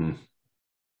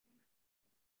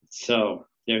 So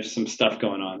there's some stuff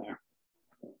going on there.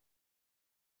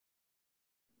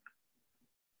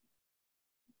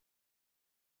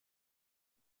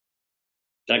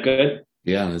 Is that good?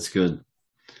 Yeah, that's good.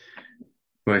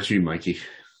 What about you, Mikey?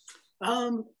 I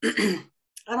don't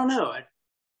know. I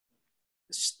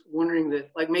was just wondering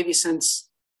that, like, maybe since,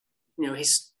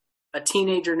 he's a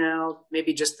teenager now,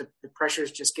 maybe just the pressure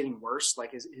is just getting worse.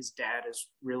 Like his dad is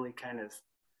really kind of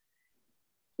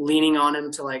leaning on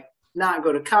him to, like, not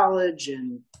go to college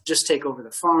and just take over the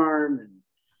farm. And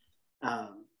I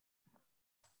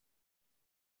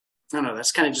don't know.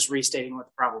 That's kind of just restating what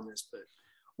the problem is. But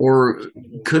or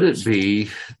could it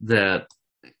be that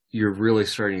you're really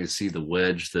starting to see the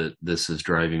wedge that this is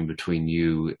driving between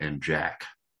you and Jack?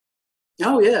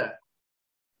 Oh yeah.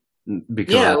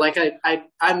 Because like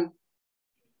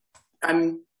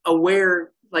I'm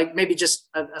aware, like maybe just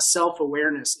a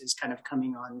self-awareness is kind of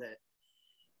coming on that,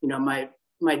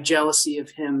 my jealousy of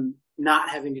him not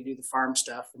having to do the farm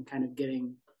stuff and kind of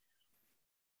getting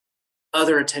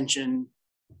other attention.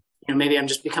 Maybe I'm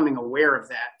just becoming aware of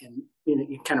that and,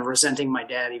 kind of resenting my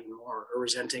dad even more, or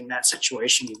resenting that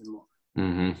situation even more.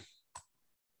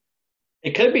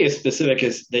 It could be as specific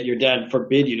as that your dad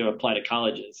forbid you to apply to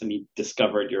colleges and he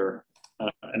discovered you're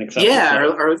an exception. Yeah,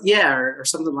 or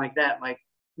something like that. Like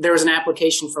there was an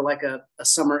application for like a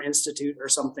summer institute or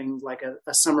something, like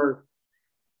a summer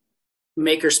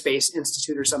makerspace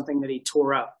institute or something that he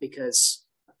tore up because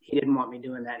he didn't want me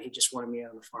doing that. He just wanted me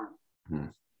on the farm.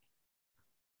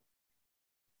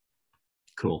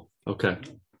 Cool. Okay.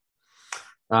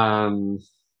 I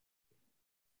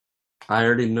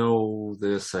already know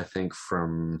this, I think,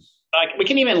 from... we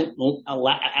can even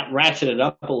ratchet it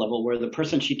up a level where the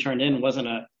person she turned in wasn't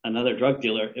another drug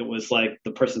dealer. It was like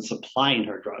the person supplying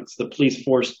her drugs. The police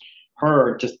forced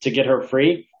her to get her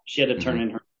free. She had to turn in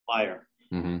her supplier.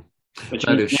 But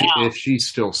if she's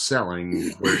still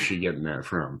selling, where's she getting that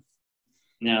from?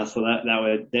 Yeah, so that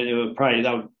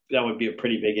would be a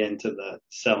pretty big end to the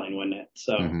selling, wouldn't it?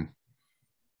 So,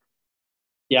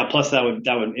 yeah. Plus, that would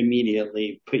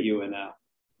immediately put you in a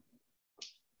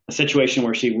situation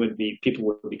where people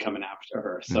would be coming after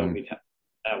her. So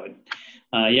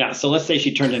yeah. So let's say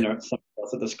she turned into something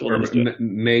else at the school.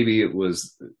 Maybe it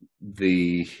was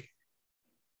the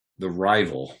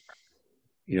rival.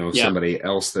 Somebody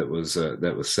else that was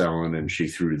selling, and she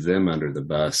threw them under the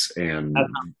bus, and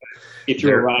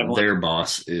their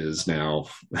boss is now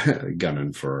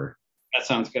gunning for her. That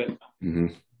sounds good.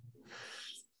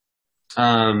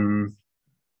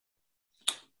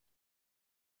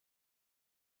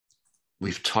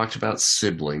 We've talked about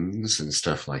siblings and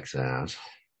stuff like that.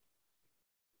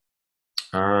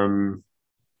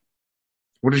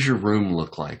 What does your room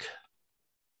look like?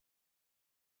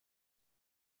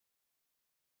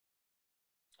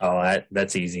 Oh,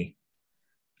 that's easy.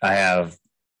 I have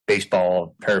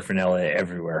baseball paraphernalia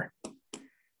everywhere.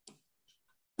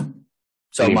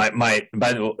 So by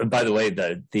the way,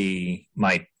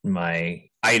 my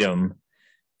item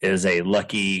is a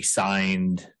Lucky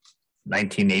signed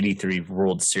 1983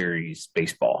 World Series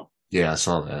baseball. Yeah, I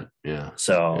saw that. Yeah.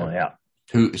 So yeah.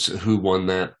 Who won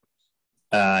that?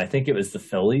 I think it was the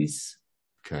Phillies.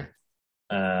 Okay.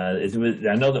 I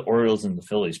know the Orioles and the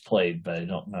Phillies played, but I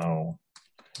don't know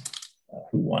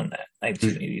who won that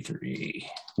 1983.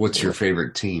 What's your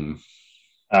favorite team?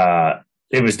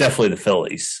 It was definitely the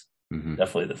Phillies.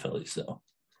 Definitely the Phillies, though.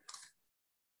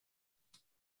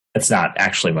 It's not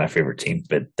actually my favorite team,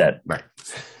 but that right.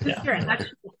 Who's your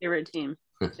actual favorite team?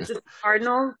 Is it the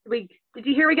Cardinals? Did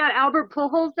you hear we got Albert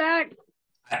Pujols back?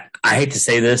 I hate to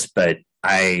say this, but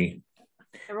I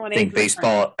think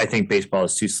baseball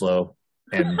is too slow,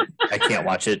 and I can't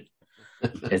watch it.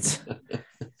 It's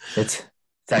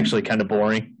actually kind of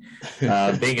boring.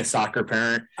 Being a soccer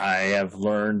parent, I have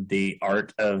learned the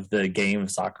art of the game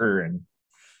of soccer, and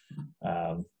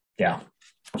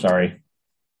sorry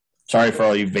for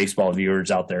all you baseball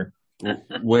viewers out there.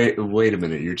 Wait a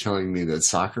minute. You're telling me that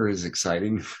soccer is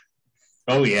exciting?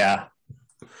 Oh yeah.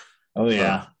 Oh,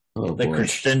 the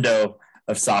crescendo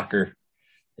of soccer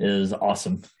is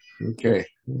awesome. Okay.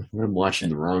 I'm watching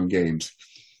the wrong games.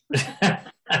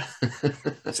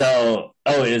 So,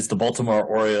 it is the Baltimore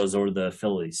Orioles or the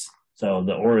Phillies. So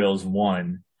the Orioles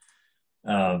won,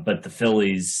 but the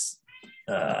Phillies,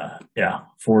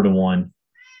 4-1.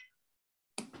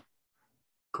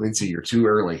 Quincy, you're too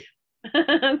early.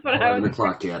 That's what I was. On the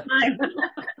clock yet.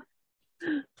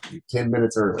 You're 10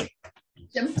 minutes early.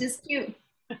 Jumped his cue.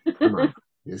 Come on.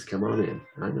 Just come on in.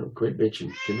 I know. Quit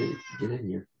bitching. Come in. Get in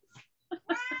here.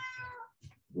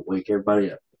 We'll wake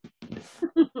everybody up.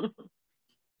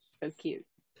 So cute.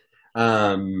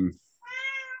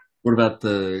 What about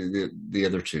the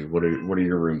other two? What do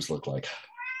your rooms look like?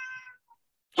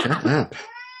 Shut up.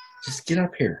 Just get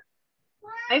up here.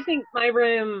 I think my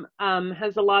room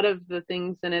has a lot of the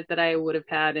things in it that I would have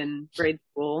had in grade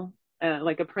school,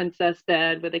 like a princess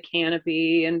bed with a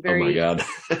canopy and very. Oh my God.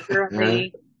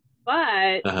 girly.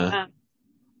 But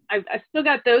I've still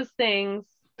got those things.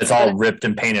 It's all ripped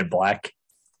and painted black.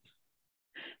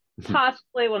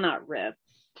 Possibly, well, not ripped.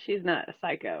 She's not a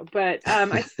psycho, but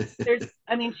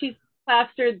she's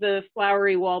plastered the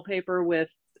flowery wallpaper with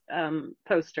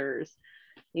posters,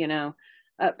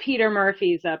 Peter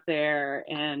Murphy's up there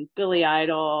and Billy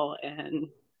Idol, and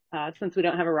since we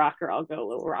don't have a rocker, I'll go a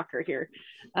little rocker here.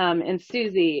 And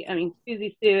Susie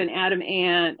Sue and Adam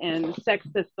Ant and Sex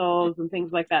Pistols and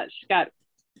things like that. She's got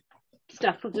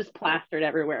stuff just plastered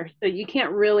everywhere, so you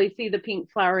can't really see the pink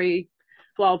flowery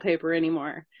wallpaper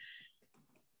anymore.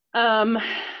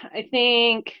 I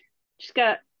think she's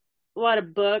got a lot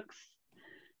of books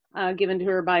given to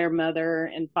her by her mother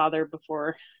and father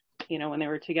before, when they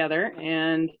were together.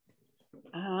 And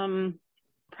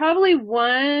probably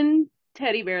one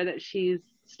teddy bear that she's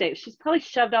probably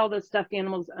shoved all those stuffed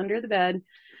animals under the bed,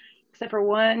 except for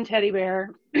one teddy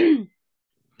bear. And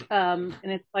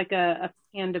it's like a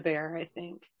panda bear, I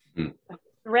think. A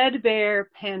thread bear,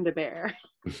 panda bear.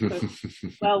 So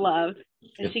well loved.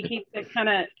 And she keeps it kind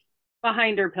of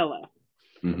behind her pillow.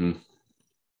 Mm-hmm.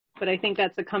 But I think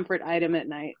that's a comfort item at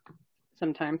night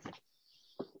sometimes.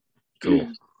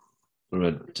 Cool. What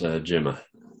about Gemma?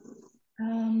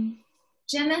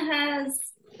 Gemma has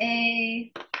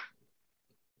a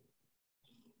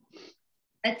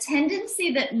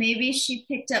tendency that maybe she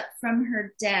picked up from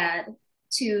her dad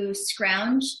to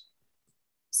scrounge.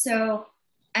 So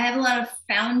I have a lot of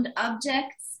found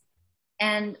objects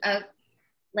and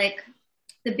like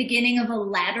the beginning of a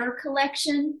ladder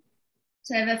collection.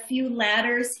 So I have a few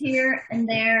ladders here and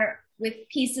there with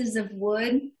pieces of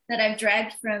wood that I've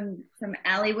dragged from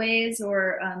alleyways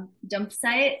or dump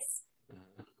sites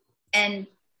and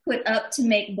put up to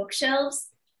make bookshelves.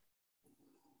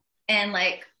 And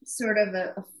like sort of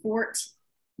a fort.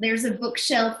 There's a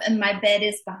bookshelf and my bed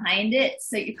is behind it.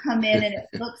 So you come in and it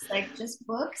looks like just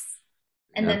books.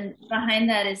 And then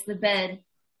behind that is the bed.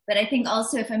 But I think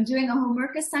also if I'm doing a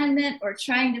homework assignment or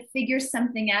trying to figure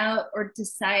something out or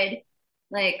decide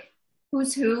like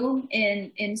who's who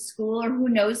in school or who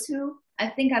knows who, I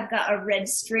think I've got a red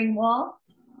string wall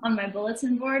on my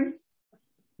bulletin board.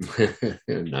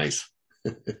 Nice.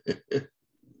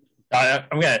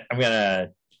 I'm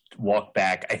gonna walk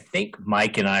back. I think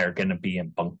Mike and I are gonna be in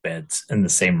bunk beds in the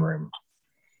same room.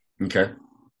 Okay.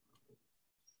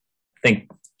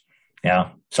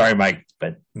 Sorry, Mike,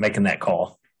 but making that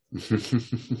call. You're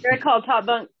gonna call top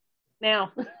bunk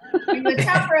now. The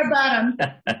top or a bottom.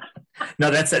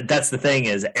 No, that's the thing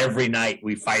is every night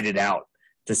we fight it out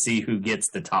to see who gets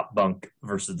the top bunk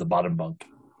versus the bottom bunk.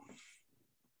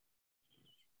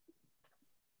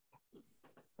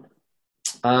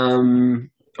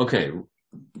 Okay.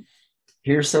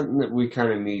 Here's something that we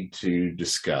kind of need to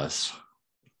discuss,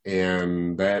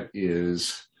 and that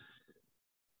is,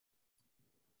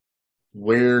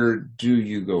 where do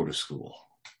you go to school?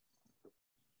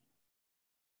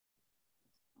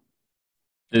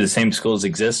 Do the same schools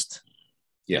exist?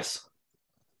 Yes.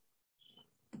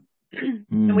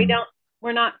 And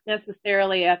we're not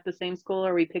necessarily at the same school.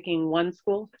 Are we picking one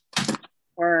school?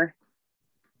 Or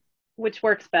which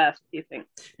works best, do you think?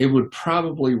 It would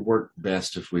probably work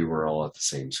best if we were all at the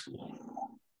same school.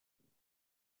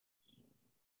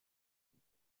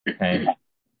 Okay.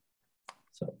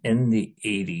 So in the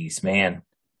 80s, man.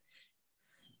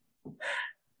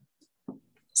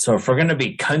 So if we're going to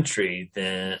be country,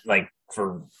 then like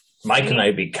for Mike and I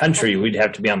to be country, we'd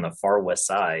have to be on the far west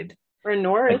side. Or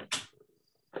north.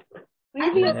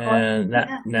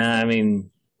 I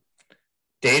mean,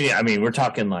 dating, we're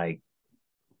talking like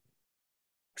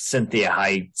Cynthia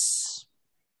Heights.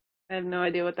 I have no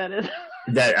idea what that is.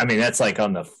 That's like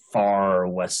on the far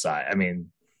west side. I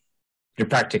mean, you're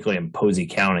practically in Posey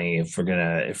County if we're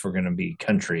gonna be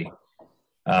country.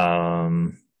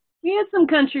 We had some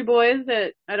country boys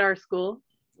at our school.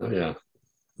 Oh yeah.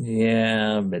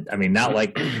 Yeah, but I mean, not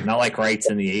like Wrights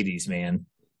in the 80s, man.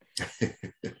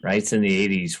 Wrights in the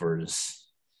 80s was.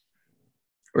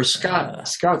 Or Scott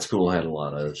School had a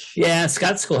lot of. Yeah,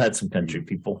 Scott School had some country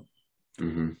people.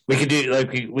 Mm-hmm. We could do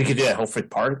we could do at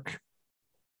Holford Park.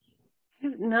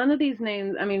 None of these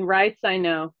names. I mean, Wrights, I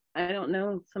know. I don't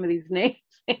know some of these names.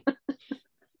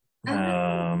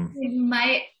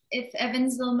 If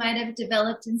Evansville might have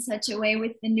developed in such a way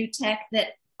with the new tech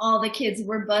that all the kids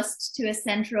were bused to a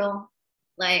central,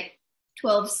 like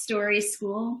 12-story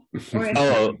school, or if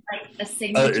like a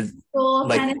signature school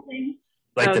kind of thing.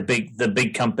 Like the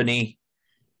big company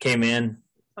came in.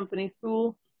 Company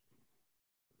school.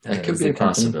 That could be a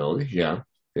possibility. Yeah.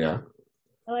 I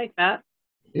like that.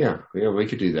 Yeah, we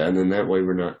could do that, and then that way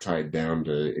we're not tied down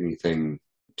to anything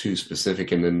too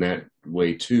specific, and then that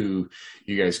way too,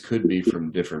 you guys could be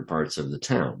from different parts of the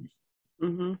town.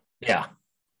 Mm-hmm. Yeah.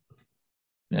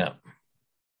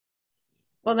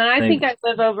 Well, then I think I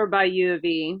live over by U of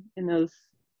E in those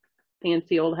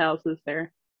fancy old houses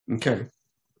there. Okay.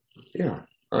 Yeah.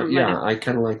 I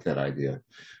kind of like that idea.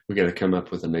 We got to come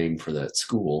up with a name for that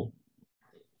school.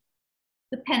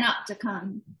 The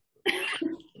Panopticon.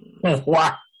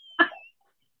 What?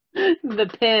 The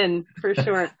pen, for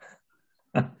short.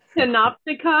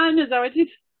 Panopticon? Is that what can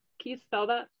you spell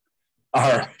that?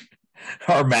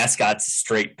 Our mascot's a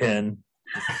straight pin.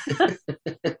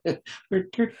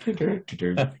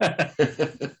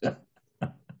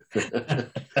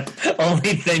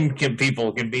 Only thing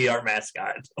people can be our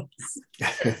mascot.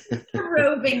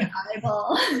 Roving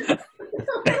eyeball.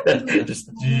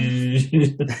 Just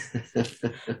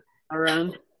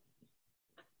around.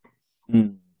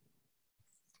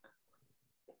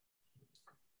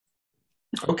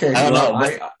 Okay,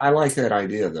 I like that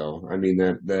idea though. I mean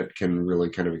that can really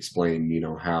kind of explain,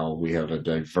 how we have a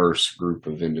diverse group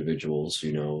of individuals,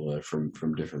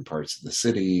 from different parts of the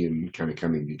city and kind of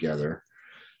coming together.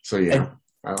 So yeah,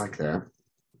 I like that.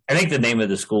 I think the name of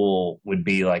the school would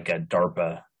be like a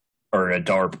DARPA or a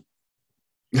DARP.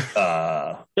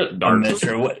 I'm not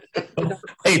sure what.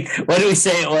 Wait, what did we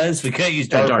say it was? We couldn't use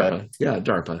DARPA. Yeah,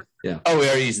 DARPA. Yeah. Oh, we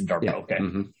are using DARPA. Yeah. Okay.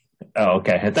 Mm-hmm. Oh,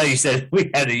 okay. I thought you said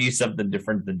we had to use something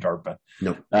different than DARPA.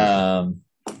 No.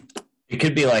 It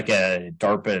could be like a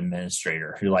DARPA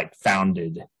administrator who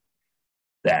founded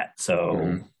that.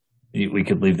 So we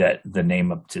could leave the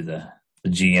name up to the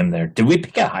GM there. Did we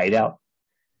pick a hideout?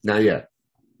 Not yet.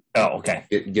 Oh, okay.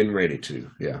 Getting ready to.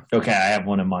 Yeah. Okay, I have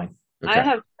one in mind. Okay. I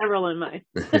have several in mind.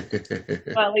 Well,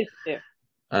 at least two.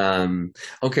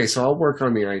 Okay, so I'll work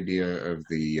on the idea of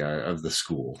the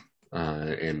school.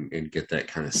 And get that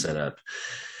kind of set up.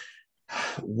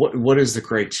 What is the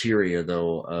criteria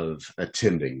though of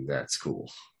attending that school?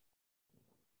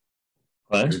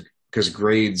 What? Because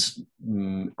grades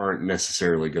aren't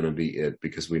necessarily going to be it,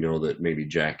 because we know that maybe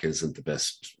Jack isn't the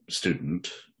best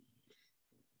student,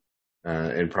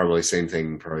 and probably same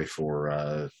thing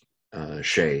for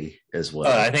Shay as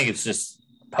well. I think it's just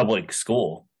public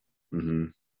school. Mm-hmm.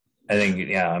 I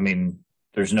think I mean.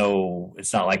 There's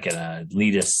it's not like an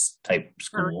elitist type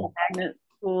school. A magnet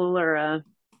school or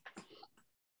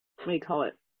what do you call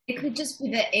it? It could just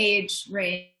be the age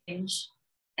range,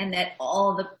 and that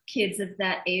all the kids of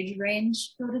that age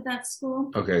range go to that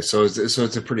school. Okay, so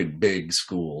it's a pretty big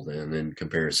school then in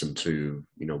comparison to,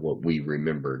 what we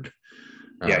remembered.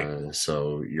 Yeah.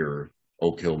 So your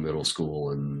Oak Hill Middle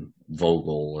School and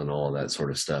Vogel and all that sort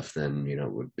of stuff, then,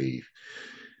 would be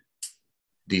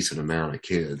decent amount of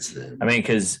kids then. I mean,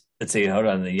 because let's see, hold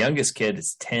on, the youngest kid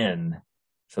is 10,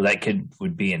 so that kid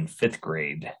would be in 5th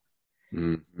grade.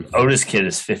 Mm-hmm. Oldest kid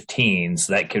is 15,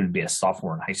 so that kid would be a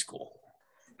sophomore in high school.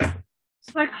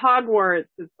 It's like Hogwarts.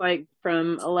 It's like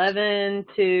from 11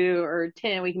 or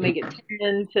 10. We can make it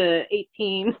 10 to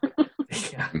 18.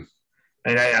 Yeah,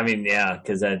 I mean, yeah,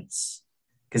 because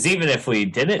even if we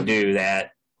didn't do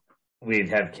that, we'd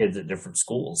have kids at different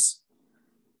schools.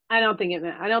 I don't think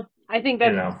I think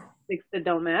that's things that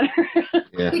don't matter.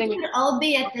 Yeah. We could all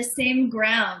be at the same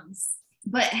grounds,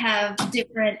 but have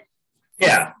different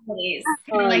facilities.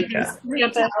 There's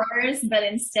 3 towers, but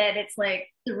instead it's like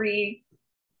 3.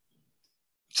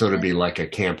 So it'd be like a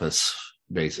campus,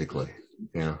 basically.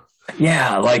 Yeah.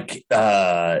 Yeah, like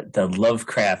the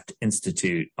Lovecraft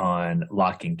Institute on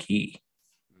Lock and Key.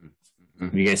 Mm-hmm.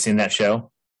 Have you guys seen that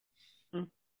show?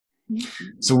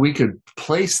 So we could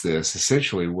place this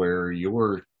essentially where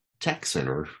your tech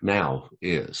center now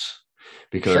is,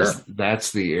 because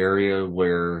that's the area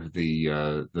where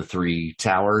the 3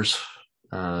 towers,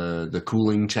 the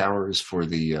cooling towers for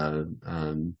the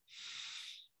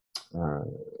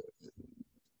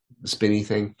spinny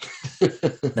thing,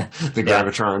 the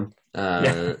Gravitron,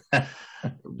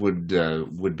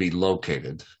 would be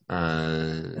located.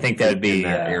 I think that would be in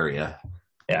that area.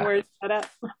 Yeah. Where's that at?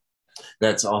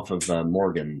 That's off of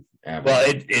Morgan Avenue.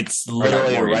 Well, it's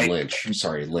literally right. Lynch.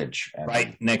 Avenue.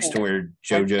 Right next to where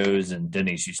JoJo's and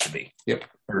Denny's used to be. Yep.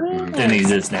 Oh.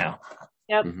 Denny's is now.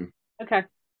 Yep. Okay.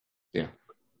 Yeah.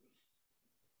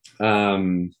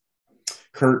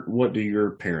 Kurt, what do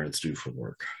your parents do for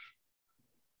work?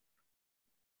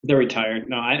 They're retired.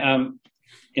 No, I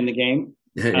in the game.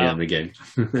 Yeah, in the game.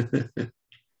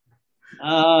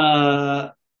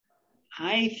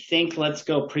 I think let's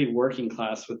go pretty working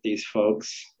class with these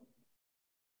folks.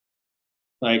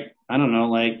 Like, I don't know,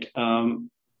 like, I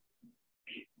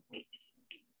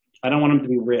don't want them to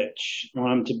be rich. I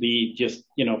want them to be just,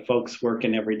 folks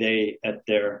working every day at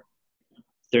their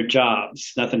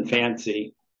jobs, nothing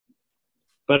fancy,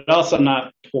 but also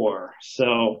not poor.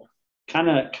 So kind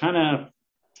of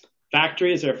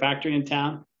factories. Is there a factory in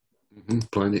town?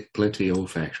 Plenty old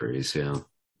factories, yeah.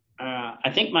 I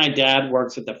think my dad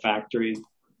works at the factory.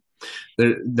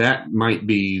 That might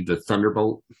be the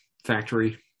Thunderbolt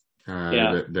factory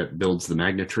that builds the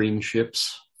Magnetrine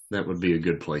ships. That would be a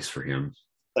good place for him.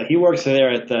 So he works there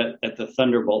at the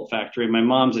Thunderbolt factory. My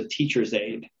mom's a teacher's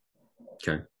aide.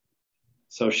 Okay.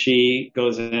 So she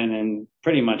goes in and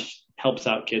pretty much helps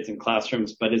out kids in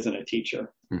classrooms, but isn't a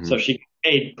teacher. Mm-hmm. So she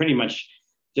paid pretty much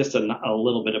just a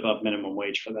little bit above minimum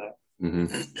wage for that.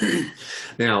 Mm-hmm.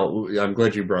 Now, I'm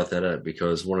glad you brought that up,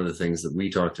 because one of the things that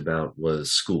we talked about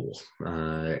was school,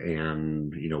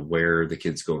 and where the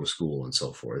kids go to school and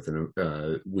so forth. And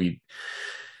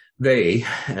they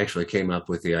actually came up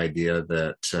with the idea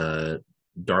that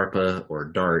DARPA or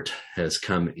DART has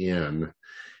come in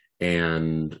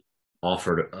and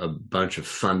offered a bunch of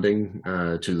funding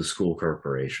to the school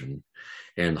corporation.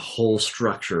 And the whole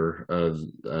structure of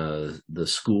the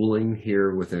schooling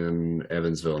here within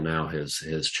Evansville now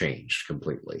has changed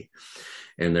completely.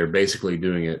 And they're basically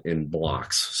doing it in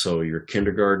blocks. So your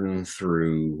kindergarten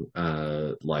through,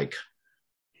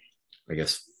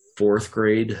 fourth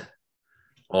grade,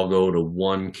 all go to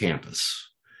one campus.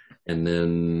 And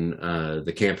then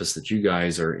the campus that you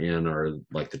guys are in are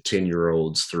like the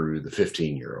 10-year-olds through the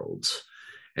 15-year-olds.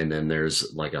 And then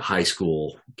there's like a high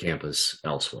school campus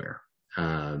elsewhere.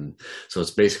 So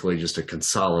it's basically just a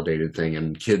consolidated thing,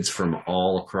 and kids from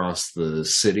all across the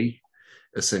city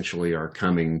essentially are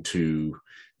coming to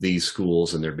these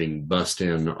schools, and they're being bussed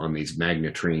in on these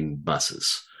Magnetrine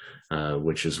buses,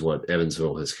 which is what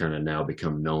Evansville has kind of now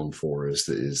become known for,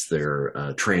 is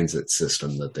their transit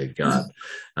system that they've got,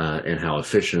 and how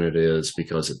efficient it is,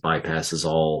 because it bypasses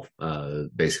all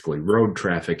basically road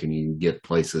traffic, and you can get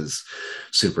places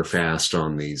super fast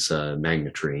on these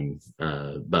Magnetrine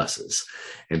buses.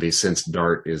 And since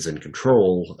DART is in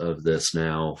control of this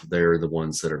now, they're the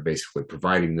ones that are basically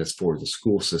providing this for the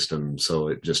school system. So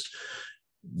it just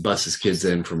buses kids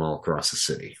in from all across the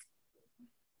city.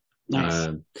 Nice.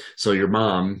 So your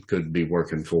mom could be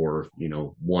working for,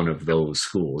 one of those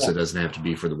schools. Yeah. It doesn't have to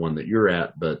be for the one that you're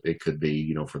at, but it could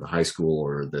be, for the high school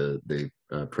or the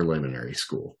preliminary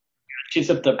school. She's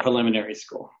at the preliminary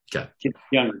school. Okay.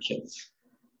 Younger kids.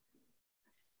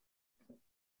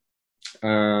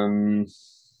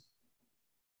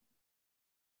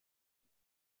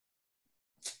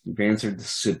 You've answered the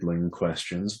sibling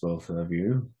questions, both of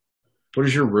you. What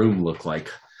does your room look like?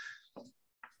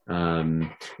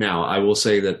 Now, I will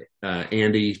say that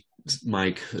Andy,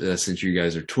 Mike, since you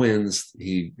guys are twins,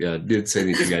 he did say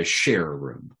that you guys share a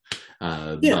room.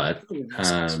 But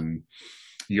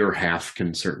your half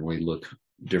can certainly look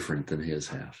different than his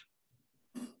half.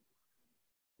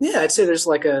 Yeah, I'd say there's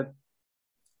like a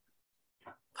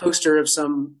poster of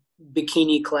some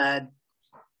bikini-clad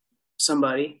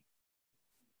somebody.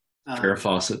 Farrah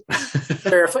Fawcett.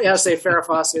 I'll say Farrah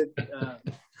Fawcett.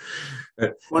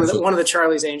 One of the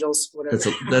Charlie's Angels,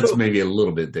 whatever. That's maybe a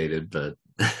little bit dated, but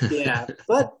yeah,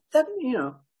 but that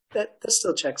that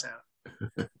still checks out.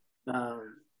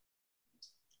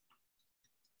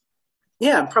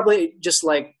 Yeah, probably just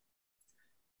like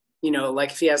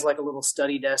if he has like a little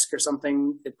study desk or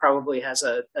something, it probably has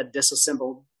a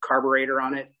disassembled carburetor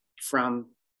on it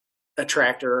from a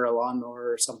tractor or a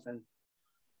lawnmower or something.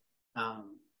 A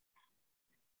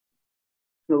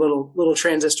little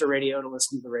transistor radio to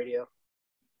listen to the radio.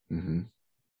 Mm-hmm.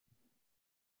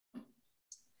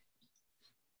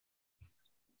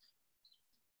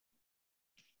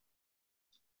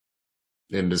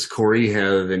 And does Corey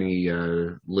have any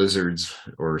lizards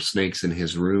or snakes in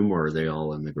his room, or are they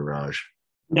all in the garage?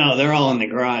 No, they're all in the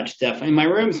garage, definitely. My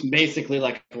room's basically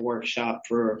like a workshop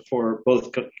for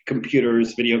both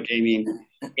computers, video gaming,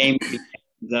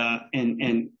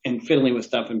 and fiddling with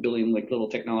stuff and building like little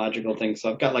technological things.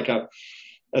 So I've got like a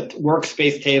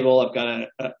workspace table. I've got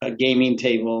a gaming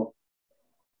table,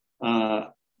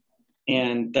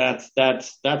 and that's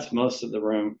most of the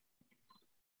room.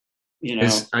 You know,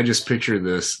 I just picture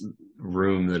this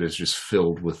room that is just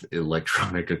filled with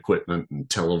electronic equipment and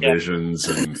televisions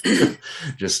and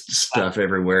just stuff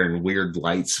everywhere and weird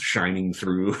lights shining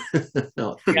through. They're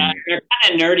kind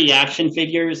of nerdy action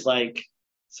figures, like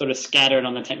sort of scattered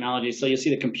on the technology. So you'll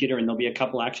see the computer and there'll be a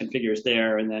couple action figures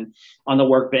there. And then on the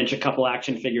workbench, a couple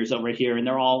action figures over here. And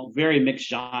they're all very mixed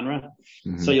genre.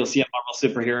 Mm-hmm. So you'll see a Marvel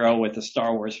superhero with a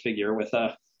Star Wars figure with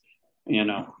a, you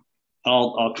know,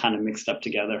 all kind of mixed up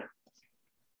together.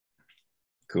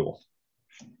 Cool.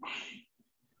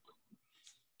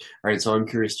 All right, so I'm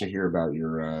curious to hear about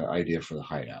your idea for the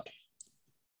hideout.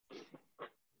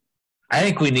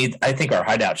 I think our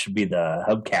hideout should be the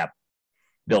Hubcap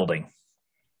building.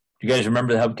 Do you guys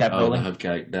remember the Hubcap building? The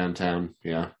Hubcap downtown,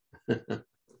 yeah.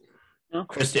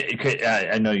 Chris,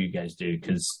 I know you guys do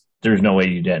because there's no way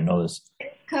you didn't know this.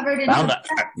 Covered in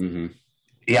mm-hmm.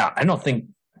 Yeah, I don't think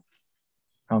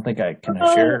I can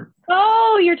share.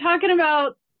 Oh, you're talking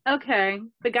about, okay.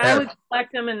 The guy would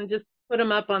collect them and just put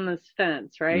them up on this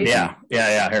fence, right? Yeah.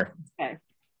 Here. Okay.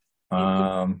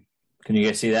 Can you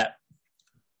guys see that?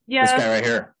 Yeah. This guy right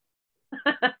here.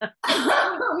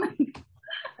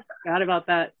 Forgot about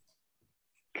that.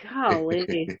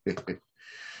 Golly.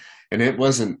 And it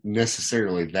wasn't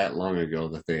necessarily that long ago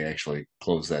that they actually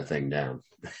closed that thing down.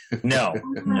 No.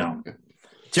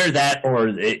 It's either that, or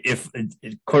if,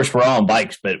 of course, we're all on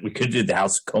bikes, but we could do the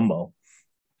House of Como.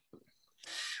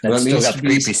 That's still got the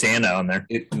creepy Santa on there.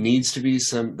 It needs to be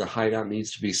the hideout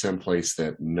needs to be someplace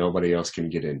that nobody else can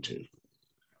get into.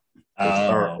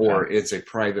 Or it's a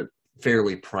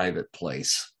fairly private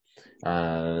place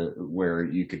where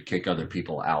you could kick other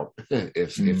people out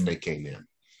if they came in.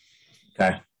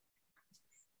 Okay.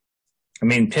 I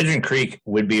mean, Pigeon Creek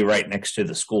would be right next to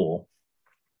the school.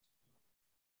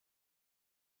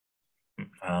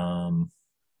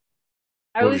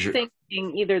 I was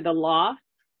thinking either the loft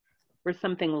or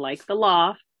something like the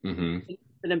loft. Mm-hmm.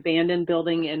 It's an abandoned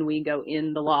building and we go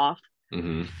in the loft.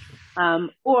 Mm-hmm.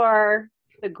 Or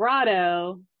the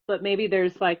grotto, but maybe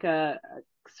there's like a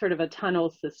sort of a tunnel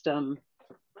system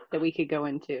that we could go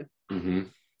into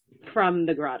from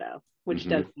the grotto, which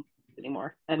doesn't exist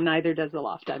anymore, and neither does the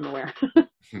loft, I'm aware.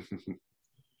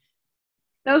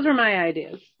 Those were my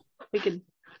ideas. We could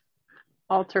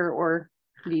alter or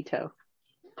veto.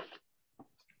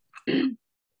 What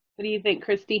do you think,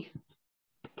 Christy?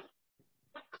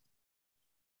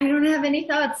 I don't have any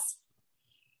thoughts.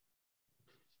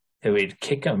 Hey, we'd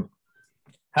kick them.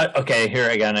 Okay, here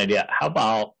I got an idea. How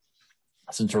about,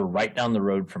 since we're right down the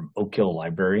road from Oak Hill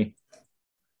Library,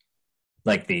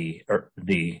 like the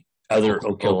other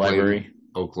Oak Hill Library?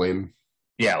 Oakland.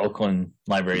 Yeah, Oakland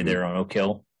Library there on Oak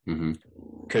Hill. Mm-hmm.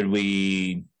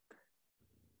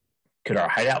 Could our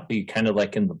hideout be kind of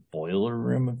like in the boiler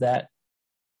room of that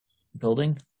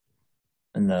building?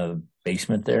 In the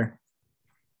basement there?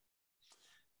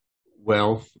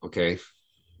 Well, okay.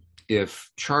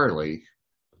 If Charlie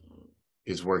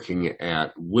is working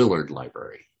at Willard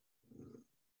Library,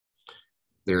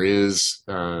 there is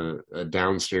a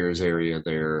downstairs area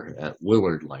there at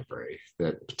Willard Library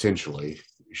that potentially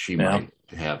she might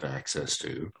have access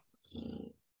to.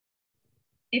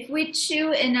 If we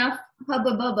chew enough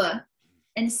Hubba Bubba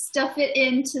and stuff it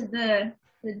into the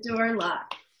door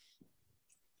lock,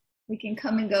 we can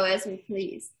come and go as we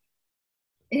please.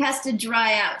 It has to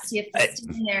dry out, so you have to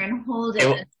stand there and hold it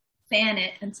and fan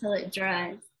it until it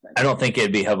dries. I don't think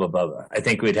it'd be Hubba Bubba. I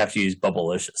think we'd have to use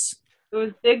Bubblicious. It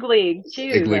was Big League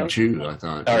Chew. Big League Chew, I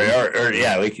thought. Or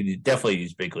yeah, we could definitely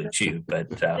use Big League Chew, but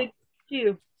Big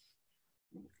Chew.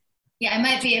 Yeah, I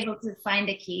might be able to find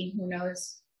a key. Who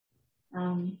knows?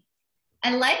 I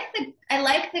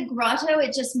like the grotto.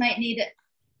 It just might need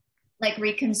like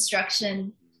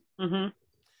reconstruction. Mm-hmm.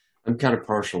 I'm kind of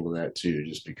partial to that too,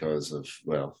 just because of,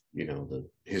 well, you know, the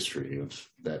history of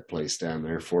that place down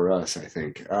there for us, I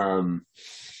think. What are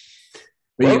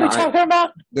we talking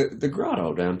about? The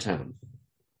grotto downtown.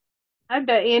 I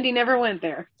bet Andy never went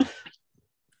there.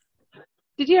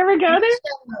 Did you ever go there?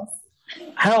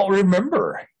 I don't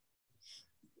remember.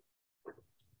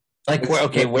 Like, where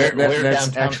that's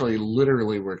downtown? actually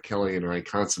literally where Kelly and I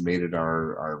consummated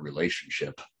our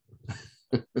relationship.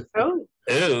 Oh.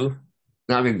 Ooh.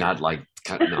 I mean, not like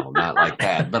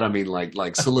that, but I mean,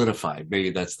 like solidified. Maybe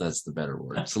that's the better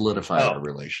word. Solidified our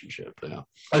relationship. Yeah.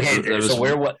 Okay. So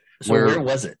where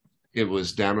was it? It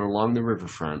was down along the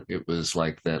riverfront. It was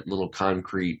like that little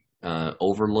concrete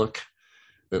overlook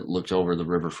that looked over the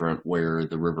riverfront where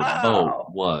the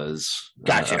riverboat was.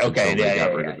 Gotcha. Okay. They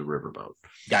got rid of the riverboat.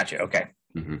 Gotcha. Okay.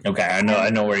 Mm-hmm. Okay. I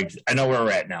know where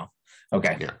we're at now.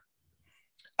 Okay. Yeah.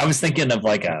 I was thinking of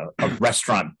like a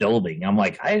restaurant building. I'm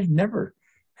like, I've never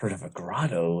heard of a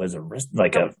grotto as a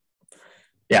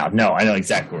Yeah. No, I know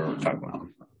exactly what we're talking about.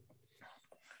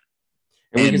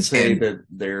 And we can say that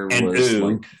there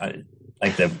was I'd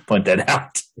like to point that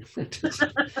out.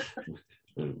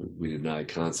 We did not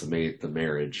consummate the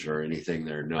marriage or anything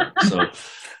there. No. So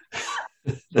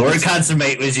the word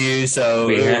consummate was used. So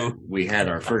we had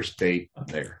our first date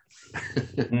there.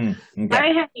 Okay.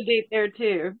 I had a date there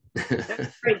too. That's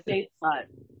a great date spot.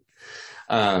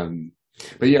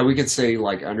 But yeah, we could say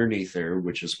like underneath there,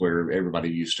 which is where everybody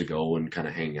used to go and kind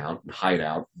of hang out and hide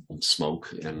out and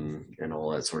smoke and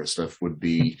all that sort of stuff, would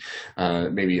be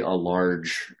maybe a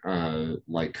large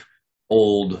like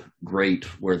old grate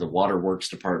where the waterworks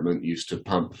department used to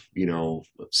pump,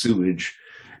 sewage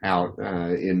out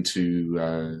into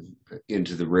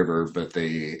the river, but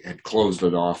they had closed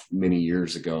it off many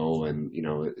years ago, and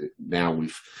now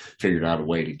we've figured out a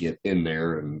way to get in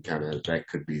there, and kind of that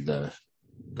could be the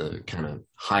kind of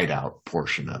hideout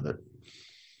portion of it.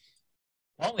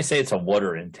 Why don't we say it's a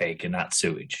water intake and not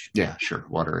sewage? Yeah, sure,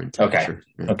 water intake. Okay, sure.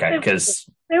 Yeah. Okay, because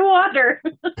water.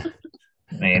 I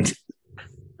mean,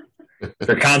 if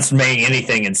they're consummating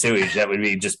anything in sewage, that would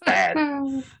be just bad.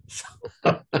 Oh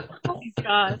my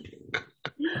God.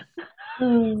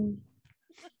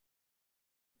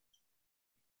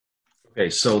 Okay,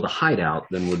 so the hideout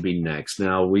then would be next.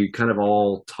 Now, we kind of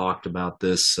all talked about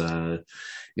this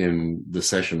in the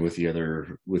session with the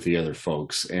other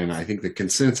folks, and I think the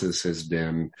consensus has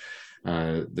been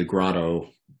the grotto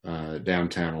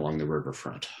downtown along the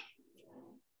riverfront.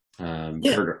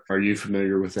 Kurt, are you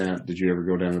familiar with that? Did you ever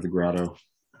go down to the grotto?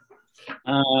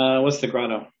 What's the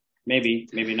grotto? Maybe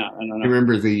not. I don't know. I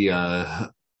remember the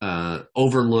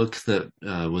overlook that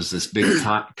was this big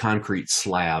concrete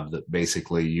slab that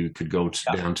basically you could go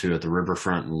down to at the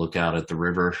riverfront and look out at the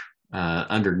river.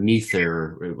 Underneath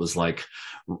there, it was like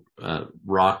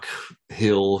rock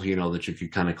hill, that you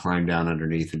could kind of climb down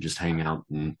underneath and just hang out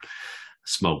and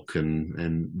smoke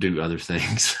and do other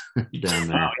things down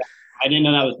there. I didn't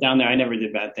know that was down there. I never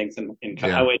did bad things in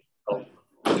college. I waited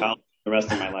until college the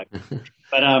rest of my life.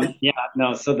 But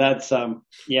so that's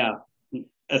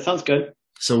that sounds good.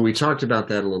 So we talked about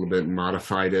that a little bit and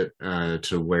modified it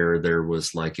to where there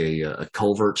was like a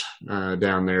culvert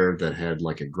down there that had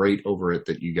like a grate over it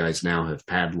that you guys now have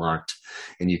padlocked,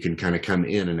 and you can kind of come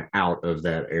in and out of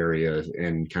that area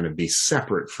and kind of be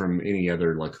separate from any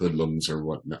other like hoodlums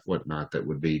or whatnot that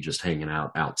would be just hanging out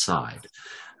outside.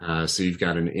 So you've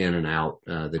got an in and out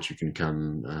that you can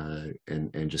come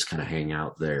and just kind of hang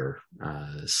out there.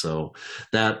 So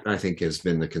that, I think, has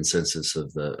been the consensus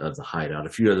of the hideout. A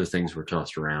few other things were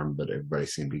tossed around, but everybody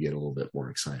seemed to get a little bit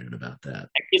more excited about that.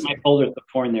 I keep my folders of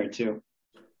porn there too.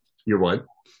 Your what?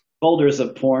 Folders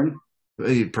of porn.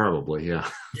 Probably, yeah.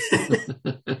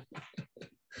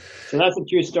 So that's a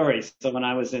true story. So when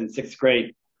I was in 6th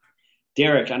grade,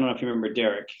 Derek, I don't know if you remember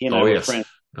Derek. He and I were friends.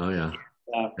 Oh, yeah.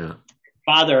 Yeah.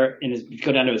 Father, you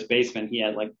go down to his basement, he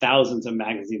had like thousands of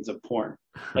magazines of porn,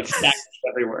 like stacked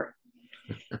everywhere.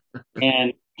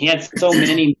 And he had so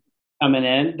many coming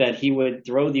in that he would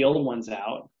throw the old ones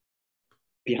out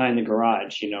behind the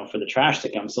garage, for the trash to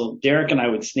come. So Derek and I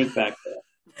would sneak back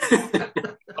there,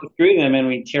 go through them, and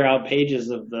we'd tear out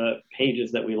pages of the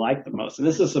pages that we liked the most. And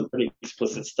this is some pretty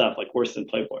explicit stuff, like worse than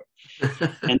Playboy.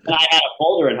 And then I had a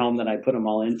folder at home that I put them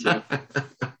all into.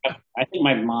 I think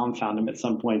my mom found them at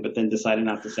some point, but then decided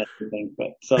not to say anything.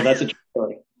 But so that's a true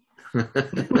story.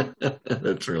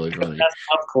 That's really funny. That's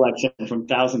a collection from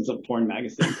thousands of porn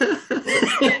magazines.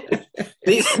 the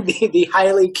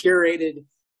highly curated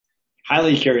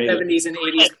 70s and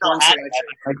 80s porn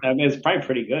selection. It's probably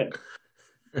pretty good.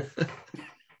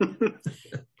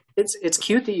 It's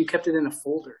cute that you kept it in a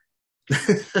folder.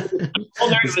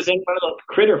 It was in one of those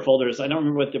critter folders. I don't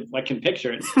remember I can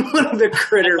picture it. One of the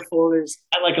critter folders.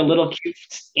 Had like a little cute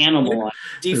animal on it.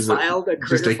 Defiled a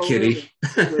critter just a kitty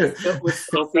with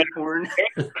filthy porn.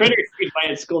 Critters by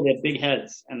at school, they had big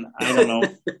heads, and I don't know.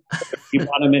 You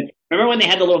bought them in. Remember when they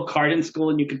had the little cart in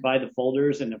school, and you could buy the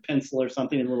folders and a pencil or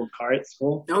something in a little cart at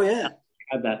school? Oh yeah,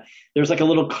 I had that. There was like a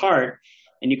little cart.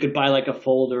 And you could buy like a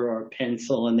folder or a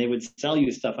pencil, and they would sell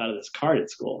you stuff out of this cart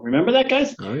at school. Remember that,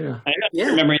 guys? Oh, yeah. I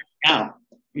remember it now.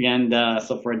 And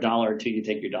so for $1 or $2, you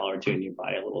take your $1 or $2 and you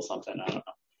buy a little something. I don't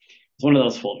know. It's one of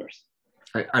those folders.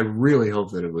 I really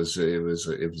hope that it was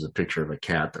a picture of a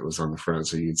cat that was on the front,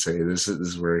 so you'd say, "This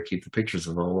is where I keep the pictures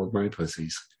of all of my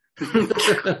pussies."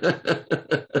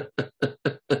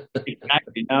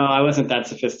 Exactly. No, I wasn't that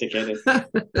sophisticated.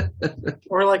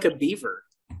 Or like a beaver.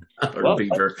 Or a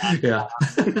beaver, yeah.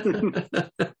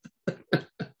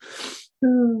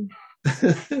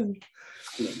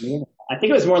 I think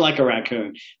it was more like a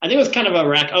raccoon. I think it was kind of a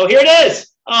raccoon. Oh, here it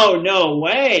is. Oh, no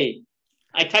way.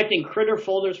 I typed in critter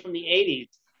folders from the 80s.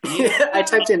 I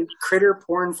typed in critter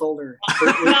porn folder.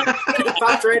 It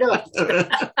popped right up.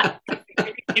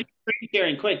 Give me screen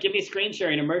sharing, quick. Give me screen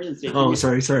sharing emergency. Oh,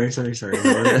 sorry. Hurry.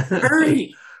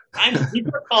 These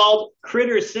are called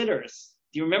critter sitters.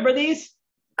 Do you remember these?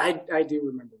 I do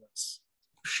remember those.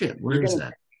 Shit, where is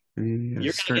that?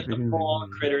 You're going to get the full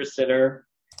critter sitter.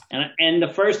 And the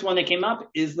first one that came up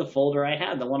is the folder I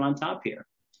had, the one on top here.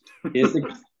 Is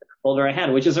the folder I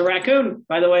had, which is a raccoon,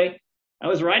 by the way. I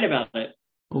was right about it.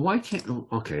 Well, why can't...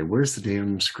 Okay, where's the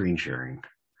damn screen sharing?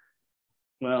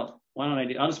 Well, why don't I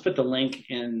do... I'll just put the link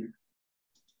in...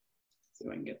 See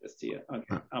if I can get this to you.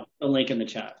 Okay, I'll put the link in the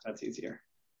chat. That's easier.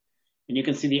 And you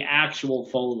can see the actual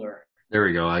folder. There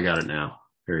we go. I got it now.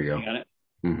 Here you go. You got it?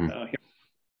 Mm-hmm. So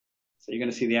you're going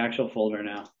to see the actual folder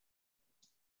now.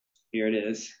 Here it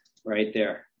is, right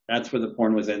there. That's where the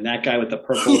porn was in. That guy with the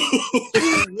purple.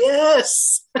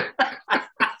 Yes.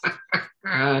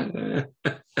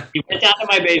 You went down to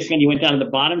my basement. You went down to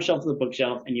the bottom shelf of the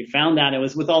bookshelf, and you found that it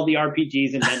was with all the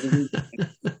RPGs and Dungeons and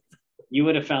Dragons. You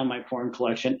would have found my porn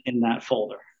collection in that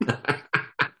folder. I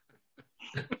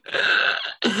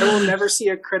will never see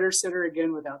a critter sitter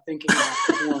again without thinking about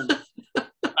porn.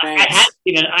 I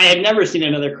had never seen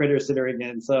another critter sitter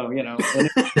again. So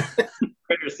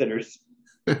critter sitters.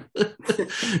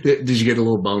 Did you get a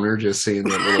little boner just seeing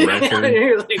that little raccoon?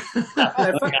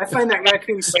 I find that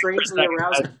raccoon strangely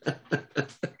arousing.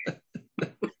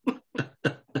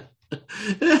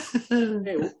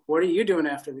 Hey, what are you doing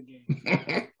after the game?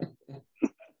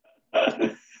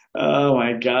 Oh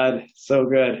my God, so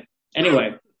good.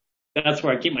 Anyway, that's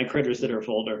where I keep my critter sitter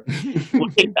folder.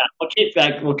 We'll keep that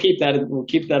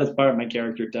as part of my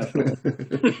character, definitely.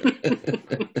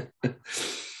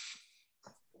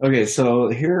 Okay, so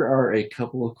here are a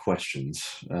couple of questions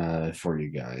for you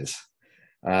guys.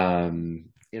 And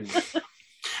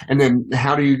then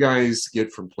how do you guys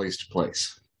get from place to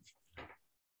place?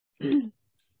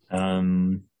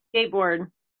 Skateboard.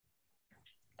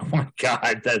 Oh my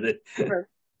God,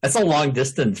 that's a long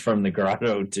distance from the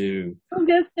grotto to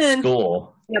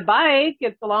school. A bike,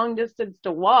 it's a long distance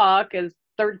to walk as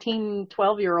 13,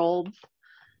 12-year-olds.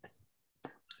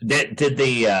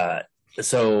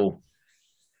 So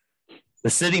the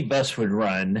city bus would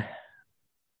run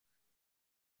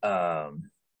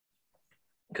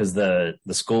because the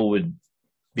school would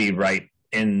be right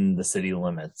in the city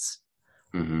limits.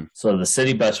 Mm-hmm. So the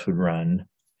city bus would run.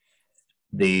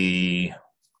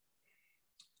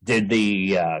 Did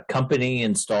the company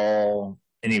install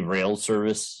any rail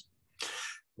service?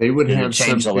 They would have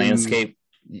change the landscape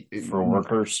for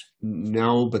workers.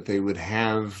 No, but they would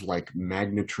have like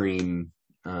Magnetrine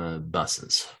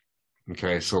buses.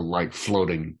 Okay, so like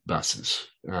floating buses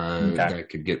that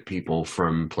could get people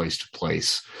from place to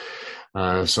place.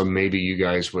 So maybe you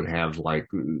guys would have like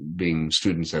being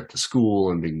students at the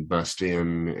school and being bussed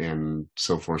in and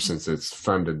so forth, since it's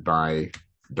funded by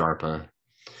DARPA.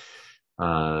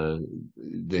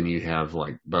 Then you have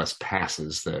like bus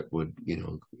passes that would,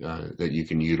 that you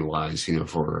can utilize,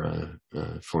 for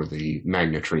the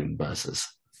Magnetrine buses.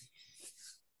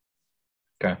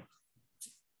 Okay.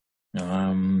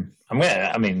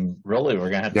 Really, we're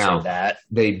gonna have to say that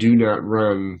they do not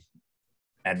run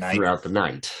at night throughout the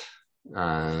night.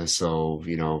 So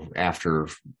after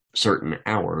certain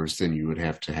hours, then you would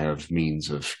have to have means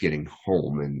of getting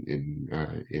home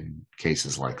in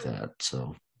cases like that.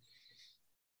 So,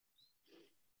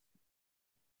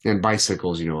 and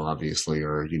bicycles, obviously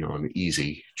are an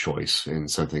easy choice and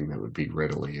something that would be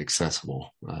readily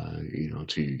accessible,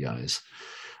 to you guys.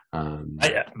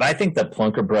 I think the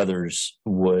Plunker brothers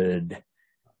would,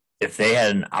 if they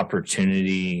had an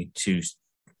opportunity to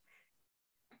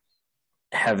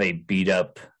have a beat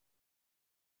up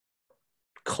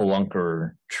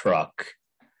clunker truck,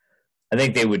 I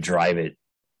think they would drive it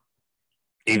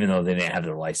even though they didn't have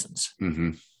their license.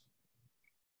 Mm-hmm.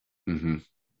 Mm-hmm.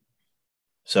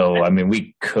 So,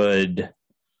 we could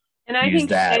use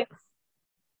that.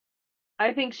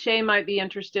 I think Shay might be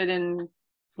interested in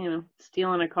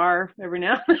stealing a car every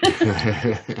now and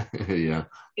then. Yeah.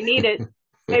 You need it.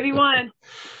 Maybe one.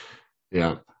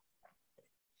 Yeah.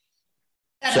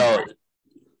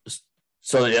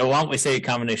 So why don't we say a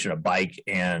combination of bike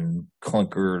and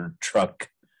clunker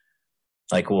truck?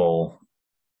 Like we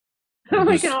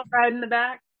can all ride in the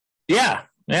back. Yeah.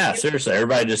 Seriously,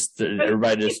 everybody just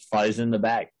flies in the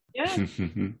back. Yeah.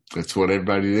 That's what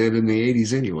everybody did in the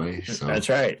 80s anyway. So. That's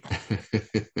right.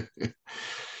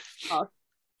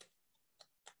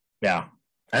 Yeah.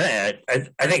 I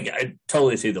think I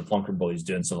totally see the Plunker Boys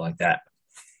doing something like that.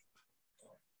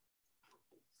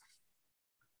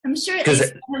 I'm sure at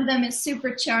least one of them is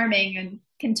super charming and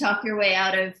can talk your way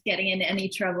out of getting into any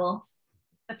trouble.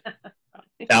 I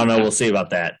don't know. We'll see about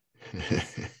that.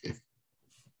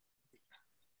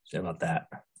 See about that.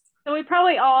 So we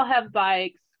probably all have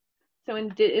bikes. So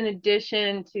in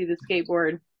addition to the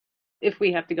skateboard, if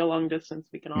we have to go long distance,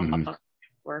 we can all hop on.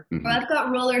 Well, I've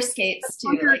got roller skates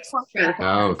too. Like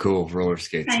oh, cool. Roller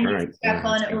skates. All right. Strap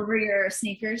on over your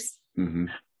sneakers. I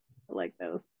like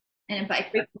those. And a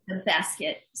bike with a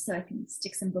basket so I can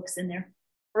stick some books in there.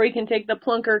 Or you can take the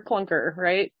Plunker Clunker,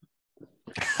 right?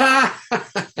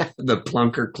 The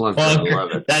Plunker Clunker. I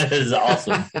love it. That is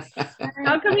awesome.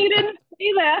 How come you didn't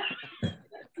see that?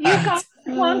 You called it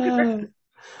Plunker.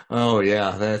 Oh,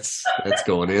 yeah. That's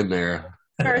going in there.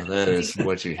 That is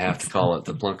what you have to call it,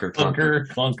 the Plunker Clunker.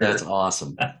 That's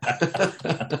awesome.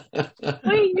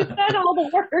 Wait, you said all the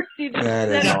words. You just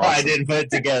said awesome. I didn't put it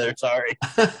together. Sorry.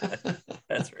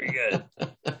 That's very good.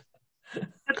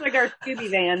 That's like our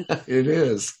Scooby van. It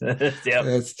is. Yep.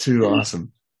 That's too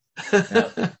awesome.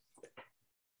 Yep.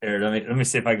 Here, let me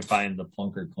see if I can find the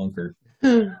Plunker Clunker.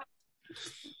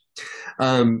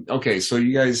 Okay, so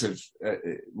you guys have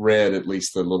read at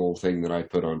least the little thing that I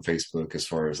put on Facebook as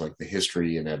far as like the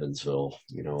history in Evansville,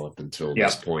 up until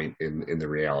this point in the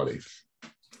reality.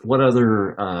 What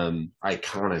other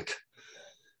iconic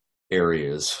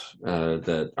areas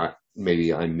that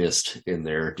maybe I missed in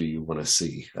there do you want to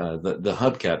see? The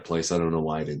Hubcap place, I don't know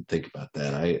why I didn't think about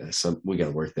that. We got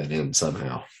to work that in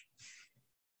somehow.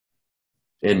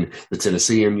 And the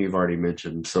Tennessean you've already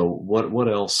mentioned. So what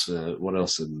else? What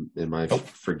else am I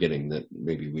forgetting that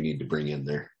maybe we need to bring in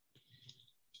there?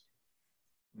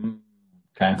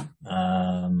 Okay.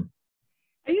 I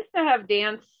used to have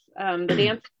dance. The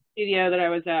dance studio that I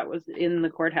was at was in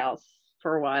the courthouse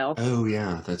for a while. Oh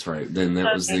yeah, that's right. Then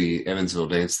that was the Evansville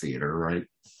Dance Theater, right?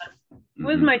 It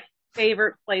was my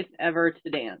favorite place ever to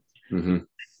dance.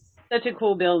 Such a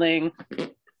cool building.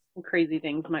 Crazy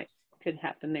things could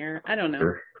happen there. I don't know.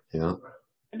 Sure. Yeah.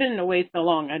 I've been away so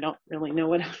long, I don't really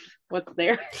know what's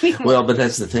there. Well, but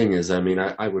that's the thing is, I mean,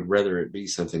 I would rather it be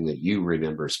something that you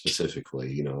remember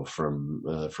specifically,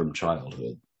 from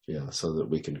childhood. Yeah, so that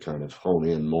we can kind of hone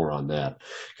in more on that.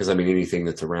 Because, I mean, anything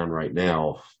that's around right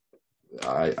now,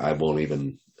 I won't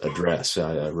even address.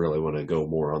 I really want to go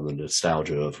more on the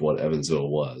nostalgia of what Evansville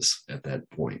was at that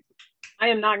point. I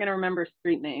am not going to remember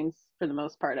street names. For the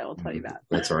most part, I will tell you that.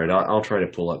 That's all right. I'll try to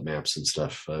pull up maps and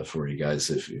stuff for you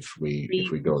guys if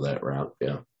we go that route.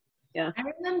 Yeah. Yeah. I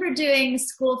remember doing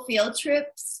school field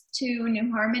trips to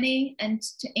New Harmony and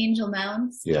to Angel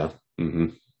Mounds. Yeah. Mm-hmm.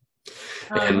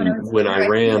 And when I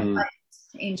ran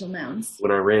Angel Mounds,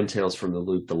 when I ran Tales from the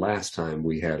Loop the last time,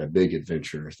 we had a big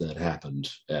adventure that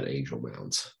happened at Angel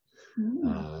Mounds.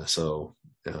 So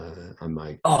I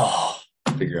might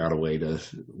figure out a way to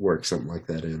work something like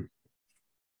that in.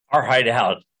 Our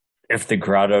hideout, if the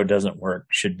grotto doesn't work,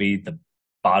 should be the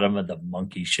bottom of the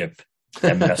monkey ship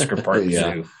at Mesker Park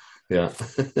Zoo. Yeah.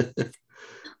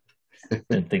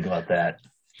 Didn't think about that.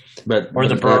 Or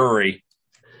the brewery.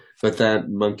 But that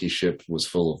monkey ship was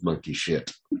full of monkey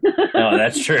shit. No,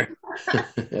 that's true.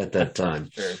 At that time.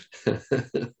 Sure.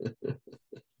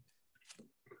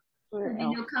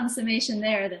 No consummation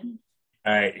there then.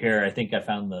 All right, here, I think I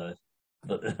found the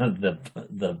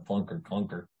Plunker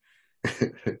Clunker.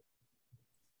 Let's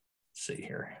see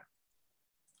here.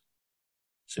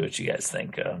 See what you guys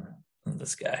think of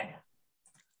this guy.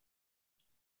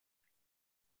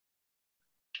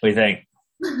 What do you think?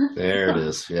 There it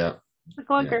is. Yeah. The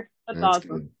Clunker. Yeah, that's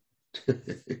awesome.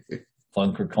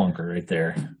 Plunker Clunker right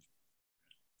there.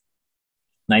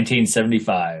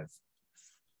 1975.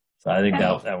 So I think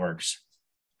that works.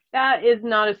 That is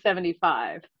not a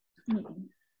 75.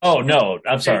 Oh, no.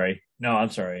 I'm sorry. No, I'm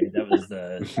sorry. That was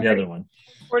the other one.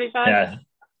 45? Yeah.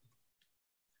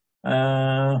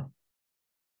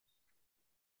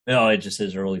 No, it just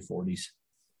says early 40s.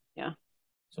 Yeah.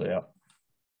 So, yeah.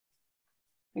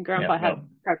 My grandpa had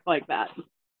trucks like that.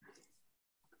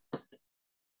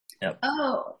 Yep.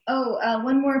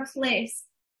 One more place.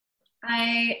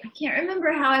 I can't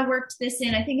remember how I worked this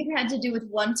in. I think it had to do with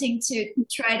wanting to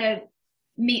try to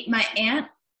meet my aunt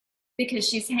because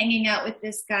she's hanging out with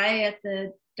this guy at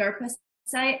the DARPA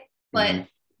site. But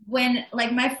when,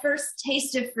 like, my first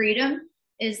taste of freedom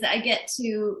is that I get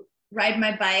to ride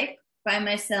my bike by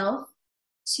myself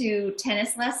to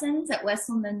tennis lessons at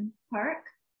Wesselman Park.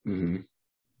 Mm-hmm.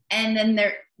 and then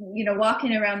they're,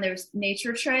 walking around those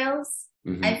nature trails.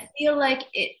 Mm-hmm. I feel like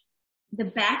the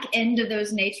back end of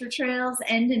those nature trails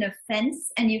end in a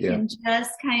fence, and you can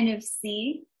just kind of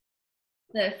see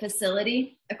the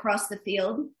facility across the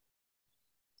field.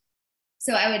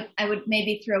 So I would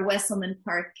maybe throw Wesselman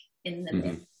Park in the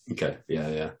mix. Okay,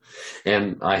 yeah.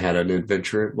 And I had an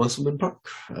adventure at Wesselman Park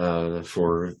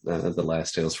for the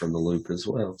last Tales from the Loop as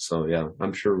well. So, yeah,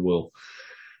 I'm sure we'll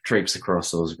traipse across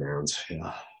those grounds.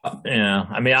 Yeah. Yeah,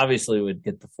 I mean, obviously we'd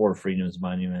get the Four Freedoms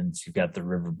monuments. You've got the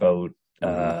Riverboat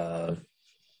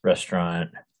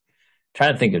restaurant.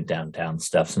 Trying to think of downtown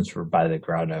stuff since we're by the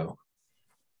grotto.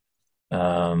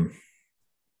 Gosh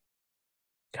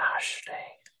dang.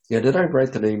 Yeah, did I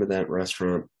write the name of that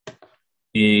restaurant?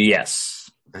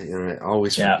 Yes. I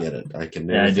always forget it. I can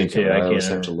never think of it. I always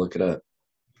have to look it up.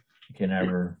 I can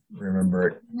never remember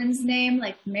it. Woman's name,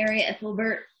 like Mary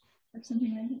Ethelbert or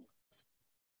something like that.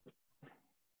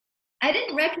 I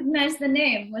didn't recognize the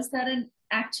name. Was that an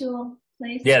actual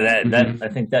place? Yeah, that I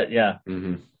think that, yeah.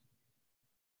 Mm-hmm.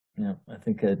 Yeah, I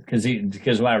think that because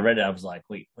when I read it, I was like,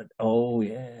 wait, what? Oh,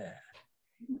 yeah.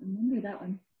 I don't remember that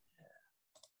one.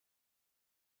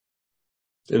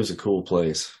 It was a cool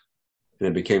place. And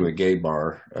it became a gay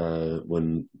bar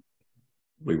when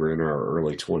we were in our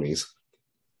early 20s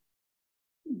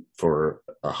for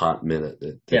a hot minute.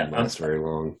 It didn't last very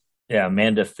long. Yeah,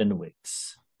 Amanda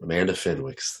Fenwick's.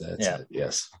 That's it,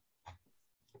 yes.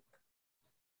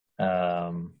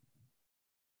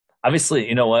 Obviously,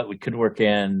 you know what? We could work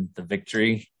in the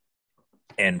Victory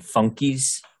and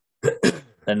Funky's,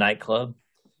 the nightclub.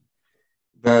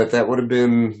 But that would have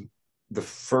been the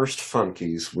first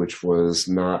Funky's, which was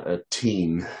not a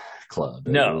teen club.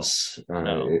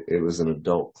 It was an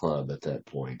adult club at that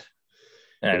point.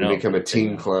 It didn't become a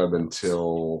teen club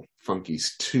until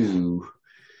Funky's 2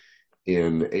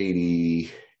 in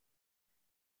 89.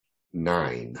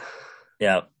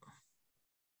 Yeah.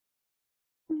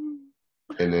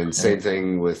 And then same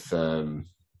thing with the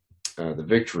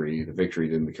Victory. The Victory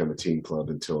didn't become a teen club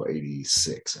until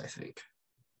 86, I think.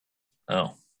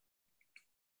 Oh.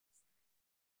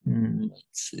 Let's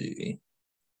see.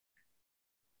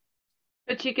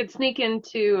 But you could sneak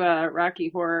into Rocky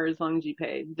Horror as long as you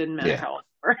paid. Didn't matter how old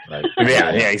you were. Right.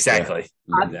 Yeah, exactly.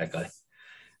 Yeah. Exactly.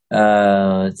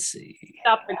 Let's see.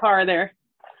 Stop the car there.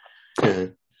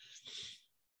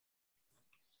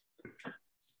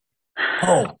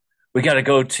 Oh, we got to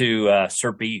go to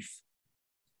Sir Beef.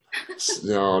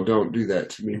 No, don't do that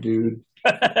to me, dude.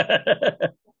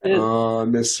 Oh, I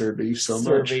miss Sir Beef so much.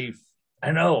 Sir Beef.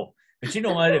 I know. But you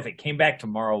know what? If it came back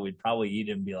tomorrow, we'd probably eat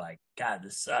it and be like, God,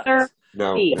 this sucks.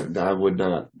 No, I would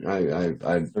not. I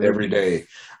every day,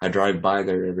 I drive by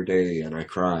there every day and I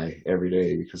cry every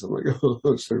day because I'm like,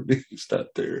 oh, Sir Beef's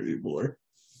not there anymore.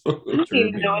 I don't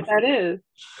even know what that is.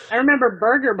 I remember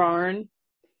Burger Barn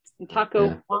and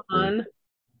Taco Juan.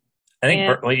 I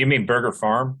think, you mean Burger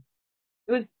Farm?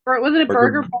 Wasn't it a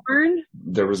Burger Barn?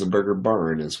 There was a Burger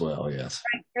Barn as well, yes.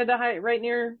 Right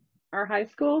near our high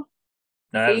school?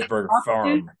 No, that was Burger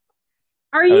Farm.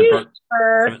 Are you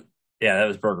sure? That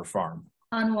was Burger Farm.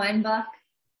 On Weinbach?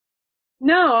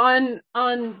 No,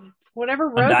 on whatever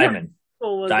road Diamond.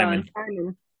 School was Diamond. on.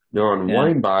 Diamond. No, on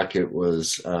Weinbach it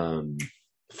was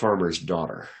Farmer's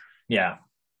Daughter. Yeah.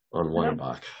 On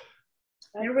Weinbach.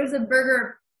 There was a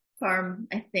Burger Farm,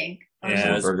 I think.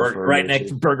 Yeah, it was right next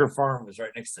to Burger Farm. It was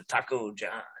right next to Taco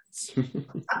John's.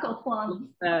 Taco Juan.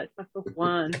 Taco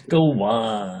Juan. Taco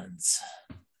Juan's.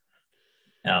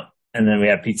 Yeah, and then we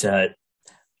have Pizza Hut.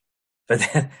 But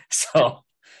then, so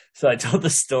I told the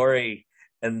story,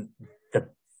 and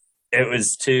it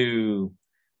was to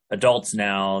adults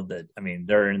now that, I mean,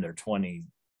 they're in their 20s,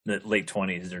 the late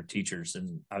 20s, they're teachers,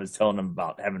 and I was telling them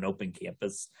about having open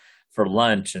campus for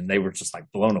lunch, and they were just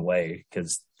like blown away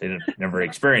because they never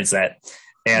experienced that.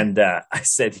 And I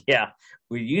said, yeah,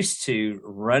 we used to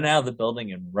run out of the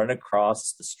building and run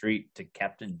across the street to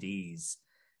Captain D's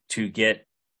to get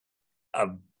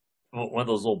one of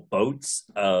those little boats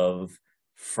of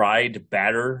fried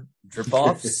batter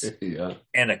drip-offs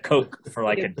and a Coke for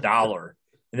like $1.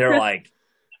 And they're like,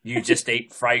 you just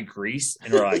ate fried grease?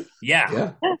 And we're like,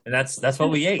 yeah. And that's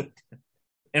what we ate.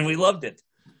 And we loved it.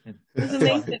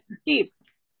 That's cheap.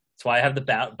 That's why I have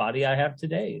the body I have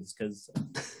today, is because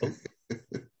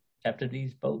Captain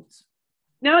D's boats.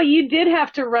 No, you did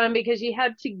have to run because you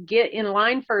had to get in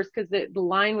line first because the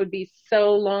line would be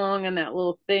so long and that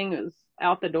little thing was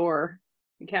out the door.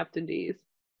 Captain D's.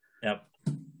 Yep.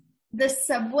 The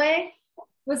Subway,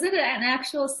 was it an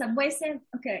actual Subway stand?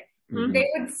 Okay. Mm-hmm. They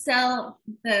would sell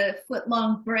the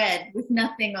foot-long bread with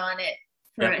nothing on it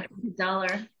for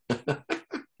 $1.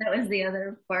 That was the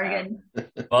other bargain.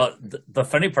 Well, the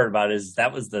funny part about it is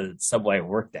that was the Subway I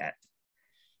worked at.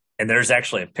 And there's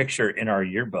actually a picture in our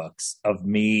yearbooks of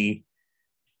me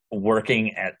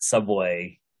working at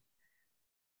Subway,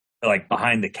 like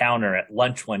behind the counter at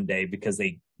lunch one day because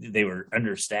they were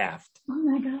understaffed. Oh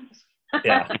my gosh.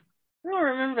 Yeah. I don't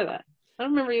remember that. I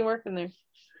don't remember you working there.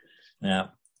 Yeah.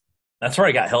 That's where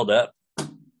I got held up.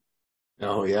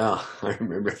 Oh, yeah. I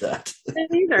remember that.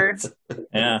 Either.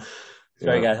 Yeah. That's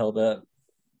where I got held up.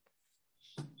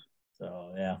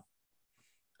 So, yeah.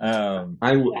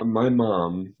 My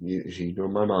mom,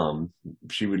 my mom,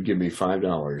 she would give me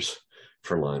 $5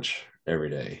 for lunch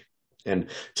every day. And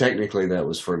technically that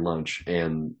was for lunch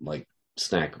and like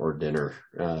snack or dinner,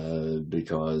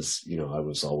 because, I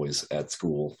was always at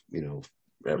school,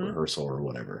 at rehearsal or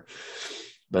whatever.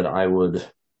 But I would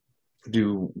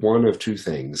do one of two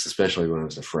things, especially when I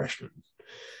was a freshman.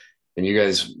 And you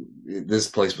guys, this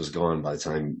place was gone by the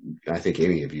time I think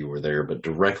any of you were there, but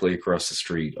directly across the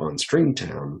street on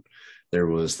Stringtown, there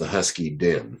was the Husky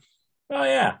Den. Oh,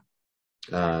 yeah.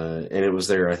 And it was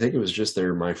there. I think it was just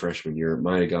there my freshman year. It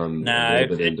might have gone a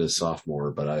little bit into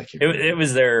sophomore, but I can't. It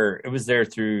was there. It was there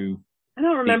through. I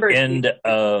don't remember the end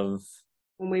of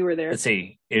when we were there. Let's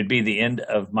see. It'd be the end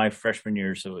of my freshman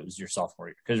year, so it was your sophomore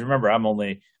year. Because remember,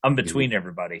 I'm between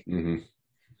everybody. Mm-hmm.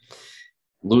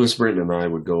 Lewis Britton and I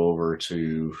would go over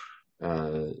to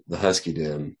the Husky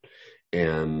Den,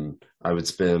 and I would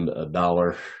spend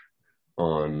 $1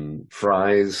 on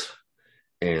fries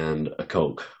and a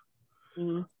Coke.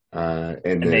 Mm-hmm.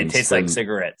 And they taste like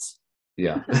cigarettes.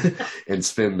 Yeah. And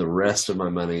spend the rest of my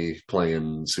money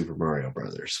playing Super Mario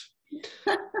Brothers.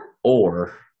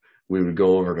 Or we would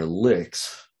go over to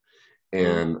Licks,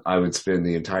 and I would spend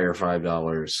the entire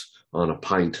 $5 on a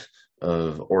pint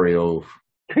of Oreo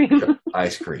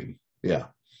ice cream. Yeah.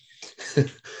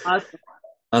 Awesome.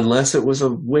 Unless it was a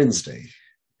Wednesday.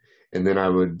 And then I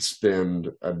would spend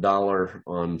 $1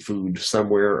 on food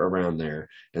somewhere around there,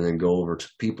 and then go over to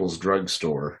People's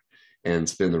Drugstore and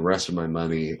spend the rest of my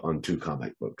money on 2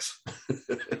 comic books.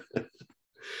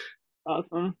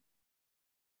 Awesome.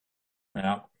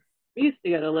 Yeah. We used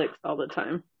to go to Licks all the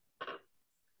time.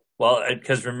 Well,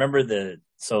 because remember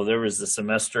so there was the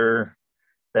semester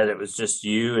that it was just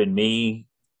you and me,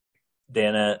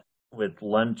 Dana, with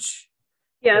lunch.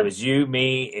 Yeah. It was you,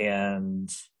 me, and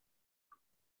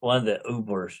one of the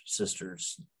Uber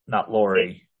sisters, not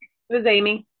Lori. It was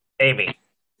Amy. Amy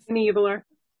Ubler.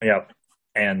 Yep.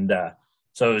 And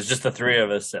so it was just the 3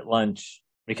 of us at lunch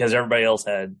because everybody else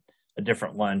had a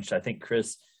different lunch. I think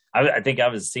Chris, I think I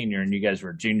was a senior and you guys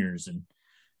were juniors, and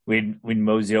we'd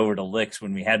mosey over to Licks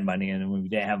when we had money, and when we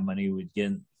didn't have money, we'd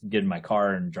get in my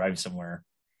car and drive somewhere.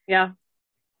 Yeah.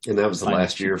 And that was the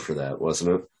last year for that,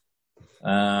 wasn't it?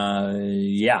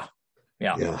 Yeah.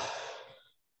 Yeah.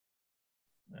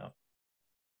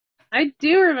 I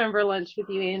do remember lunch with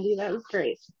you, Andy. That was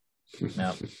great.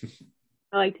 Yeah.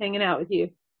 I liked hanging out with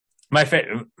you. My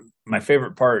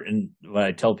favorite part, and what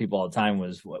I tell people all the time,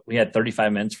 was we had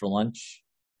 35 minutes for lunch.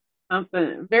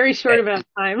 Something very short amount of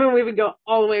time, and we would go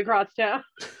all the way across town.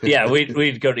 Yeah,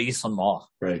 we'd go to Eastland Mall,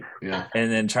 right? Yeah,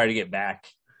 and then try to get back.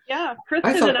 Yeah,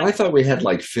 I thought we had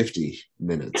like 50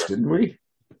 minutes, didn't we?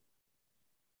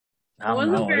 It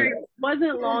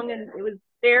wasn't long, and it was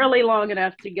barely long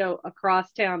enough to go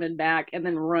across town and back, and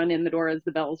then run in the door as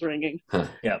the bell's ringing. Huh.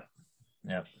 Yep.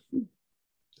 Yeah,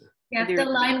 if the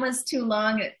line was too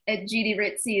long at GD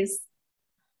Ritzy's,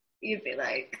 you'd be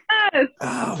like,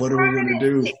 what are we going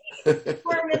to do?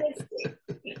 4 minutes.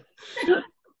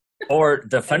 Or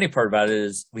the funny part about it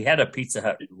is we had a Pizza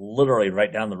Hut literally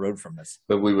right down the road from us.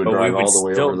 But we would drive all the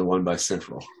way over the one by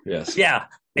Central. Yes. Yeah,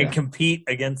 and compete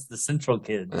against the Central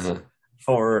kids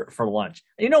for lunch.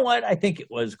 You know what? I think it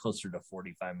was closer to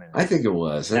 45 minutes. I think it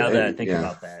was. Now that I think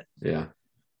about that. Yeah.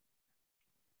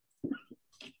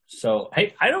 So,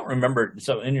 hey, I don't remember.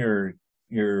 So in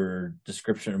your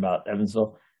description about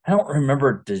Evansville, I don't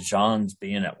remember Dijon's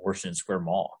being at Washington Square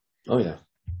Mall. Oh, yeah.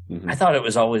 Mm-hmm. I thought it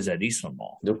was always at Eastland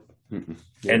Mall. Nope.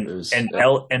 Yeah,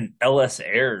 and LS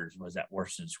Ayers was at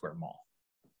Washington Square Mall.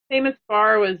 Famous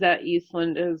Bar was at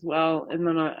Eastland as well, and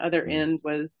then on the other end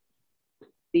was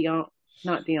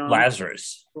not Dion.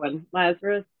 Lazarus.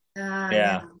 Lazarus.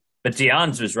 Yeah. But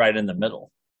Dion's was right in the middle.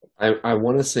 I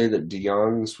want to say that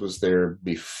Dion's was there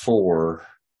before.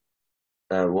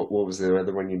 What was the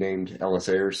other one you named? Ellis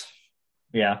Ayers?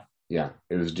 Yeah. Yeah.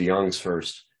 It was Dion's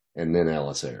first and then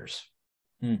Ellis Ayers.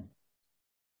 And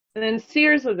then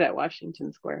Sears was at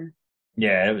Washington Square.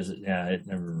 Yeah, it was. Yeah, it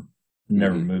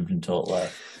never moved until it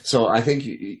left. So I think,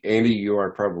 Andy, you are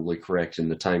probably correct in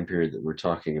the time period that we're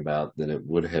talking about, that it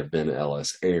would have been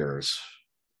Ellis Ayers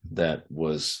that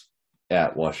was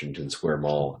at Washington Square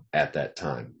Mall at that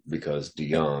time, because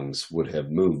DeYoung's would have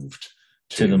moved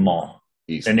to the mall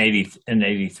East in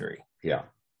 83. Yeah.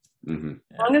 Mm-hmm.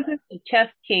 As long as it's the Chess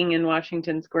King in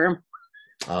Washington Square.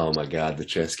 Oh my God, the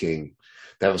Chess King.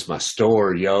 That was my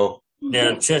store, yo.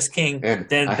 Yeah, Chess King.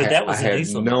 And I had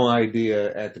no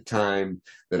idea at the time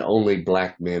that only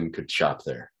black men could shop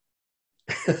there.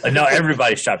 No,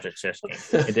 everybody shopped at Chess King.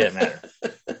 It didn't matter.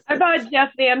 I bought Jeff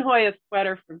Van Hoy a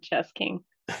sweater from Chess King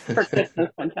for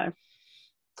Christmas one time.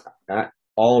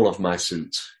 All of my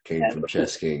suits came from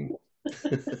Chess King.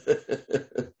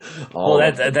 Well,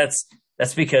 that's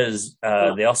because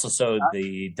they also sold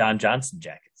the Don Johnson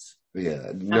jackets.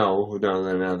 Yeah, no.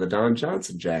 The Don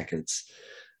Johnson jackets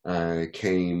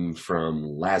came from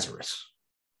Lazarus.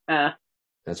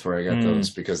 That's where I got those,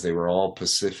 because they were all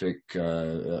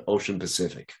Ocean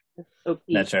Pacific.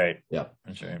 That's right. Yeah,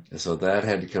 that's right. And so that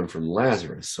had to come from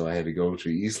Lazarus. So I had to go to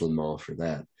Eastland Mall for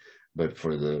that. But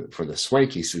for the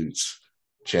swanky suits,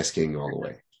 Chess King all the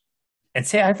way. And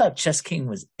say, I thought Chess King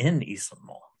was in Eastland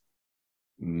Mall.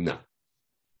 No.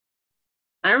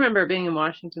 I remember being in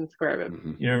Washington Square, but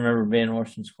you remember being in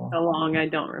Washington Square? How long? I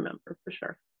don't remember for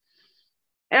sure.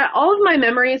 All of my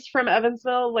memories from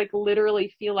Evansville,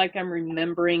 literally feel like I'm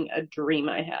remembering a dream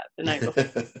I had the night before.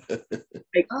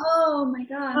 Oh my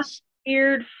gosh.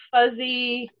 Weird,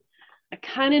 fuzzy. I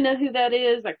kind of know who that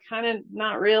is. I kind of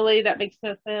not really. That makes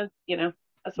no sense.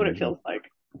 That's what it feels like.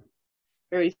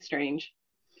 Very strange.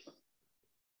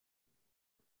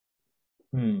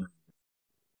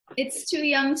 It's too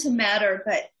young to matter,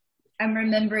 but I'm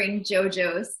remembering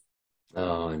JoJo's.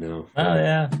 Oh, I know. Oh,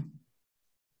 yeah.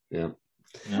 Yeah.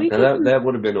 Now that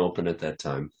would have been open at that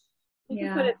time. We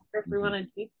can put it if we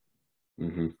wanted to.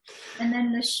 Mm-hmm. And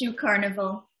then the shoe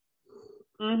carnival.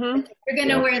 Mm-hmm. You're going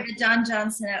to wear the Don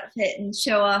Johnson outfit and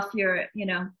show off your,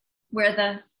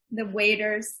 where the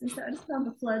waders, is that what it's called?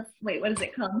 The floods? Wait, what is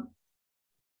it called?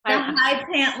 The high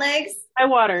pant legs? High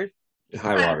waters.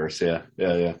 High waters, yeah.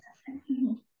 Yeah.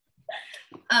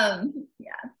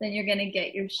 Then you're going to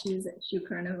get your shoes at Shoe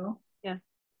Carnival. Yeah.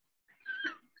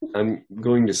 I'm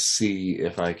going to see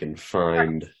if I can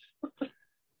find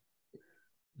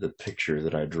the picture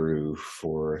that I drew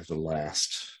for the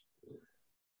last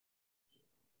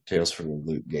Tales from the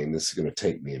Loop game. This is going to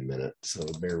take me a minute, so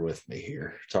bear with me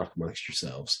here. Talk amongst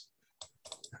yourselves.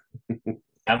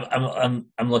 I'm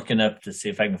looking up to see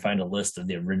if I can find a list of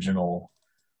the original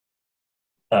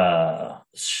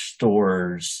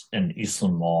stores in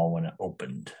Eastland Mall when it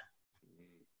opened,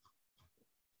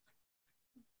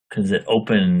 because it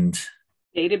opened.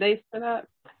 Database for that?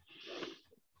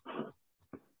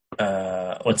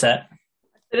 What's that?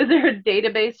 Is there a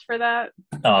database for that?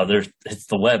 Oh, it's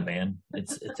the web, man.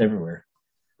 It's everywhere.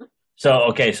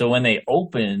 So when they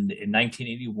opened in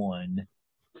 1981,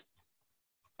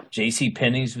 J.C.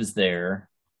 Penney's was there.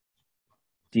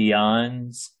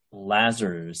 DeYoung's,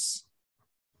 Lazarus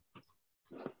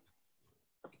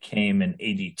came in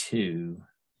 82.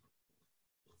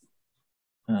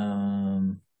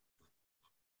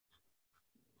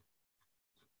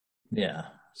 Yeah.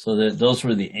 So those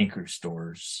were the anchor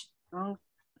stores. Oh,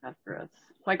 after us.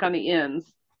 Like on the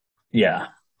ends. Yeah.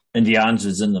 And DeYoung's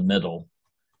is in the middle.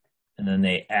 And then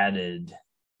they added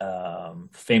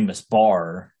Famous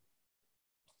Bar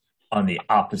on the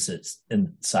opposite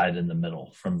side in the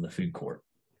middle from the food court.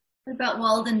 What about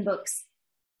Walden Books?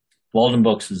 Walden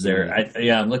Books was there.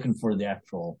 I'm looking for the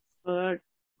actual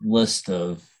list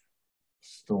of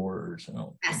stores.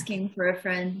 Asking for a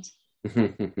friend.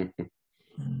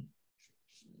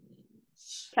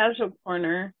 Casual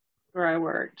Corner, where I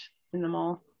worked in the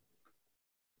mall.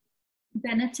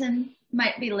 Benetton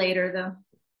might be later, though.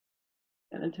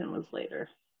 Benetton was later.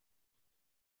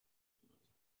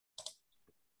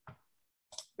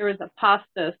 There was a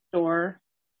pasta store,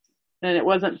 and it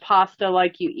wasn't pasta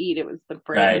like you eat. It was the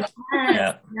bread. Right.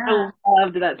 Yeah. I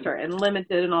loved that store, and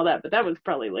Limited and all that, but that was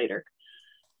probably later.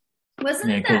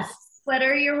 Wasn't that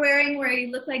sweater you're wearing where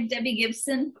you look like Debbie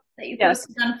Gibson that you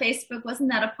posted on Facebook? Wasn't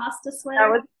that a pasta sweater?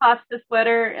 That was a pasta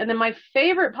sweater. And then my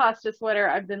favorite pasta sweater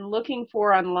I've been looking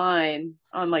for online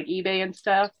on eBay and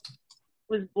stuff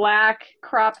was black,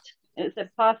 cropped, and it said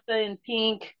pasta in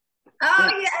pink.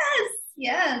 Oh,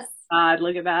 yes. God,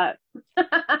 look at that.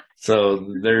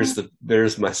 So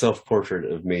there's my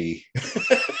self-portrait of me.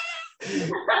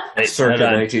 Circa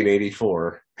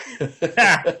 1984.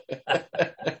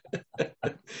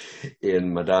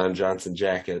 In my Don Johnson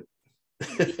jacket.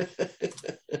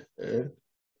 I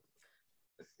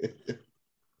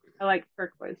like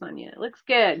turquoise on you. It looks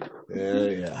good.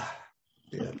 Yeah.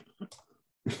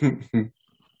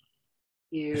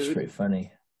 It's pretty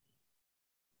funny.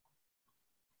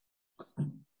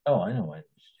 Oh, I know what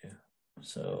to do.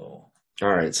 So.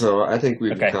 All right. So I think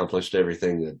we've accomplished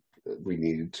everything that we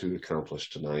needed to accomplish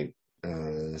tonight.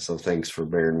 So thanks for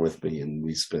bearing with me, and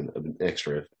we spent an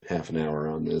extra half an hour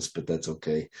on this, but that's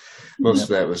okay. Most of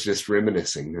that was just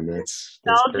reminiscing, and that's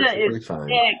perfectly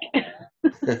fine.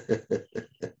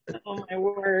 Oh my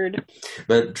word.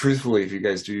 But truthfully, if you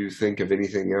guys do think of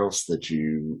anything else that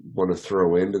you want to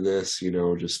throw into this,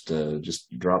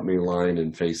 just drop me a line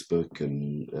in Facebook,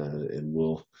 and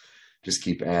we'll just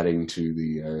keep adding to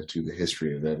the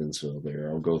history of Evansville there.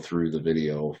 I'll go through the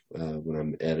video when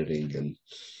I'm editing and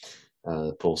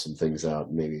pull some things out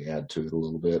and maybe add to it a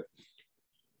little bit.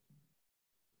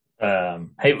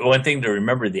 Hey, one thing to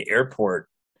remember, the airport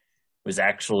was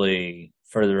actually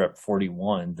further up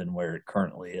 41 than where it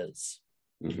currently is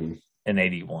in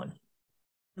 81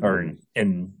 or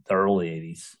in the early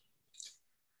 80s.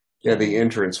 Yeah, the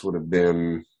entrance would have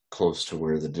been close to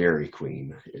where the Dairy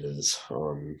Queen is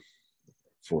on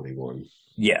 41.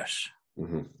 Yes.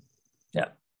 Yeah.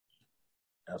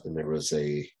 And there was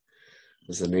the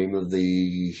name of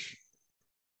the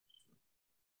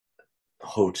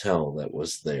hotel that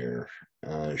was there?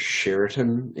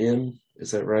 Sheraton Inn,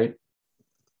 is that right?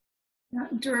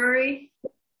 Not Drury.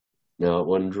 No, it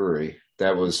wasn't Drury.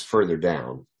 That was further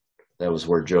down. That was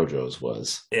where JoJo's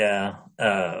was. Yeah.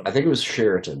 I think it was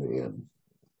Sheraton Inn,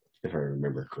 if I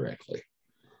remember correctly.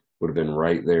 Would have been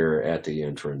right there at the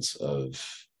entrance of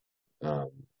the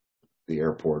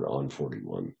airport on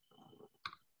 41.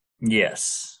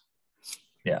 Yes.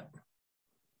 Yeah.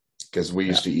 Because we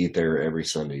used to eat there every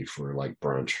Sunday for like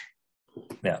brunch.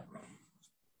 Yeah.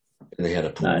 And they had a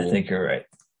pool. I think you're right.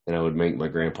 And I would make my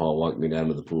grandpa walk me down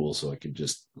to the pool so I could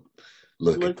just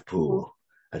look at the pool.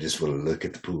 I just want to look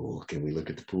at the pool. Can we look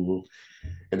at the pool?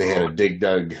 And they had a Dig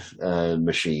Dug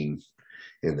machine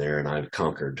in there, and I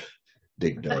conquered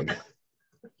Dig Dug.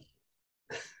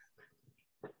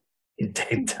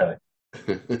 Dig Dug.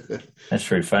 That's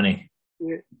pretty funny.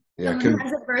 Yeah, I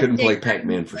couldn't play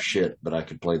Pac-Man for shit, but I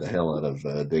could play the hell out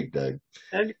of Dig Dug.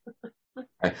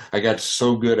 I got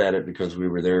so good at it because we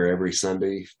were there every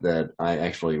Sunday that I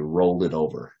actually rolled it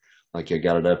over. Like I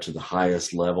got it up to the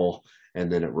highest level,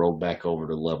 and then it rolled back over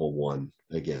to level 1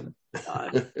 again.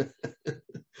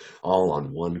 All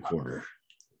on one quarter.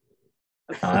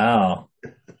 Wow.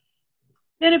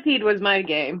 Centipede was my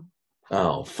game.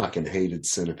 Oh, fucking hated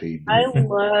Centipede. I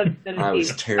loved Centipede. I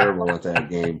was terrible at that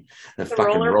game. That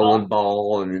fucking rolling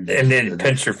ball and then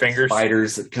pinch your fingers.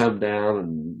 Spiders that come down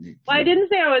and. Well, I didn't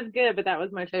say I was good, but that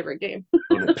was my favorite game.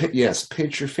 Yes,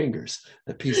 pinch your fingers.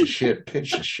 That piece of shit,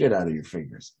 pinch the shit out of your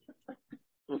fingers.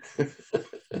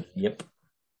 Yep.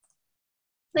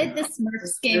 Played the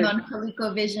Smurfs game on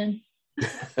ColecoVision.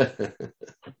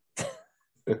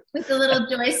 With the little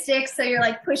joystick, so you're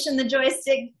like pushing the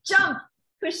joystick, jump,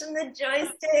 pushing the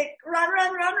joystick, run,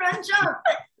 jump.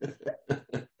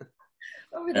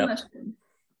 Over the mushroom.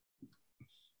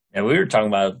 Yeah, we were talking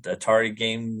about Atari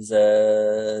games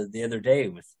the other day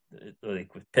with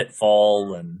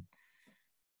Pitfall and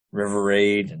River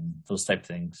Raid and those type of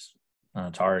things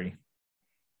on Atari.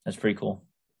 That's pretty cool.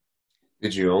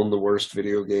 Did you own the worst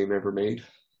video game ever made?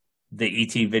 The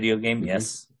E.T. video game? Mm-hmm.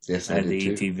 Yes. Yes, I had the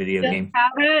E.T. video game.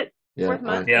 Have it? Yeah.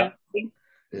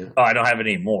 Yeah. Oh, I don't have it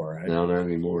anymore. No, not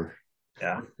anymore.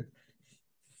 Yeah.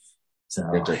 So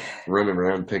you have to running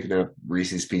around picking up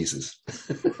Reese's Pieces.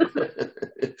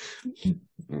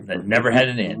 That never had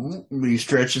an end. He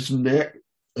stretches his neck.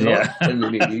 Yeah. And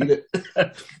then he'd eat it.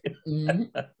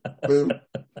 Boom.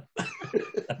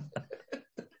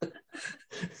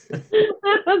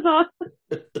 That was awesome.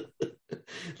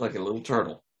 Like a little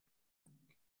turtle.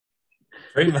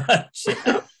 Pretty much.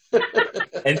 Yeah.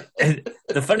 and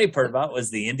the funny part about it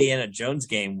was the Indiana Jones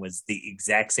game was the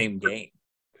exact same game.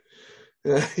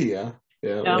 Yeah.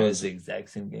 It was the exact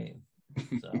same game.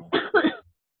 So.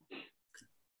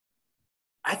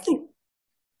 I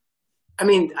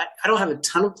don't have a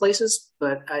ton of places,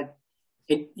 but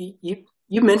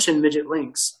you mentioned Midget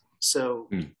Links, so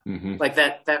like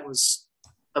that was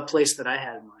a place that I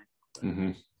had in mind.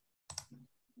 Mm-hmm.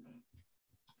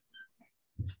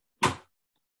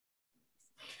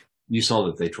 You saw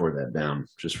that they tore that down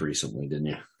just recently, didn't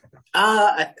you?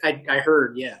 I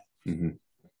heard, yeah. Mm-hmm.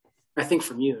 I think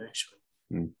from you, actually.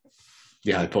 Mm.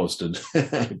 Yeah, I posted.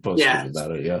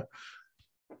 About it, yeah.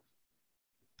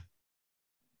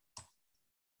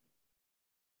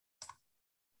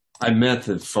 I met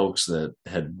the folks that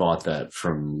had bought that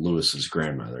from Lewis's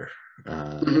grandmother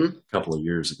a couple of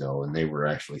years ago, and they were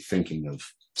actually thinking of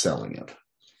selling it.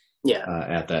 Yeah.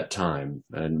 At that time,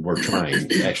 and we're trying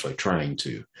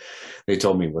to. They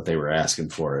told me what they were asking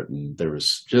for it, and there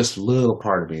was just a little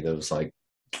part of me that was like,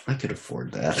 I could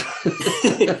afford that.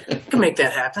 Can make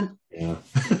that happen. Yeah.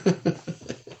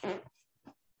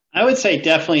 I would say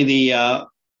definitely I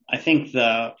think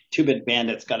the Two-Bit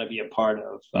Bandit's got to be a part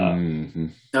of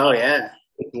Oh yeah,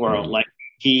 the world. Like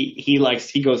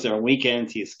he goes there on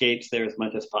weekends. He escapes there as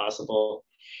much as possible.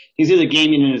 He's either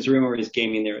gaming in his room or he's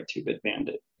gaming there at Two-Bit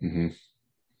Bandit.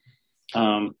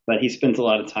 But he spends a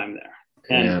lot of time there,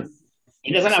 and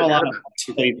he doesn't have a lot of.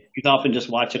 So he's often just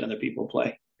watching other people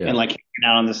play, and like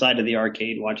out on the side of the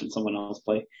arcade watching someone else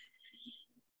play.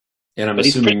 And I'm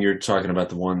assuming you're talking about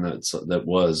the one that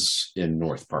was in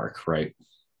North Park, right?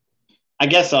 I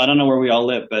guess so. I don't know where we all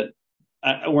live, but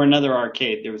we're another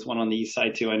arcade. There was one on the east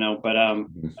side too, I know. But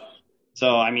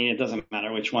so I mean, it doesn't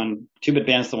matter which one. Two-Bit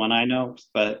Band's the one I know,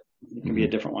 but it can be a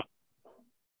different one.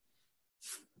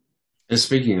 And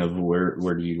speaking of where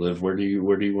do you live? Where do you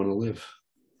want to live?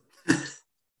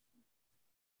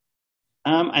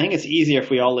 I think it's easier if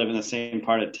we all live in the same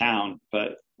part of town,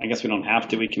 but I guess we don't have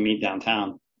to. We can meet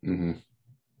downtown.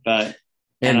 But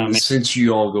since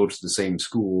you all go to the same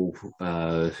school,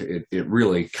 it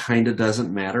really kind of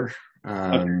doesn't matter.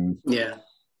 So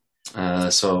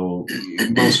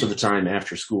most of the time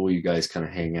after school, you guys kind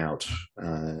of hang out,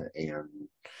 and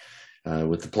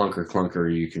with the Plunker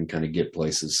Clunker, you can kind of get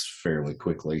places fairly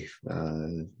quickly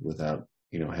without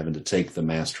having to take the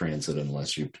mass transit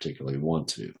unless you particularly want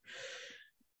to.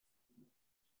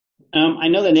 I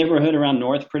know the neighborhood around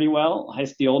North pretty well,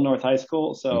 the old North High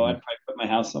School. So I'd probably put my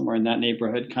house somewhere in that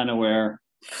neighborhood, kind of where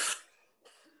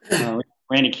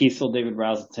Randy Kiesel, David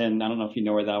Roselton. I don't know if you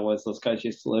know where that was. Those guys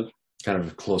used to live. Kind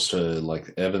of close to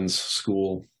like Evans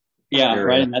School. Yeah, area.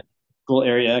 Right in that school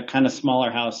area. Kind of smaller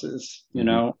houses, you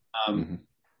know.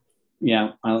 Yeah,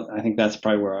 I think that's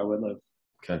probably where I would live.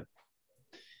 Okay.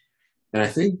 And I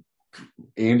think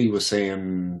Andy was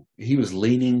saying he was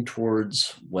leaning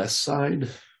towards West Side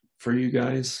for you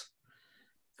guys.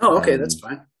 Oh, okay, that's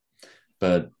fine.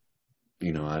 But I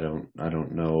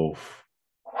don't know.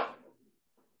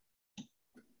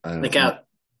 Like out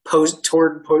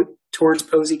towards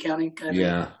Posey County, kind of.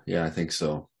 Yeah, I think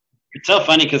so. It's so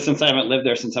funny because since I haven't lived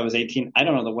there since I was 18, I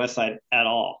don't know the West Side at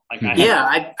all. Like,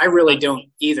 I really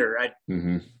don't either.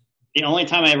 The only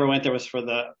time I ever went there was for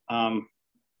the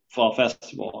Fall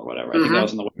Festival or whatever. I think I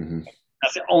was in the.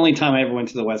 That's the only time I ever went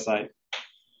to the West Side.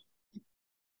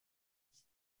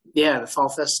 Yeah, the Fall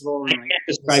Festival. I can't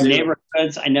describe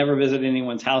neighborhoods. I never visited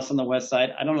anyone's house on the West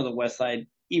Side. I don't know the West Side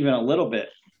even a little bit.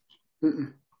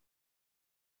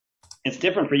 It's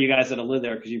different for you guys that live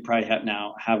there because you probably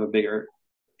have a bigger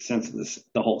sense of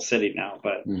the whole city now.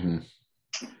 But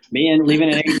me and leaving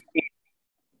at 18,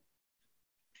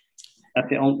 that's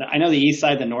the only. I know the East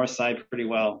Side, the North Side pretty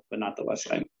well, but not the West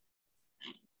Side.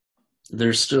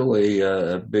 There's still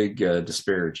a big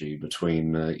disparity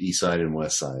between East Side and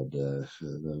West Side. The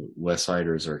West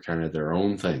Siders are kind of their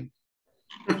own thing.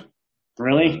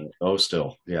 Really?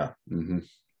 Still, yeah.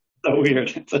 So weird.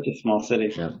 It's such a small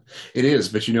city. Yeah, it is.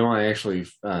 But I actually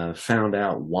found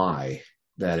out why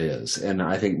that is, and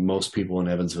I think most people in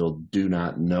Evansville do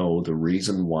not know the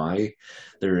reason why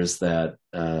there is that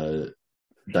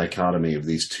dichotomy of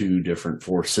these two different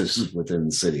forces within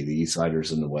the city: the East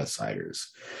Siders and the West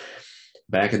Siders.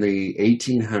 Back in the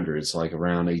 1800s, like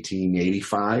around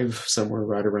 1885, somewhere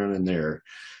right around in there.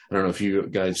 I don't know if you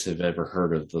guys have ever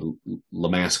heard of the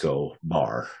Lamasco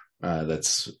bar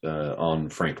that's on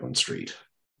Franklin Street.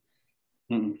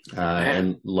 And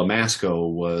Lamasco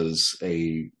was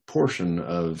a portion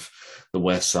of the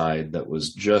West Side that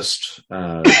was just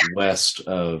west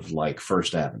of like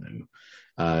First Avenue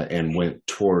and went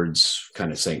towards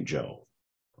kind of St. Joe.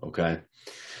 Okay.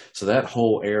 So that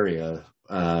whole area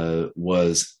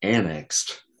was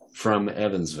annexed from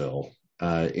Evansville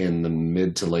in the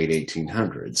mid to late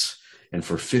 1800s. And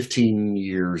for 15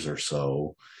 years or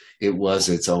so, it was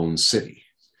its own city.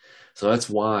 So that's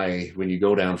why when you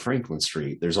go down Franklin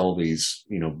Street, there's all these,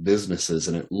 businesses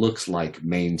and it looks like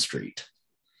Main Street.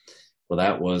 Well,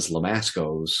 that was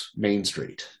Lamasco's Main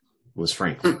Street, was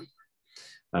Franklin.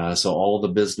 So all the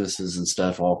businesses and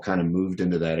stuff all kind of moved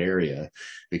into that area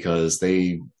because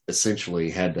they essentially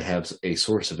had to have a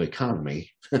source of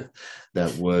economy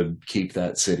that would keep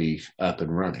that city up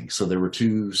and running. So there were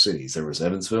two cities. There was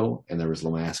Evansville and there was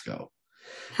Lamasco.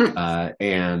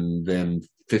 And then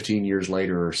 15 years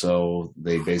later or so,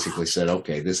 they basically said,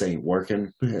 okay, this ain't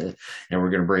working. And we're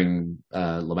going to bring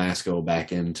Lamasco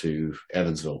back into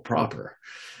Evansville proper.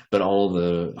 But all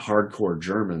the hardcore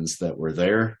Germans that were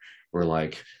there were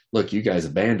like, look, you guys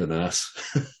abandoned us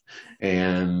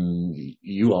and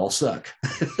you all suck.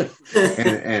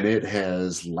 and it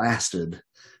has lasted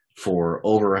for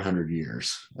over 100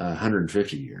 years,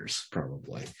 150 years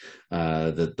probably,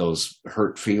 that those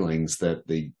hurt feelings that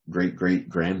the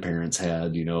great-great-grandparents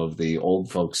had, of the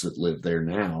old folks that live there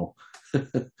now,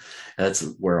 that's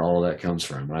where all that comes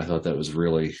from. I thought that was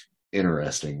really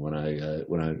interesting when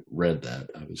I read that.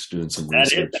 I was doing some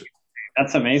research.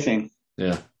 That's amazing.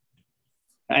 Yeah.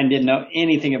 I didn't know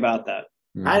anything about that.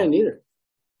 I didn't either.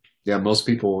 Yeah, most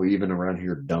people even around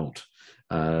here don't.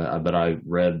 But I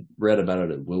read about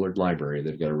it at Willard Library.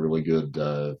 They've got a really good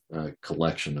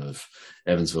collection of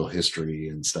Evansville history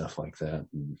and stuff like that.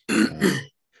 And,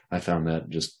 I found that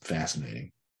just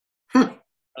fascinating. Oh,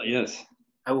 yes.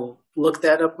 I will look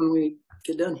that up when we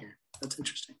get done here. That's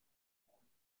interesting.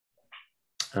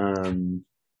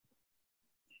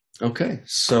 Okay,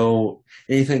 so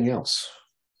anything else?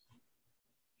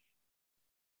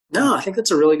 No, I think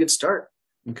that's a really good start.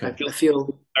 Okay. I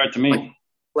feel start to me.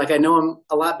 Like I know I'm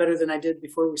a lot better than I did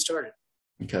before we started.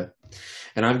 Okay.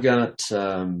 And I've got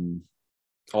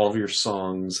all of your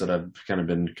songs that I've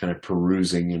been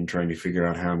perusing and trying to figure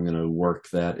out how I'm going to work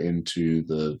that into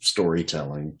the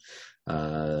storytelling.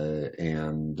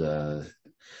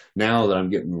 Now that I'm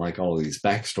getting like all of these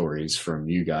backstories from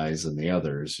you guys and the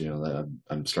others, that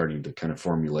I'm starting to kind of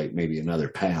formulate maybe another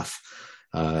path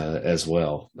as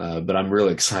well. But I'm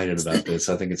really excited about this.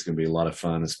 I think it's going to be a lot of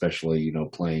fun, especially,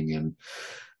 playing in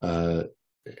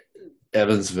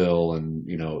Evansville and,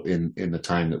 in the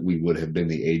time that we would have been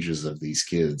the ages of these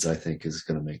kids, I think is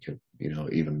going to make it,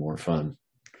 even more fun.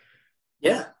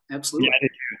 Yeah, absolutely. Yeah,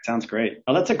 it sounds great.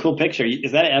 Oh, that's a cool picture.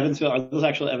 Is that Evansville? Are those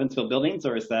actual Evansville buildings,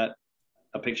 or is that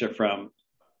a picture from?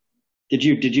 Did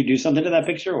you do something to that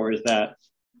picture, or is that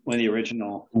one of the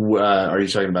original? Are you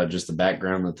talking about just the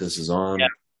background that this is on?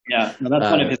 Yeah. No,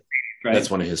 that's one of his paintings, right? That's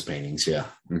one of his paintings. Yeah.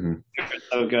 Mm-hmm.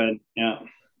 So good. Yeah.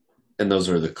 And those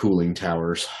are the cooling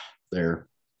towers there.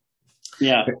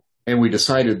 Yeah. And we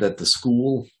decided that the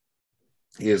school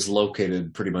is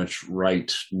located pretty much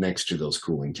right next to those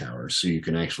cooling towers, so you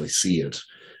can actually see it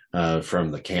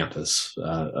from the campus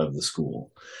of the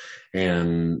school.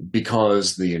 And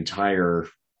because the entire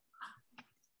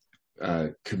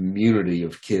community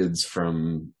of kids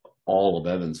from all of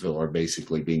Evansville are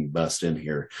basically being bussed in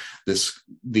here,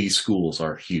 these schools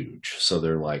are huge. So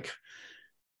they're like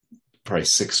probably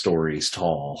 6 stories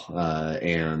tall,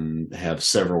 and have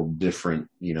several different,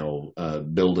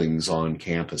 buildings on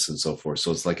campus and so forth. So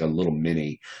it's like a little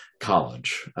mini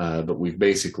college. But we've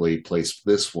basically placed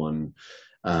this one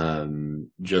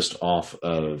just off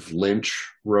of Lynch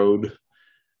Road,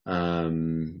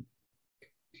 kind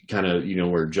of,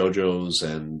 where JoJo's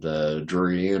and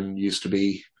Drury Inn used to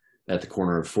be, at the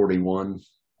corner of 41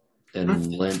 and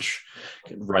Lynch.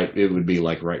 Right, it would be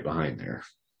like right behind there.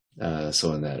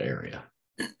 So in that area.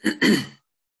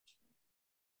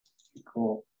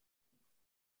 Cool.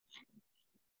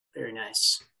 Very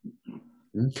nice.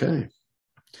 Okay.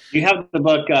 You have the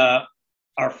book,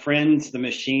 Our Friends, the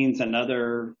Machines, and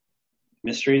Other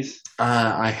Mysteries?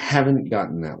 I haven't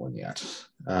gotten that one yet.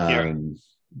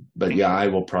 But yeah, I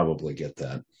will probably get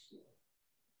that.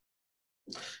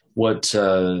 What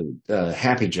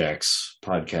Happy Jacks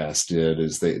podcast did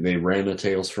is they ran a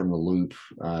Tales from the Loop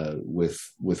with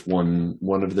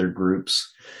one of their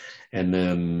groups, and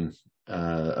then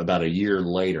about a year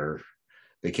later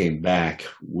they came back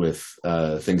with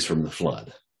Things from the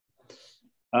Flood,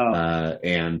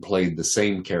 and played the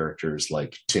same characters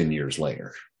like 10 years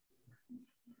later.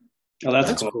 Oh,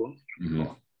 that's cool. Mm-hmm.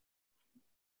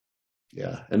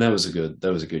 Yeah, and that was a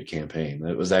good campaign.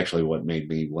 That was actually what made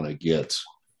me want to get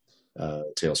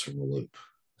Tales from the Loop.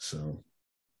 So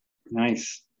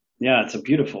nice. Yeah, it's a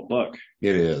beautiful book.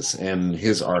 It is, and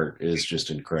his art is just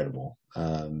incredible.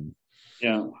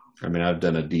 Yeah, I mean, I've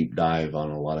done a deep dive on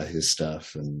a lot of his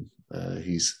stuff, and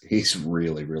he's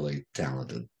really, really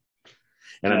talented,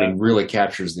 and I mean, really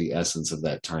captures the essence of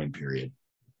that time period.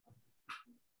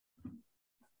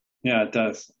 Yeah, it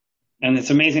does. And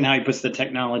it's amazing how he puts the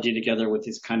technology together with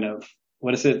these kind of,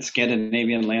 what is it,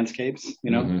 Scandinavian landscapes,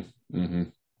 Mm-hmm. Mm-hmm.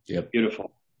 Yep.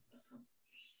 Beautiful.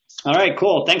 All right,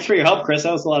 cool. Thanks for your help, Chris.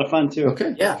 That was a lot of fun, too.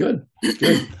 Okay, yeah. Good.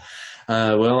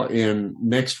 Well, in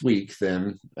next week,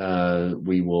 then,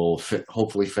 we will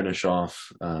hopefully finish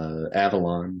off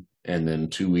Avalon, and then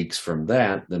 2 weeks from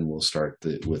that, then we'll start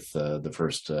with the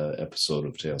first episode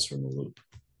of Tales from the Loop.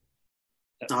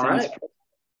 All right.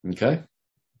 Okay.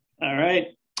 All right.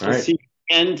 All we'll right. see you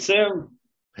again soon.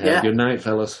 Have a good night,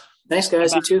 fellas. Thanks,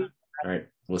 guys. You too. All right.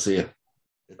 We'll see you.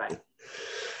 Bye.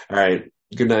 All right.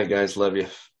 Good night, guys. Love you.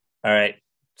 All right.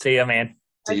 See ya, man.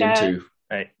 See you too.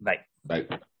 All right. Bye.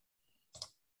 Bye.